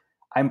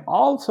 I'm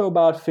also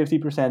about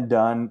 50%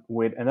 done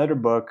with another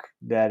book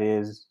that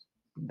is,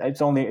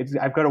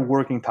 I've got a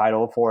working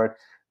title for it,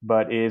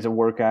 but it is a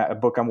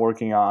book I'm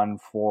working on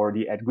for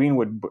the Ed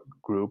Greenwood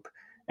group,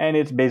 and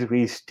it's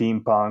basically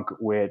steampunk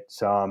with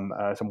some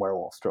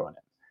werewolves thrown in.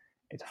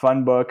 It's a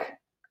fun book.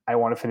 I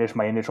want to finish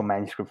my initial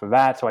manuscript for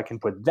that so I can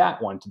put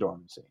that one to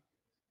dormancy,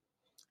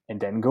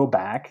 and then go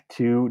back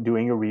to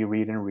doing a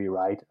reread and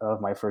rewrite of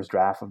my first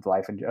draft of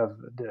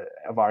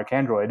of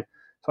ArchAndroid,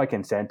 so I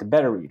can send to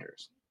beta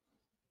readers.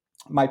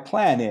 My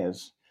plan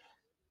is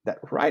that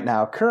right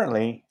now,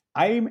 currently,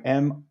 I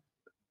am.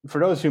 For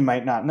those who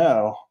might not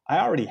know, I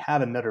already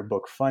have another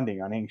book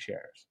funding on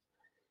Inkshares.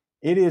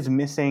 It is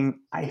missing,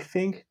 I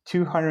think,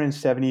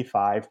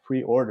 275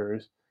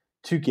 pre-orders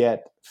to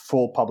get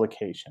full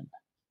publication,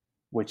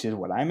 which is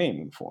what I'm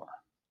aiming for.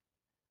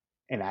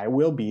 And I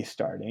will be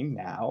starting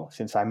now,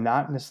 since I'm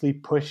not necessarily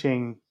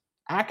pushing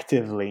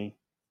actively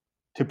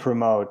to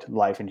promote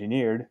Life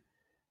Engineered,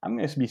 I'm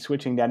going to be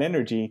switching that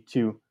energy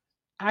to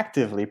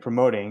actively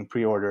promoting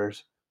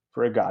pre-orders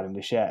for A God in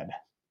the Shed.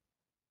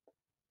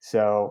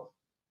 So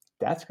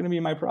that's going to be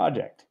my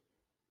project.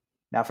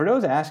 Now, for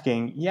those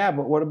asking, yeah,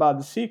 but what about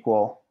the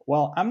sequel?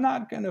 Well, I'm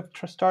not going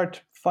to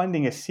start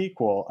funding a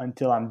sequel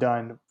until I'm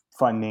done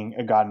funding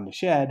A God in the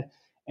Shed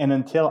and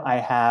until I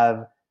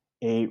have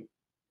a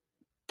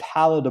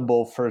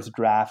palatable first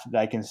draft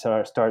that I can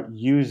start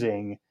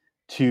using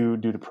to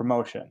do the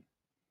promotion.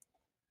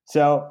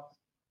 So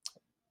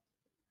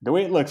the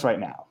way it looks right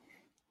now,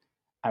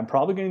 I'm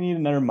probably going to need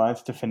another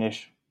month to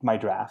finish my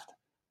draft.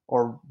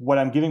 Or what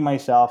I'm giving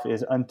myself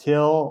is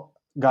until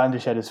God in the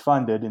Shed is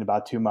funded in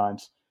about 2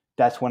 months,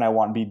 that's when I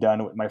want to be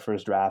done with my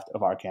first draft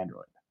of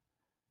ArchAndroid.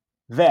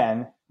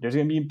 Then there's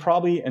going to be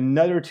probably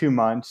another 2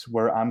 months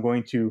where I'm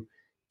going to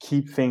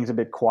keep things a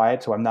bit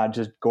quiet so I'm not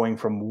just going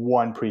from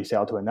one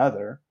pre-sale to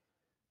another.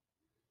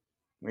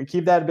 I'm going to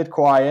keep that a bit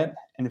quiet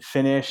and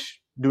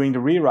finish doing the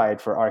rewrite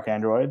for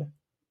ArchAndroid.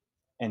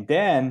 And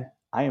then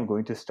I am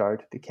going to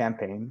start the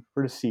campaign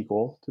for the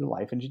sequel to The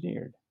Life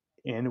Engineered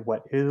in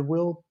what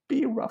will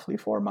be roughly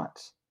 4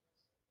 months.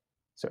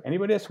 So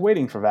anybody that's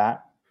waiting for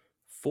that,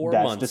 4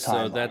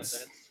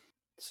 months.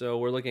 So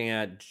we're looking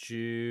at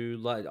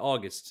July,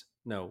 August.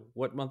 No,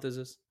 what month is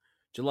this?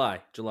 July.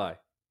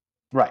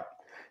 Right.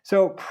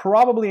 So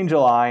probably in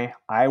July,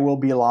 I will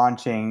be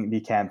launching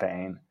the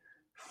campaign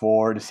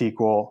for the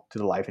sequel to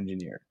The Life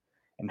Engineer.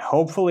 And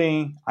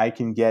hopefully I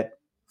can get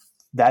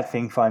that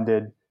thing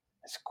funded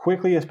as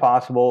quickly as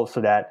possible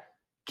so that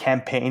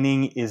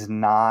campaigning is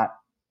not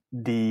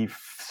the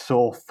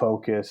sole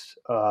focus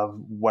of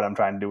what I'm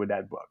trying to do with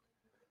that book.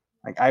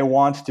 Like, I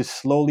want to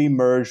slowly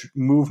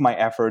move my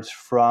efforts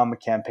from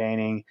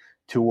campaigning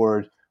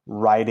toward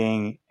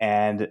writing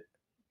and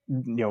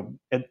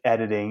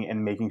editing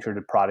and making sure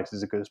the product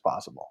is as good as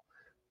possible.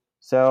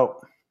 So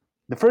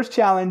the first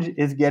challenge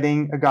is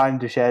getting A God in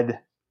the Shed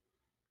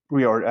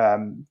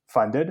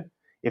funded.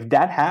 If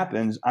that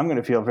happens, I'm going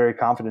to feel very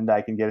confident that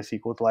I can get a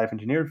sequel to Life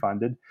Engineered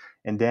funded,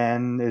 and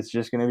then it's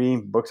just going to be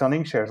books on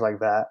Inkshares like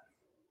that.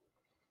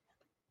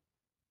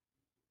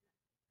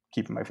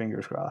 Keeping my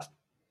fingers crossed.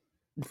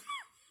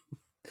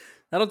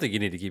 I don't think you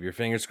need to keep your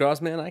fingers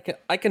crossed, man.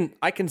 I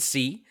can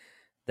see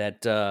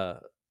that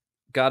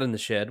God in the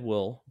Shed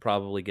will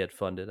probably get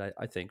funded.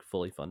 I think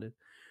fully funded.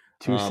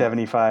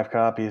 275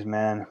 copies,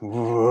 man.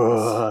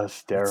 Ooh,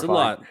 it's terrifying. It's a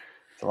lot.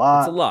 It's a lot.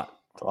 It's a lot.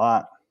 It's a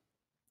lot.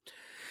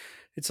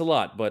 It's a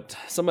lot, but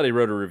somebody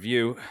wrote a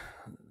review,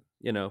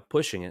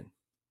 pushing it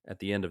at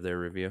the end of their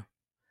review.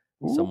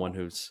 Ooh. Someone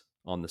who's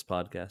on this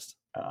podcast.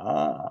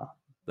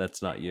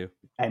 That's not you.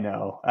 I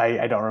know.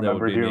 I don't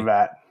remember doing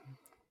that.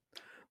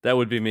 That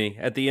would be me.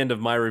 At the end of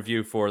my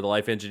review for The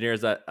Life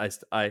Engineers,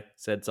 I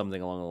said something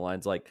along the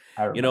lines like,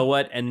 you know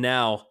what? And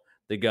now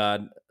a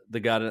God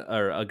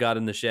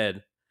in the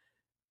Shed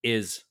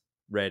is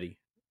ready,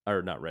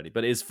 or not ready,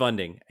 but is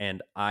funding,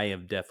 and I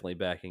am definitely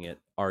backing it.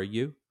 Are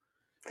you?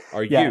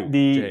 Are you,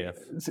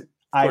 JF?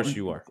 Of course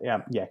you are.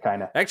 Yeah,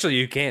 kind of. Actually,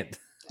 you can't.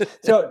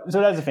 So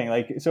that's the thing.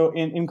 Like, so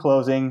in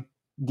closing,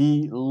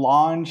 the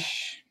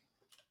launch.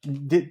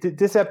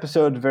 This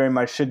episode very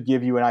much should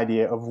give you an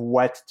idea of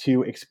what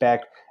to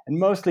expect, and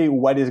mostly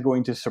what is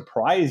going to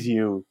surprise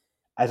you,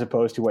 as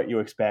opposed to what you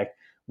expect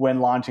when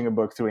launching a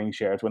book through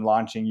Inkshares, when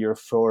launching your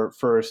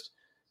first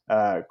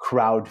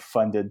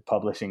crowd-funded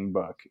publishing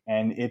book.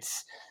 And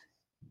it's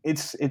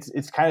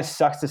kind of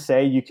sucks to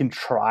say. You can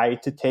try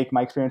to take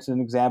my experience as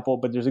an example,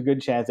 but there's a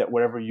good chance that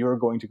whatever you're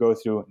going to go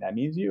through, and that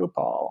means you,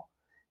 Paul,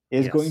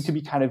 is going to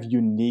be kind of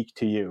unique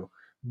to you.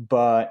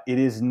 But it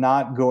is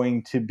not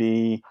going to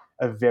be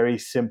a very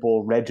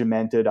simple,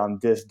 regimented, on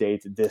this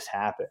date, this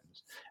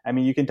happens. I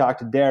mean, you can talk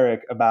to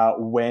Derek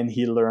about when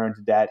he learned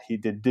that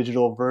the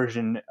digital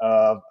version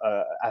of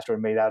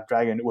Asteroid Made Out of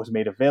Dragon was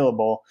made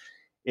available.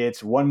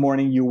 It's one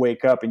morning you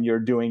wake up and you're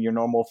doing your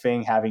normal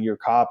thing, having your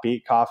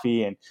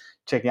coffee and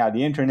checking out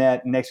the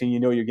internet. Next thing you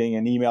know, you're getting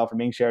an email from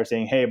Inkshare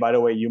saying, hey, by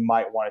the way, you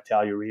might want to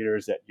tell your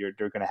readers that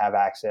they're going to have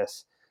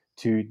access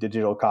to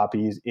digital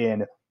copies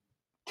in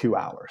 2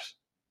 hours.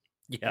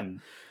 Yeah.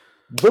 And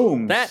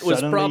boom. That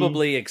was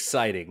probably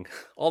exciting.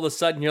 All of a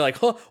sudden you're like,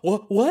 huh,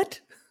 what?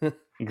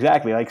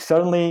 Exactly. Like,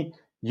 suddenly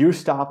you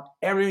stop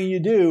everything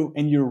you do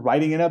and you're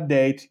writing an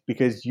update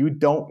because you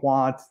don't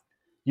want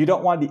the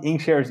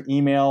Inkshares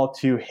email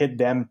to hit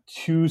them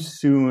too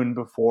soon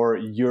before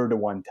you're the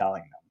one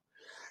telling them.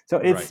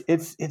 So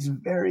it's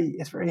very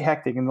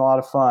hectic and a lot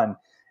of fun.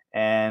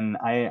 And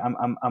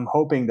I'm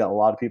hoping that a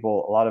lot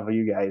of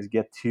you guys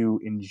get to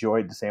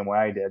enjoy it the same way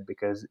I did,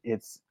 because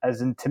it's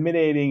as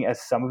intimidating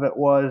as some of it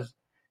was.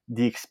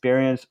 The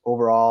experience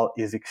overall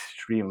is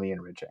extremely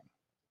enriching.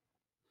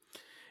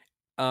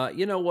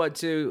 You know what,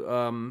 too?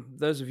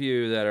 Those of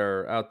you that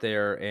are out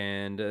there,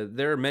 and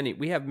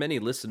we have many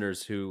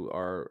listeners who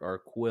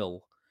are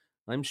Quill.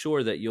 I'm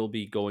sure that you'll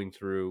be going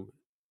through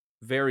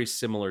very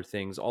similar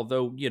things.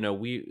 Although,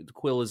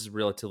 Quill is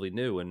relatively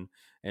new, and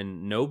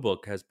no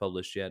book has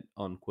published yet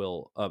on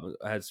Quill,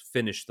 has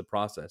finished the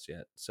process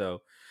yet.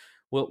 So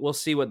we'll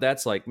see what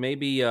that's like.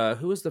 Maybe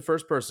who was the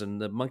first person?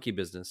 The Monkey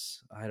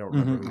Business. I don't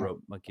remember who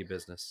wrote Monkey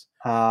Business.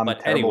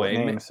 But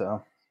anyway,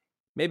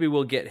 maybe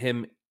we'll get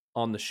him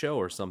on the show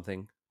or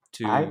something.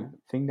 I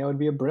think that would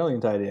be a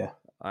brilliant idea.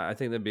 I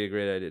think that'd be a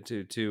great idea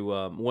too.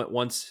 To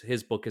once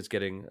his book is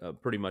getting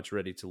pretty much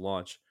ready to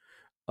launch,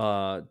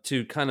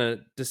 to kind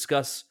of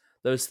discuss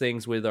those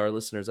things with our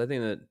listeners. I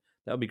think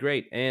that would be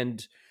great.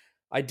 And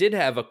I did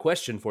have a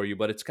question for you,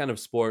 but it's kind of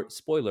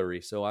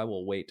spoilery, so I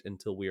will wait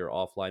until we are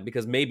offline,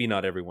 because maybe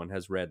not everyone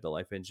has read The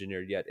Life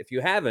Engineered yet. If you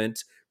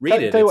haven't,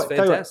 read it. It's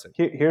fantastic.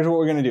 Here's what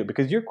we're going to do,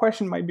 because your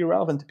question might be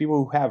relevant to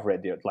people who have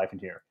read The Life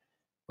Engineered.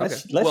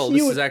 This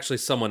is actually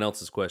someone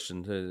else's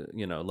question.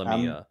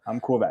 I'm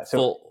cool with that.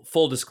 So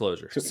full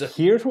disclosure. So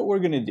here's what we're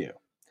going to do.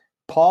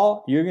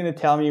 Paul, you're going to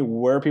tell me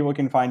where people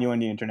can find you on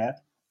the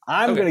internet.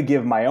 I'm going to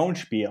give my own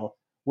spiel.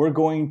 We're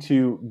going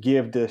to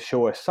give the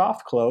show a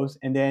soft close,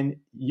 and then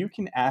you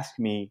can ask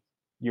me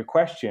your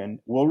question.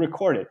 We'll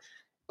record it.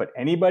 But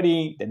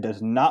anybody that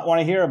does not want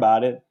to hear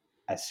about it,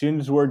 as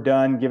soon as we're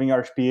done giving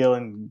our spiel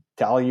and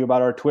telling you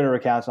about our Twitter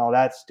accounts and all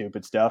that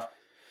stupid stuff,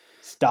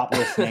 stop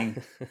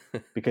listening,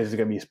 because it's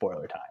going to be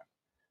spoiler time.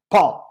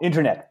 Paul,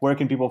 internet, where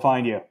can people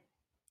find you?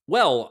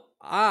 Well,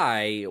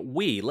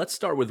 let's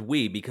start with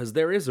we, because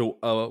there is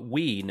a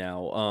we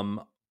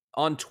now.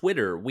 on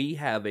Twitter, we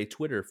have a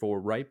Twitter for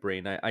Right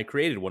Brain. I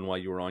created one while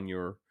you were on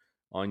your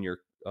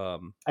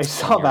I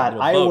saw that.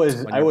 I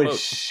was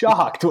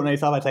shocked when I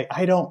saw that. It's like,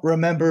 I don't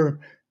remember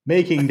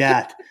making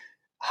that.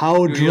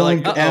 How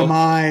drunk am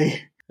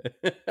I?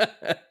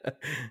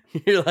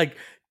 You're like,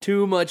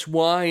 too much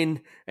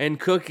wine and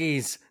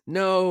cookies.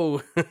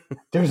 No.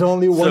 There's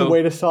only one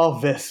way to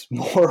solve this: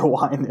 more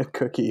wine and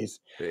cookies.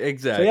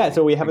 Exactly.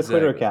 So we have a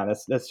Twitter account.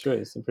 That's true.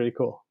 It's pretty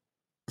cool.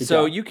 Good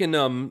job. You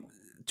can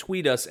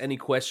tweet us any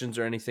questions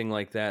or anything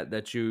like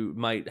that you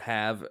might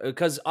have.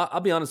 Because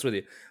I'll be honest with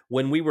you,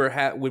 when we were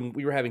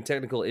having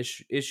technical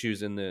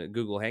issues in the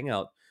Google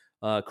Hangout,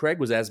 Craig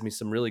was asking me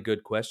some really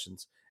good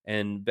questions,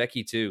 and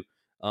Becky too.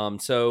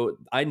 So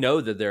I know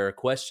that there are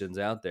questions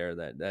out there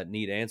that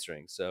need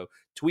answering. So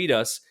tweet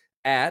us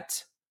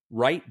at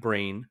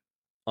rightbrain_.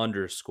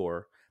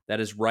 That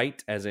is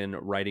right as in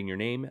writing your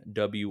name,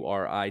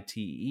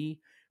 WRITE,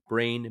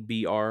 brain,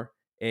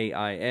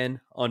 BRAIN_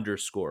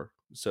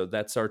 So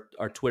that's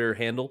our Twitter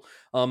handle.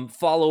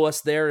 Follow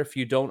us there if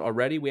you don't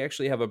already. We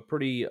actually have a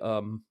pretty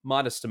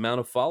modest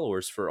amount of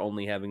followers for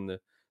only having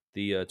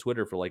the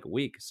Twitter for like a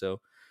week.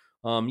 So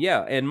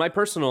yeah, and my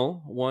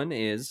personal one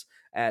is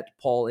at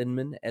Paul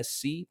Inman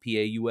SC,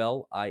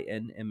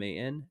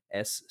 PAULINMAN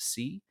SC.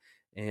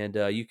 And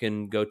you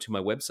can go to my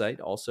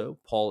website also,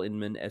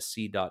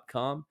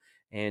 paulinmansc.com,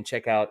 and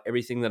check out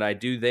everything that I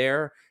do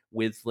there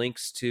with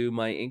links to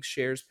my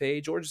Inkshares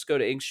page, or just go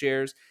to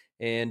Inkshares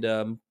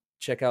and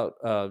check out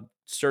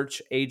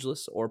search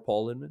Ageless or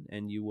Paul Inman,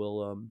 and you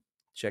will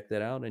check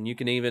that out. And you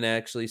can even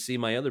actually see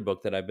my other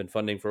book that I've been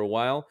funding for a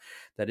while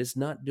that is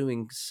not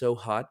doing so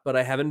hot, but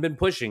I haven't been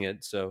pushing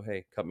it. So,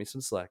 hey, cut me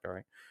some slack. All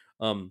right.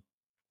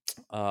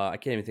 I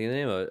can't even think of the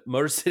name of it.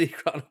 Motor City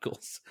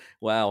Chronicles.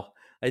 Wow.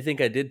 I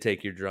think I did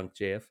take your drunk,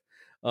 JF.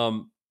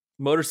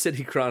 Motor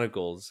City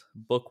Chronicles,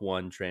 Book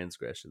 1,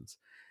 Transgressions.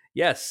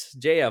 Yes,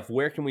 JF,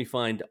 where can we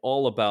find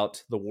all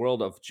about the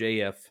world of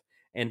JF,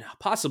 and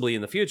possibly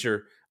in the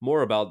future,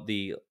 more about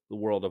the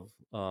world of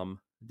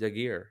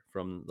Daguerre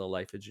from The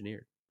Life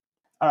Engineered?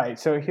 All right,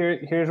 so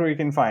here's where you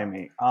can find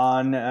me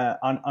on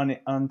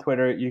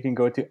Twitter. You can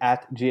go to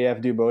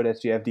 @JFDubeau.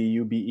 That's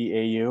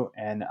JFDUBEAU,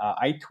 and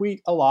I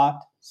tweet a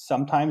lot.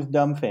 Sometimes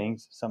dumb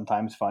things,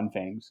 sometimes fun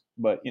things,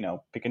 but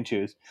pick and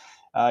choose.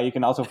 You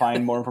can also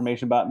find more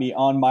information about me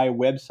on my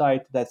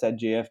website. That's at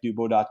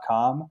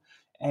jfdubeau.com.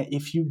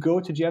 If you go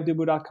to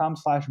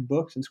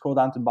jfdubeau.com/books and scroll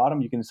down to the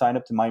bottom, you can sign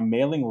up to my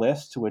mailing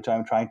list, which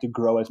I'm trying to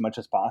grow as much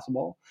as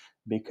possible,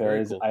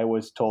 because cool. I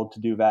was told to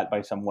do that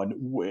by someone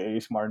way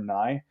smarter than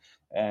I,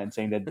 and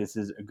saying that this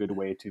is a good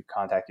way to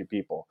contact your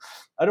people.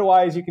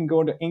 Otherwise, you can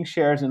go into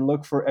Inkshares and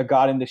look for A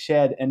God in the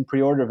Shed and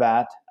pre-order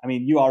that. I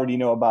mean, you already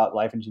know about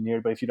Life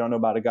Engineered, but if you don't know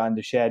about A God in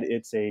the Shed,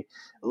 it's a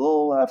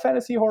little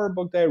fantasy horror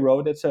book that I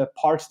wrote. It's a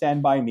part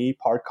Stand By Me,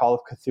 part Call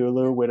of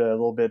Cthulhu with a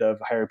little bit of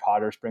Harry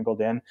Potter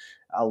sprinkled in.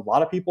 A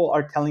lot of people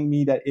are telling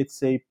me that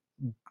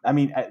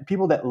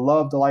people that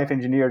love The Life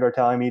Engineered are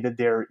telling me that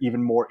they're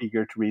even more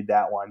eager to read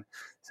that one.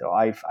 So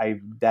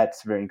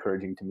that's very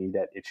encouraging to me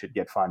that it should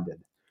get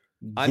funded.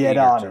 I'm eager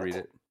to read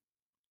it.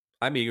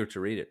 I'm eager to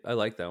read it. I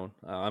like that one.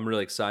 I'm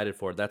really excited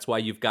for it. That's why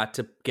you've got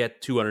to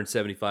get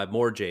 275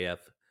 more, JF.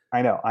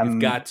 I know. You've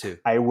got to.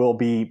 I will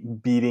be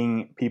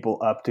beating people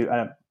up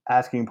to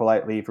asking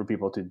politely for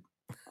people to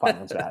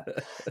finance that.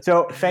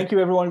 So thank you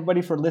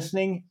everybody for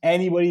listening.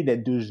 Anybody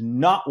that does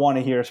not want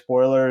to hear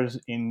spoilers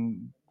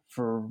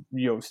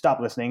stop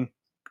listening,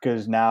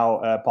 because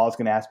now Paul's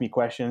going to ask me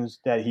questions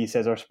that he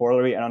says are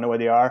spoilery. I don't know what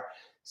they are.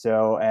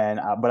 So,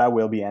 but I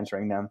will be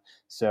answering them.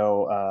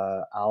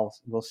 So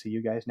we'll see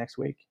you guys next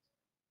week.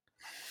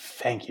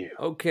 Thank you.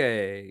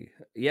 Okay.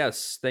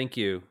 Yes. Thank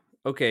you.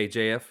 Okay,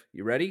 JF,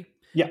 you ready?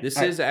 Yeah. This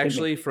is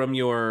actually from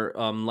your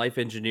Life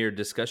Engineered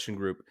discussion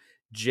group.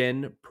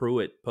 Jen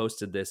Pruitt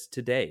posted this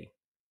today.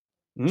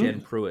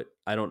 Jen Pruitt.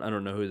 I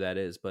don't know who that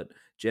is, but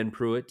Jen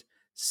Pruitt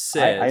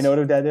says, I know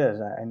who that is.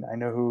 I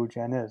know who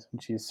Jen is,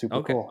 and she's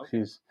super cool.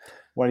 She's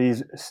one of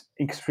these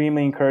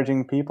extremely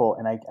encouraging people,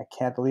 and I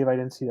can't believe I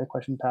didn't see that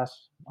question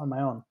pass on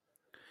my own.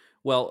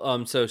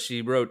 Well, so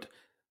she wrote,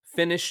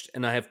 finished,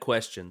 and I have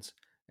questions.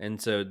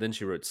 And so then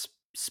she wrote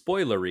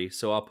spoilery,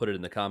 so I'll put it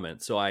in the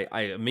comments. So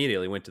I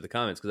immediately went to the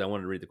comments because I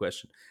wanted to read the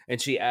question. And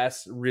she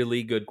asked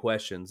really good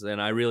questions,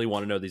 and I really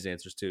want to know these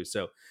answers too.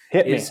 So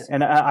hit me,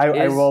 and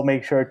I will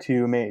make sure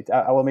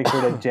I will make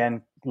sure that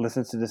Jen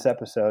listens to this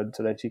episode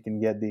so that she can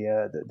get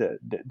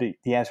the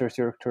answers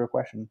to her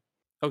question.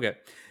 Okay.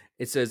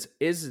 It says,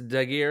 is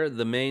Daguerre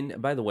the main,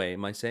 by the way,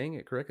 am I saying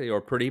it correctly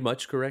or pretty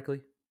much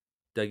correctly?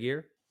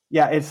 Daguerre?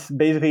 Yeah, it's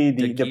basically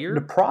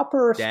the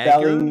proper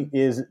spelling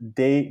is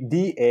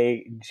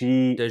Dagr.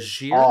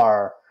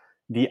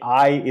 The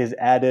I is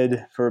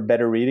added for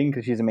better reading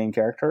because she's the main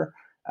character.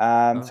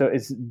 So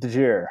it's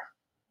Daguerre.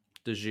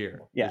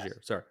 Daguerre. Yes.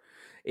 Daguerre. Sorry.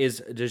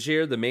 Is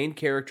Daguerre the main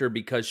character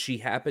because she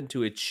happened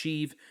to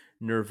achieve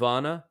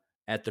nirvana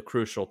at the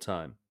crucial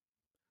time?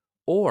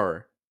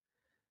 Or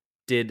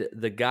did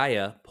the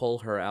Gaia pull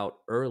her out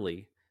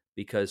early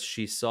because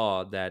she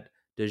saw that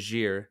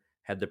Daguerre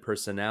had the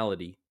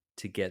personality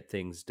to get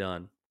things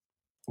done?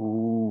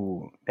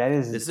 Ooh,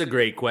 This is a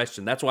great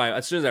question. That's why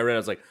as soon as I read it, I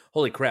was like,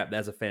 holy crap,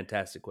 that's a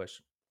fantastic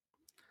question.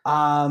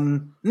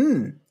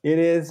 It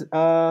is.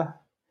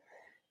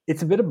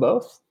 It's a bit of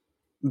both.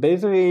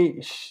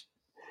 Basically,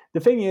 the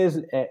thing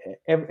is,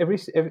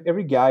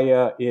 every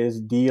Gaia is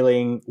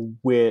dealing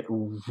with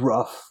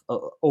rough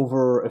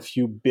over a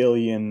few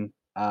billion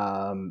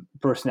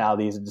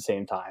personalities at the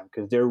same time,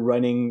 because they're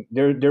running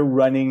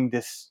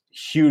this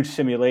huge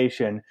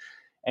simulation,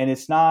 and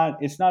it's not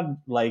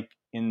like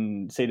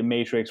in, say, the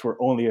Matrix, where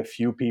only a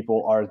few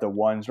people are the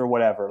ones or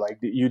whatever. Like,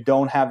 you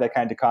don't have that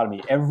kind of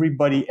dichotomy.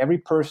 Every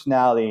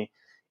personality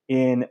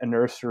in a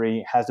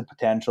nursery has the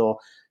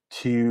potential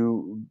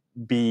to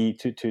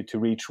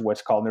reach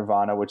what's called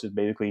nirvana, which is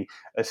basically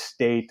a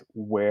state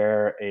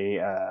where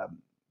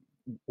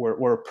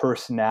where a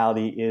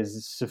personality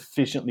is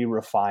sufficiently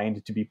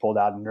refined to be pulled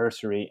out of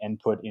nursery and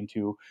put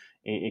into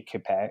a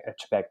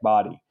Chepek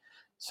body.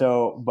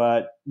 So,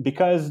 but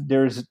because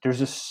there's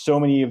just so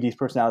many of these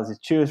personalities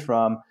to choose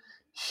from,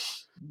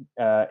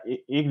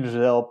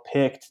 Yggdrasil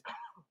picked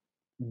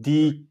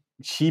the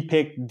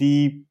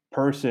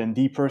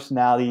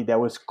personality that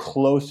was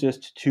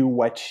closest to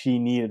what she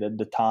needed at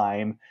the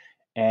time.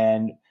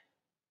 And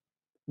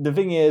the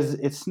thing is,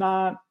 it's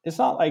not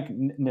like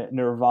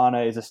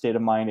nirvana is a state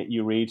of mind that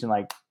you reach and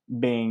like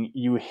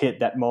you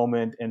hit that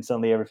moment and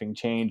suddenly everything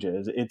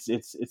changes.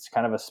 It's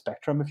kind of a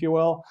spectrum, if you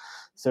will.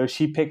 So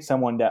she picked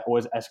someone that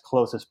was as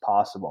close as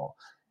possible.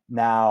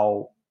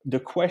 Now, the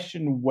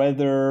question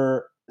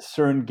whether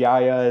certain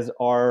Gaias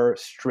are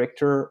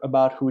stricter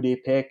about who they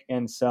pick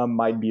and some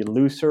might be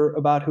looser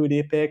about who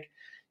they pick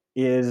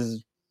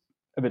is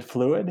a bit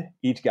fluid.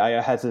 Each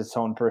Gaia has its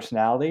own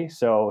personality,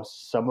 so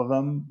some of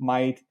them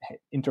might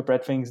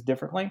interpret things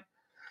differently.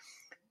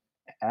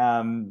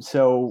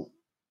 But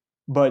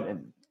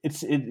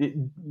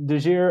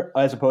Dajir,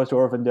 as opposed to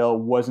Orvindil,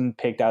 wasn't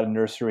picked out of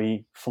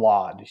nursery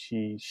flawed.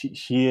 She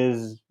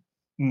is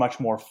much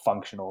more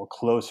functional,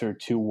 closer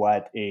to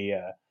what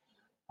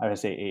I would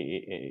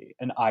say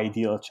an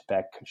ideal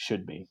Chepek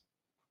should be.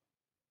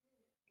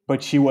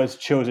 But she was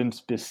chosen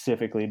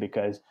specifically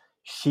because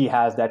she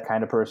has that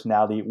kind of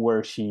personality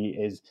where she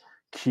is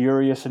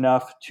curious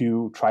enough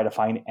to try to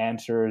find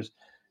answers,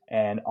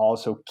 and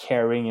also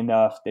caring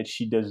enough that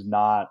she does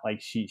not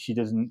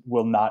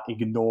will not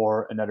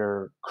ignore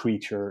another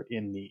creature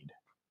in need.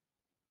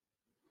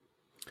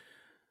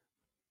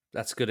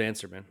 That's a good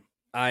answer, man.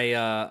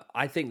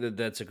 I think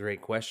that's a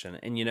great question,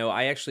 and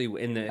I actually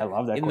I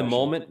love that question. the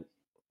moment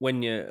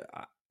when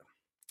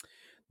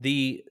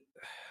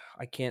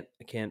I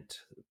can't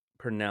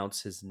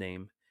pronounce his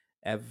name.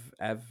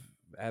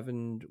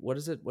 Evan, what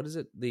is it?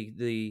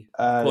 The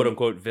quote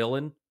unquote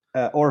villain?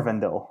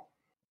 Orvindil.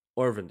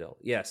 Orvindil,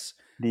 yes.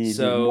 The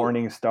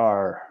Morning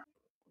Star.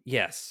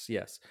 Yes.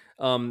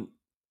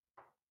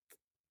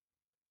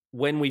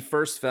 When we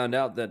first found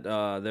out that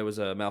there was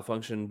a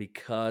malfunction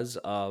because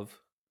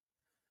of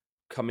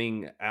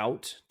coming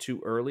out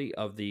too early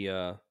of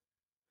the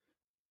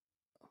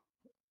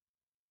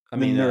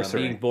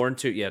nursery. Being born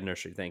too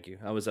nursery. Thank you.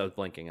 I was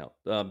blanking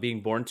out.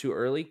 Being born too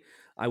early.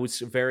 I was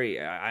very.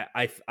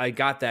 I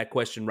got that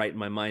question right in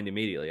my mind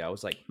immediately. I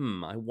was like,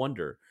 I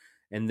wonder.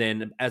 And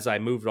then as I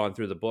moved on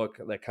through the book,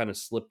 that kind of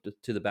slipped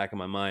to the back of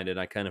my mind, and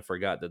I kind of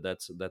forgot that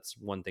that's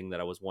one thing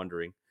that I was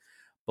wondering.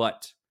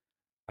 But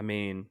I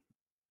mean,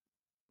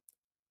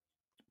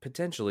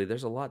 potentially,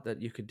 there's a lot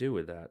that you could do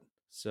with that.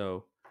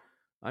 So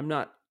I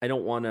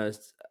don't want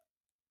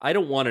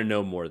to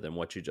know more than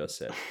what you just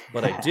said,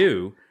 but I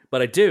do.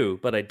 But I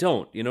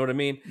don't. You know what I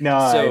mean? No,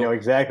 I know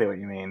exactly what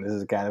you mean. This is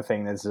the kind of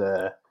thing that's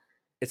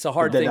it's a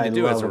hard thing to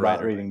do as a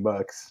writer. About reading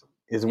books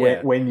is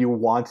when you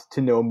want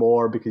to know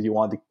more because you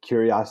want the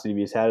curiosity to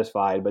be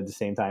satisfied, but at the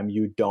same time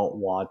you don't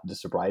want the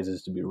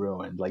surprises to be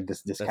ruined. Like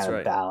this kind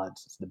of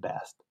balance is the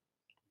best.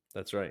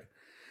 That's right.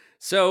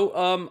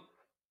 So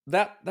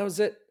that was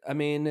it. I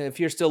mean,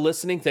 if you're still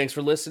listening, thanks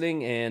for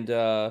listening,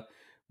 and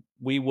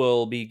we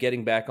will be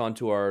getting back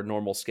onto our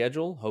normal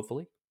schedule,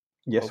 hopefully.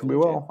 Yes, we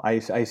will. I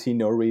see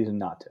no reason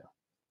not to.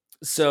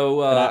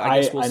 So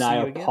I guess we'll see you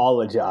again. I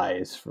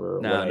apologize for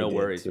what I did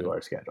worries, to man.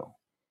 our schedule.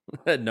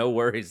 No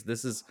worries.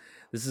 This is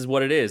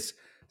what it is.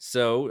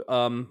 So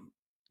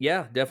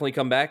definitely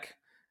come back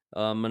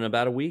in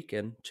about a week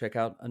and check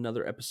out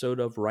another episode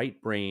of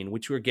Right Brain,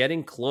 which we're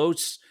getting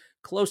close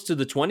to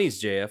the 20s,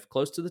 JF.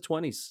 Close to the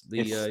 20s.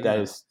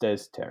 That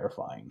is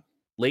terrifying.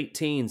 Late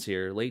teens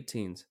here. Late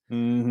teens.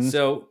 Mm-hmm.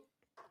 So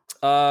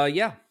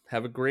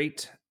have a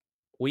great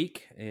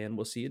week, and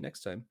we'll see you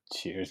next time.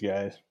 Cheers,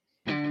 guys.